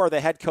know, if you are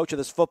the head coach of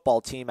this football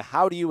team,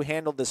 how do you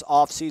handle this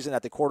offseason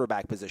at the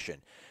quarterback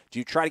position? Do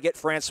you try to get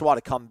Francois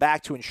to come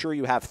back to ensure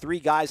you have 3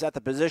 guys at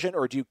the position,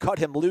 or do you cut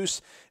him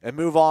loose and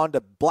move on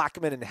to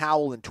Blackman and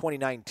Howell in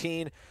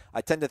 2019?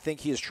 I tend to think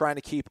he is trying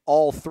to keep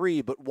all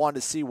 3, but wanted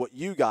to see what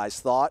you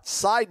guys thought.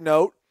 Side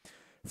note,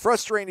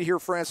 frustrating to hear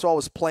Francois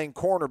was playing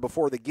corner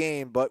before the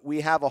game, but we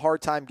have a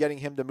hard time getting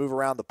him to move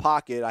around the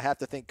pocket. I have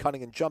to think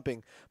cutting and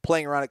jumping,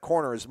 playing around at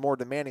corner is more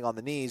demanding on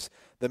the knees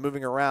than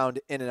moving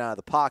around in and out of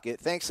the pocket.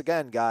 Thanks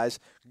again, guys.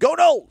 Go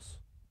Noles!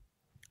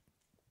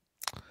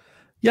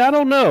 Yeah, I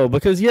don't know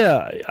because,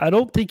 I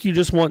don't think you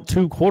just want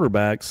 2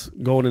 quarterbacks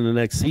going into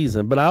next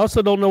season, but I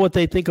also don't know what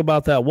they think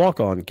about that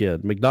walk-on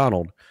kid,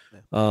 McDonald.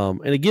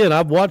 And again,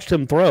 I've watched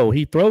him throw.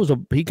 He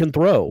can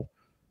throw.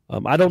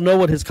 I don't know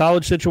what his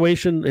college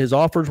situation, his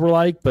offers were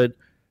like, but,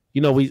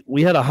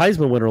 we had a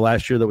Heisman winner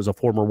last year that was a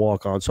former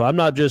walk-on. So I'm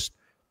not just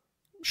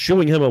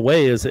shooing him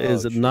away as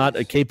not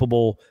a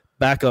capable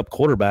backup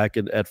quarterback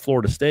at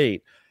Florida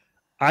State.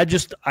 I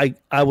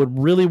would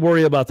really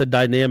worry about the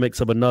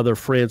dynamics of another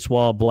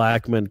Francois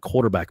Blackman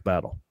quarterback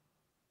battle.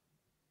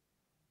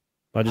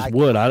 I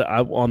would.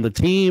 I on the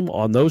team,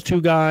 on those 2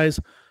 guys,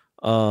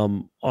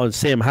 on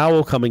Sam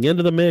Howell coming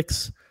into the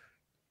mix.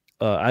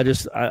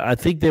 I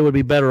think they would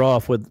be better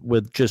off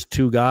with just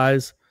two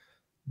guys,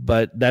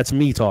 but that's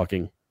me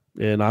talking,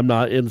 and I'm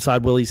not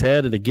inside Willie's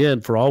head. And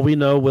again, for all we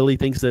know, Willie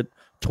thinks that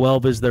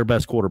 12 is their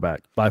best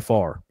quarterback by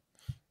far.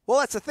 Well,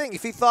 that's the thing.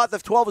 If he thought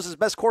that 12 was his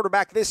best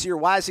quarterback this year,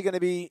 why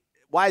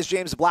is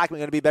James Blackman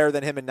going to be better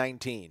than him in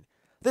 19?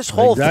 This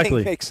whole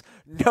thing makes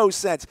no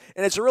sense.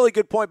 And it's a really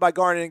good point by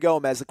Garnet and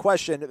Gomez. The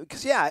question,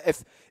 because,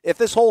 if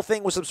this whole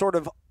thing was some sort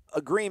of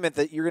agreement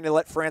that you're going to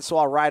let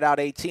Francois ride out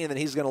 18 and then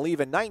he's going to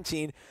leave in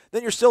 19,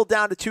 then you're still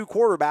down to two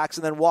quarterbacks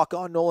and then walk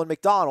on Nolan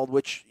McDonald,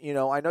 which,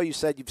 I know you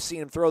said you've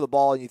seen him throw the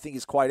ball and you think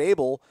he's quite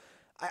able.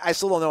 I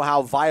still don't know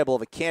how viable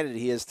of a candidate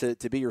he is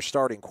to be your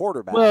starting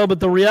quarterback. Well, but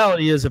the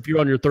reality is if you're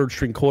on your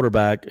third-string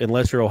quarterback,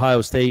 unless you're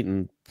Ohio State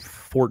in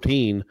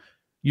 14,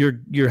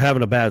 you're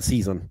having a bad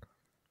season.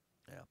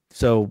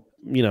 So,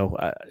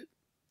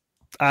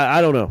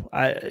 I don't know.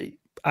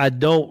 I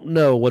don't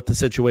know what the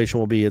situation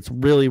will be. It's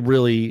really,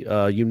 really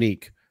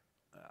unique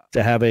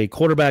to have a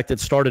quarterback that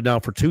started now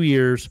for 2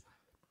 years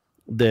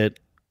that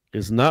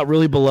is not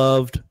really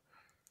beloved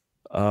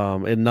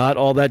and not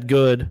all that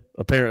good,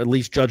 apparently, at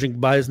least judging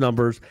by his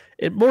numbers.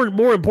 And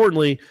more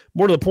importantly,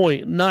 more to the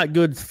point, not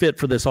good fit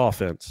for this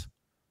offense.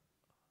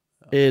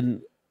 And,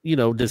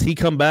 does he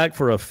come back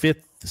for a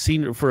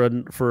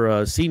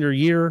senior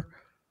year?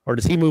 Or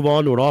does he move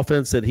on to an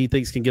offense that he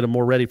thinks can get him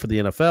more ready for the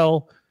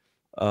NFL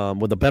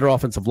with a better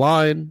offensive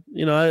line?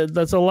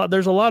 That's a lot.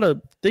 There's a lot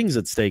of things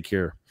at stake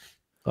here.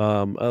 There's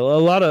a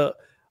lot of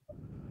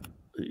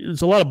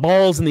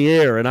balls in the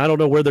air, and I don't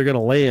know where they're going to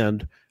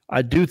land.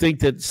 I do think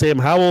that Sam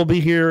Howell will be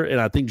here,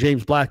 and I think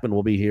James Blackman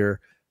will be here.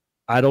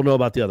 I don't know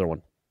about the other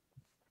one.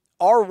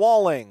 R.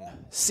 Walling,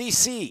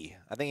 CC.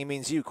 I think he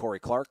means you, Corey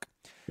Clark.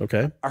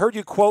 Okay. I heard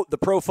you quote the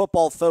Pro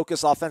Football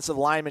Focus offensive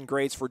lineman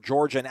grades for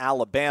Georgia and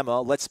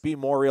Alabama. Let's be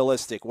more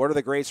realistic. What are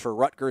the grades for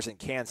Rutgers and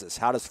Kansas?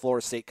 How does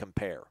Florida State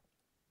compare?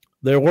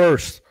 They're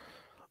worse.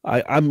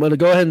 I'm going to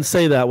go ahead and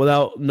say that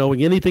without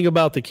knowing anything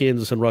about the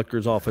Kansas and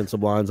Rutgers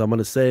offensive lines. I'm going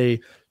to say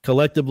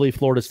collectively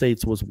Florida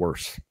State's was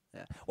worse.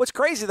 Yeah. What's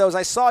crazy, though, is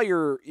I saw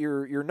your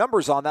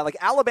numbers on that. Like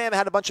Alabama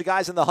had a bunch of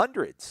guys in the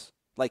hundreds,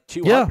 like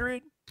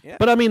 200. Yeah.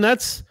 But, I mean,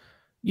 that's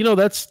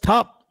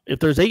top. If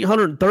there's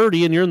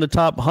 830 and you're in the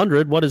top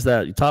 100, what is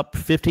that? Top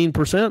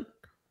 15%?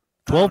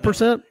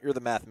 12%? You're the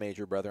math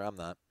major, brother. I'm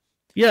not.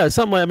 Yeah,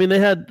 something like, I mean, they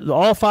had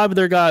all five of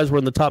their guys were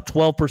in the top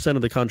 12%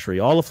 of the country.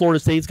 All of Florida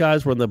State's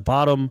guys were in the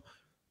bottom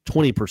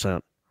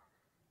 20%.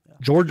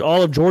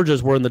 All of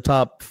Georgia's were in the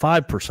top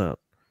 5%.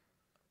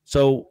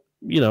 So,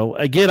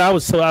 again, I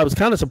was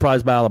kind of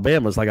surprised by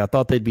Alabama's. Like I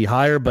thought they'd be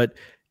higher, but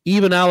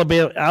even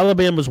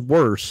Alabama's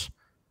worse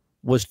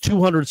was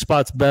 200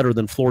 spots better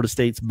than Florida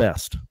State's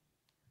best.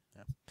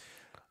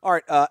 All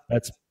right.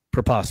 That's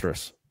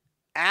preposterous.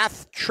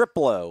 Ath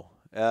Triplo.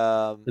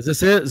 Is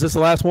this it? Is this the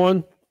last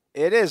one?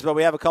 It is, but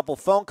we have a couple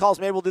phone calls.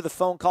 Maybe we'll do the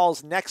phone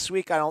calls next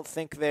week. I don't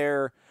think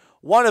they're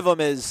 – one of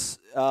them is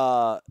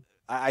I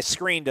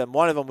screened them.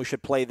 One of them we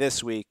should play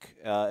this week.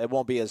 It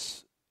won't be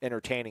as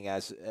entertaining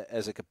as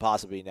it could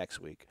possibly be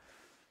next week.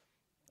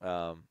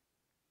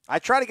 I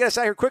try to get us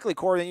out here quickly,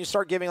 Corey, then you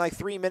start giving like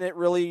 3-minute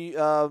really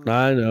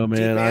I know,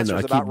 man. I know.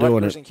 I keep about doing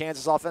Rutgers it. and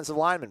Kansas offensive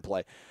lineman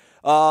play.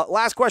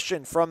 Last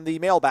question from the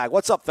mailbag.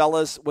 What's up,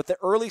 fellas? With the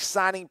early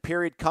signing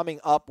period coming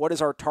up, what is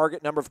our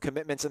target number of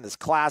commitments in this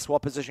class?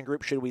 What position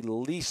group should we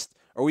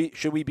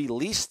be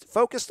least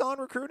focused on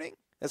recruiting?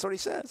 That's what he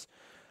says.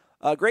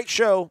 Great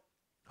show.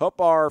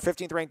 Hope our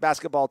 15th ranked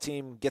basketball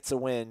team gets a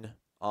win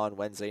on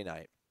Wednesday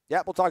night.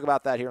 Yeah, we'll talk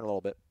about that here in a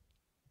little bit.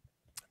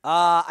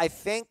 I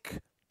think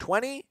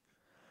 20.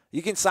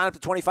 You can sign up to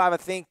 25. I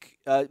think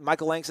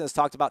Michael Langston has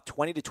talked about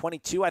 20 to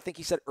 22. I think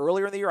he said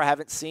earlier in the year. I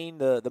haven't seen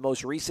the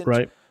most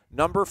recent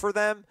number for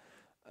them.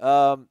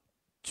 I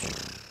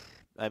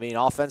mean,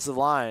 offensive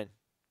line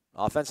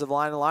and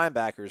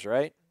linebackers,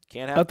 right?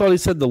 Can't have. I thought he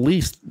said the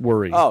least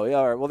worry. Oh, yeah.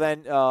 All right. Well,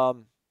 then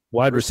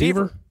wide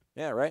receiver.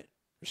 Yeah, right.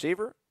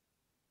 Receiver.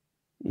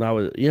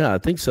 No, yeah, I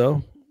think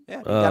so. Yeah,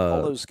 you got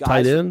all those guys.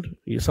 Tight end,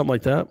 something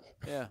like that.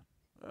 Yeah.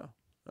 Oh,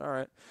 all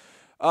right.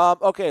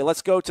 Okay,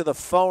 let's go to the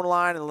phone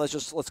line and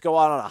let's go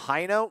out on a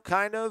high note,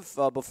 kind of,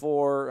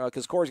 before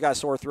because Corey's got a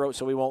sore throat,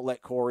 so we won't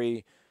let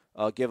Corey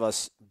give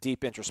us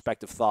deep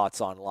introspective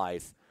thoughts on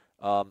life.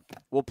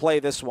 We'll play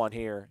this one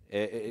here.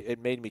 It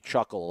made me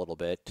chuckle a little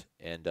bit,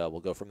 and we'll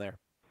go from there.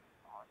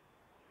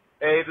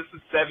 Hey, this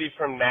is Sevi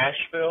from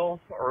Nashville,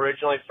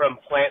 originally from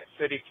Plant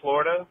City,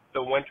 Florida,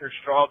 the winter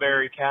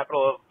strawberry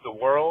capital of the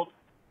world,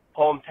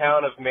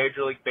 hometown of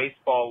Major League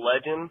Baseball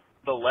legend,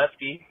 the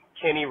lefty,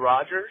 Kenny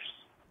Rogers.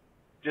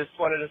 Just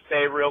wanted to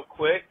say real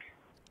quick,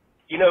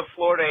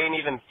 Florida ain't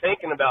even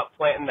thinking about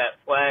planting that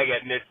flag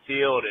at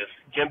midfield if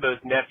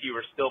Jimbo's nephew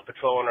were still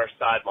patrolling our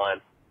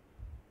sideline.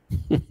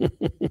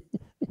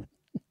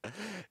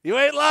 You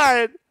ain't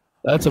lying.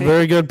 That's a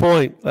very good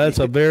point. There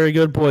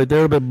would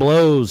have been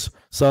blows,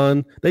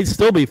 son. They'd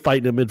still be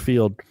fighting in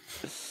midfield.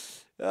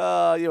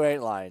 You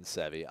ain't lying,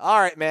 Sevi. All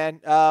right, man.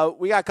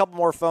 We got a couple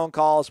more phone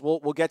calls.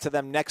 We'll get to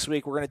them next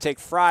week. We're going to take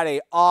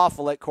Friday off.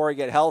 We'll let Corey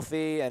get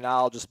healthy, and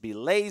I'll just be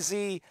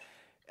lazy.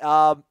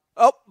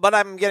 Oh, but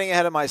I'm getting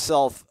ahead of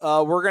myself.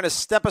 We're going to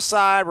step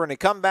aside. We're going to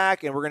come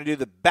back, and we're going to do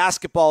the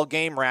basketball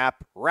game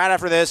wrap right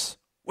after this.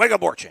 Wake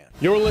Up War Chant.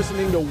 You're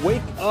listening to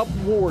Wake Up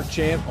War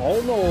Chant, all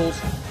Knowles,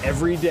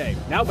 every day.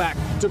 Now back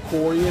to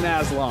Corey and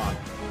Aslan.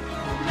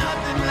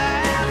 Nothing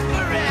lasts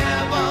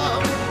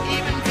forever,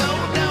 even though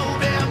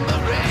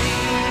November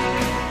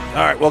rain.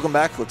 All right, welcome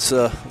back.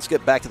 Let's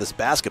get back to this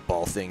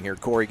basketball thing here,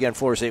 Corey. Again,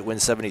 Florida State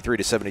wins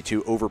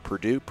 73-72 over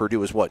Purdue.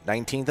 Purdue is what,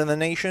 19th in the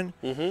nation?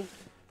 Mm-hmm.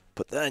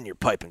 Put that in your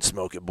pipe and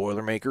smoke it,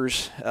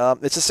 Boilermakers.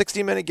 It's a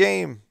 60-minute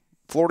game.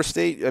 Florida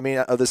State,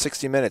 of the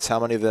 60 minutes, how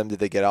many of them did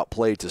they get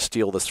outplayed to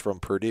steal this from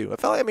Purdue? I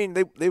felt like,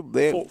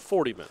 they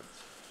 40 minutes.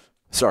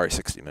 Sorry,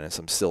 60 minutes.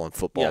 I'm still in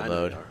football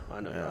mode.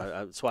 I know.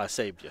 That's why I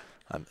saved you.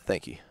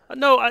 Thank you.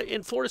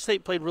 And Florida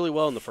State played really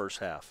well in the first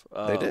half.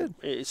 They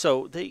did.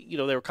 So they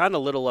were kind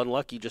of a little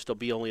unlucky just to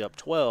be only up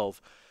 12.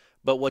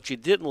 But what you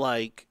didn't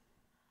like,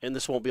 and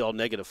this won't be all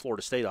negative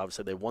Florida State,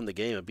 obviously, they won the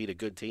game and beat a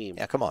good team.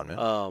 Yeah, come on,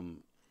 man.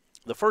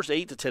 The first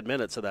 8 to 10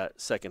 minutes of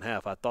that second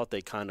half, I thought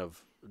they kind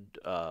of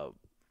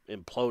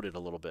imploded a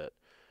little bit.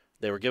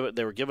 They were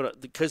giving up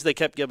because they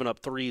kept giving up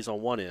threes on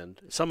one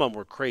end. Some of them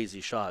were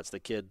crazy shots. The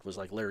kid was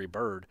like Larry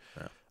Bird.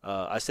 Yeah.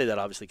 I say that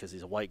obviously because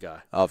he's a white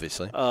guy.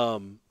 Obviously.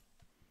 And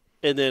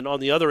then on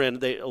the other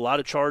end, a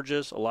lot of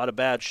charges, a lot of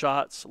bad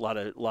shots, a lot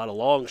of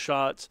long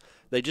shots.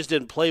 They just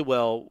didn't play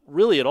well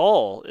really at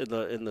all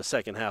in the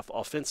second half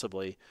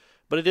offensively,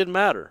 but it didn't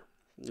matter.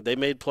 They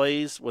made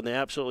plays when they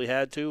absolutely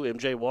had to.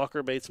 MJ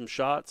Walker made some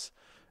shots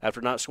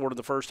after not scoring in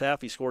the first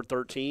half. He scored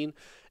 13.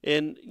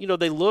 And,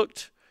 they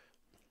looked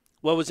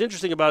 – what was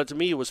interesting about it to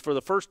me was for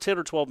the first 10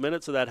 or 12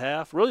 minutes of that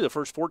half, really the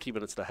first 14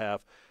 minutes of the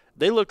half,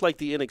 they looked like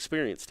the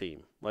inexperienced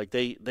team. Like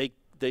they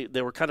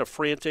were kind of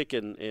frantic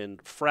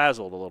and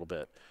frazzled a little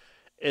bit.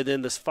 And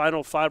then this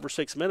final 5 or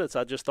 6 minutes,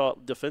 I just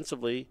thought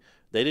defensively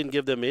they didn't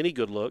give them any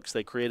good looks.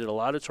 They created a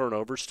lot of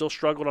turnovers, still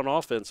struggled on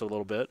offense a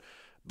little bit,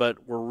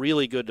 but were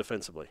really good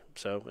defensively.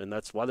 And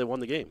that's why they won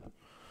the game.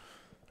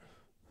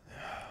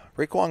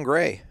 Raekwon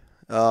Gray.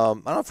 I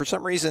don't know, for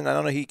some reason,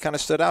 he kind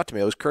of stood out to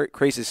me. It was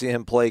crazy to see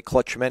him play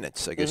clutch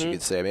minutes, I guess you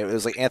could say. I mean, it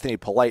was like Anthony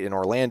Polite in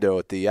Orlando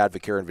at the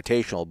Advocare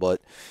Invitational,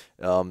 but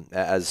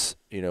as,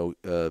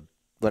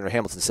 Leonard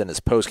Hamilton said in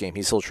his postgame,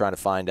 he's still trying to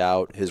find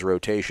out his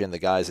rotation, the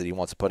guys that he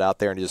wants to put out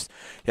there, and he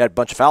had a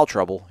bunch of foul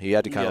trouble. He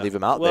had to kind of leave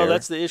him out there. Well,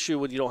 that's the issue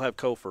when you don't have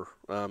Kofor,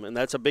 and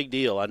that's a big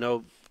deal. I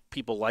know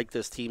people like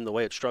this team, the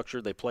way it's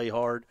structured. They play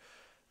hard.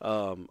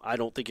 I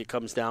don't think it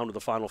comes down to the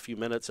final few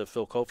minutes if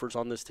Phil Kofor's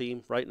on this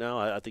team right now.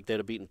 I think they'd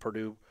have beaten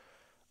Purdue,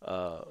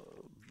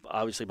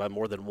 obviously by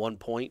more than 1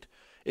 point.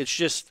 It's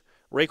just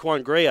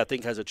Raekwon Gray, I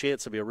think, has a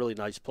chance to be a really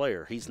nice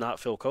player. He's not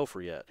Phil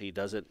Kofor yet.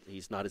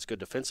 He's not as good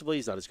defensively.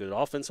 He's not as good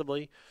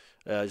offensively.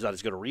 He's not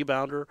as good a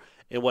rebounder.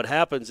 And what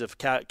happens if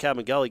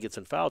Kabengele gets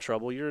in foul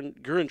trouble, you're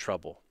in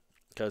trouble,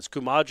 because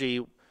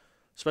Kumaji,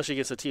 especially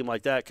against a team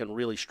like that, can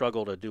really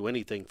struggle to do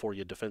anything for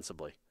you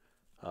defensively.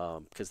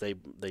 Because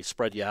they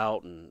spread you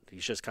out, and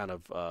he's just kind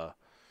of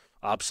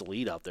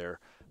obsolete out there.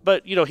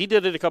 But, he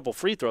did it a couple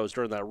free throws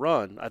during that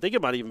run. I think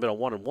it might have even been a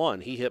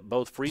 1-and-1. He hit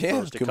both free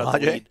throws to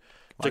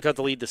cut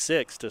the lead to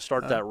 6 to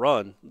start that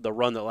run, the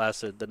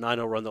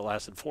 9-0 run that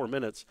lasted 4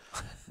 minutes.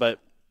 But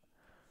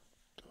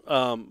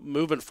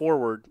moving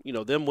forward,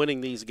 them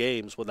winning these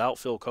games without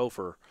Phil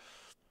Kofor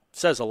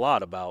says a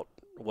lot about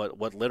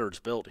what Leonard's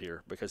built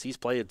here, because he's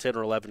playing 10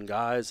 or 11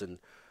 guys, and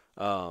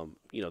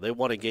they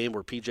won a game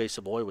where P.J.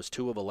 Savoy was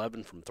 2 of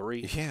 11 from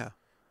 3. Yeah.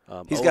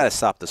 He's got to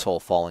stop this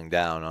whole falling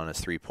down on his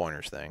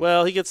three-pointers thing.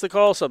 Well, he gets the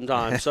call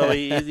sometimes. So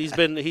he's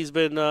been he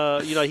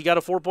got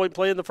a 4-point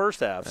play in the first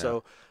half. Yeah.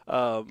 So,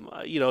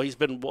 he's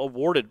been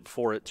awarded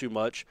for it too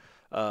much.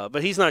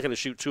 But he's not going to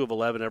shoot 2 of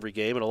 11 every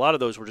game, and a lot of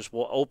those were just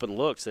open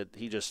looks that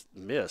he just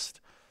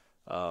missed.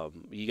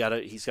 He's got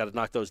to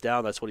knock those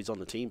down. That's what he's on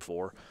the team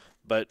for.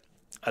 But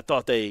I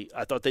thought they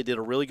did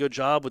a really good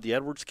job with the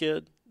Edwards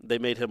kid. They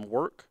made him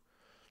work.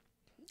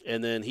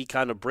 And then he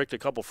kind of bricked a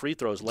couple free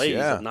throws late.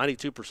 Yeah. He's a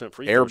 92%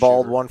 free throw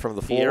airballed shooter. One from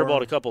the floor. He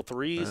airballed a couple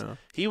threes. Yeah.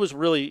 He was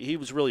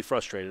really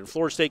frustrated. And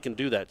Florida State can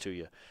do that to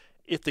you.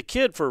 If the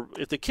kid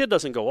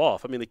doesn't go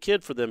off, the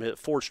kid for them hit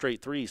 4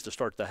 straight threes to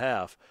start the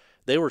half.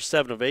 They were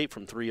 7 of 8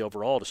 from 3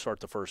 overall to start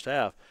the first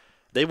half.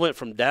 They went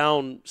from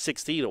down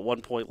 16 at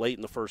one point late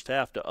in the first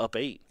half to up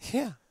 8.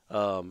 Yeah.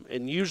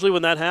 And usually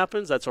when that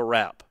happens, that's a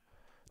wrap.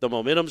 The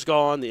momentum's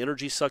gone. The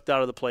energy's sucked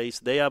out of the place.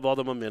 They have all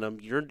the momentum.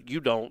 You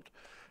don't.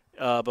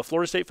 But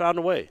Florida State found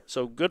a way.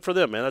 So good for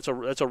them, man.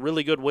 That's a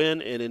really good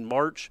win, and in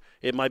March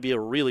it might be a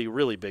really,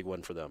 really big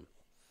win for them.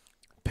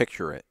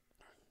 Picture it.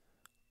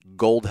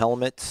 Gold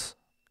helmets,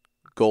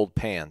 gold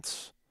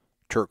pants,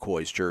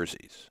 turquoise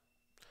jerseys.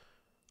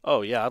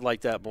 Oh, yeah, I'd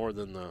like that more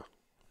than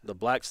the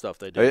black stuff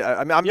they do.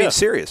 I'm being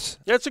serious.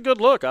 Yeah, it's a good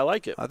look. I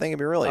like it. I think it'd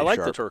be really I like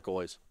sharp. the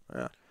turquoise.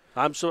 Yeah.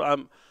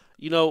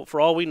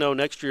 For all we know,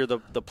 next year the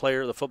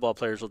football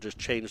players will just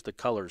change the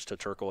colors to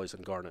turquoise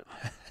and garnet.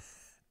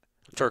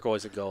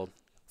 Turquoise and gold.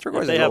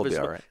 Turquoise and gold would be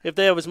all right. If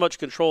they have as much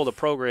control of the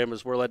program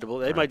as we're led to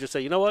believe, they might just say,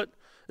 you know what?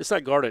 It's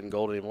not garnet and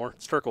gold anymore.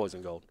 It's turquoise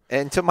and gold.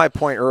 And to my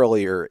point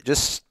earlier,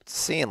 just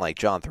seeing like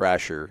John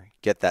Thrasher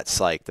get that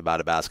psyched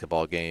about a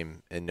basketball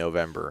game in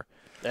November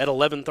At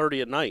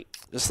 11:30 at night.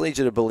 just leads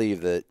you to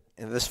believe that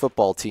this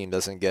football team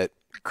doesn't get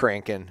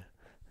cranking.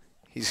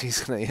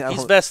 He's gonna.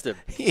 He's vested.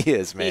 He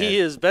is, man. He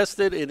is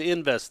vested and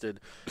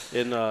invested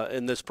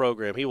in this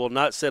program. He will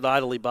not sit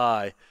idly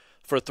by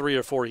for 3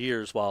 or 4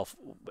 years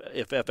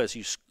if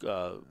FSU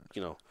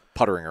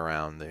puttering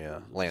around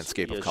the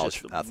landscape of is college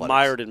just athletics.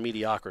 mired in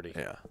mediocrity.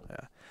 Yeah.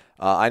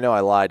 I know I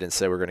lied and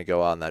said we're going to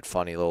go on that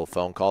funny little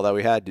phone call that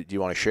we had. Do you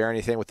want to share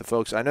anything with the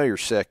folks? I know you're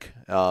sick.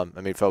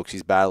 Folks,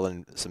 he's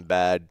battling some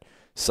bad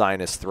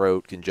sinus,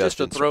 throat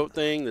congestion. Just a throat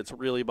thing that's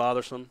really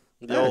bothersome.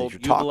 The Yeah, old you're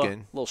uvula,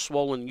 talking. little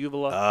swollen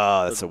uvula.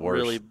 Oh, that's the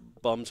worst. Really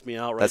bums me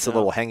out right That's now. a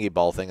little hangy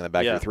ball thing in the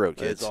back of your throat,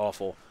 kids. It's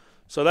awful.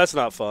 So that's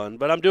not fun.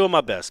 But I'm doing my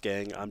best,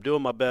 gang. I'm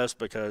doing my best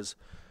because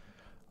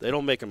they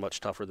don't make it much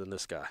tougher than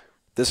this guy.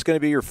 This is going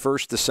to be your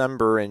first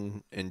December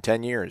in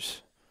 10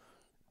 years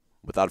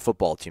without a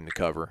football team to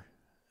cover.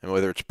 And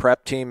whether it's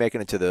prep team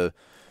making it to the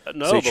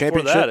No, state before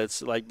championship. that,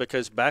 it's like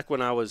because back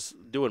when I was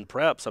doing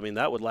preps,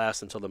 that would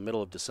last until the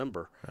middle of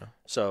December. Yeah.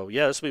 So,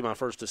 this will be my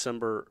first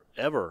December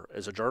ever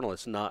as a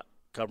journalist not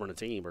covering a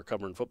team or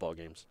covering football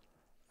games.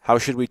 How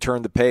should we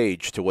turn the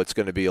page to what's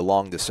going to be a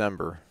long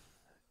December?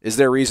 Is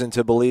there reason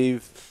to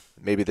believe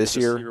maybe this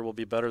year will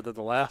be better than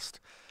the last?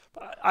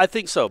 I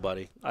think so,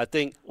 buddy. I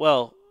think,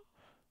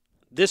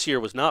 this year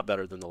was not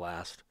better than the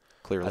last.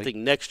 Clearly. I think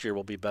next year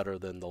will be better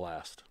than the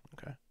last.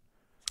 Okay.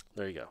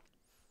 There you go.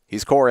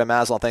 He's Corey. I'm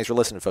Aslan. Thanks for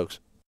listening, folks.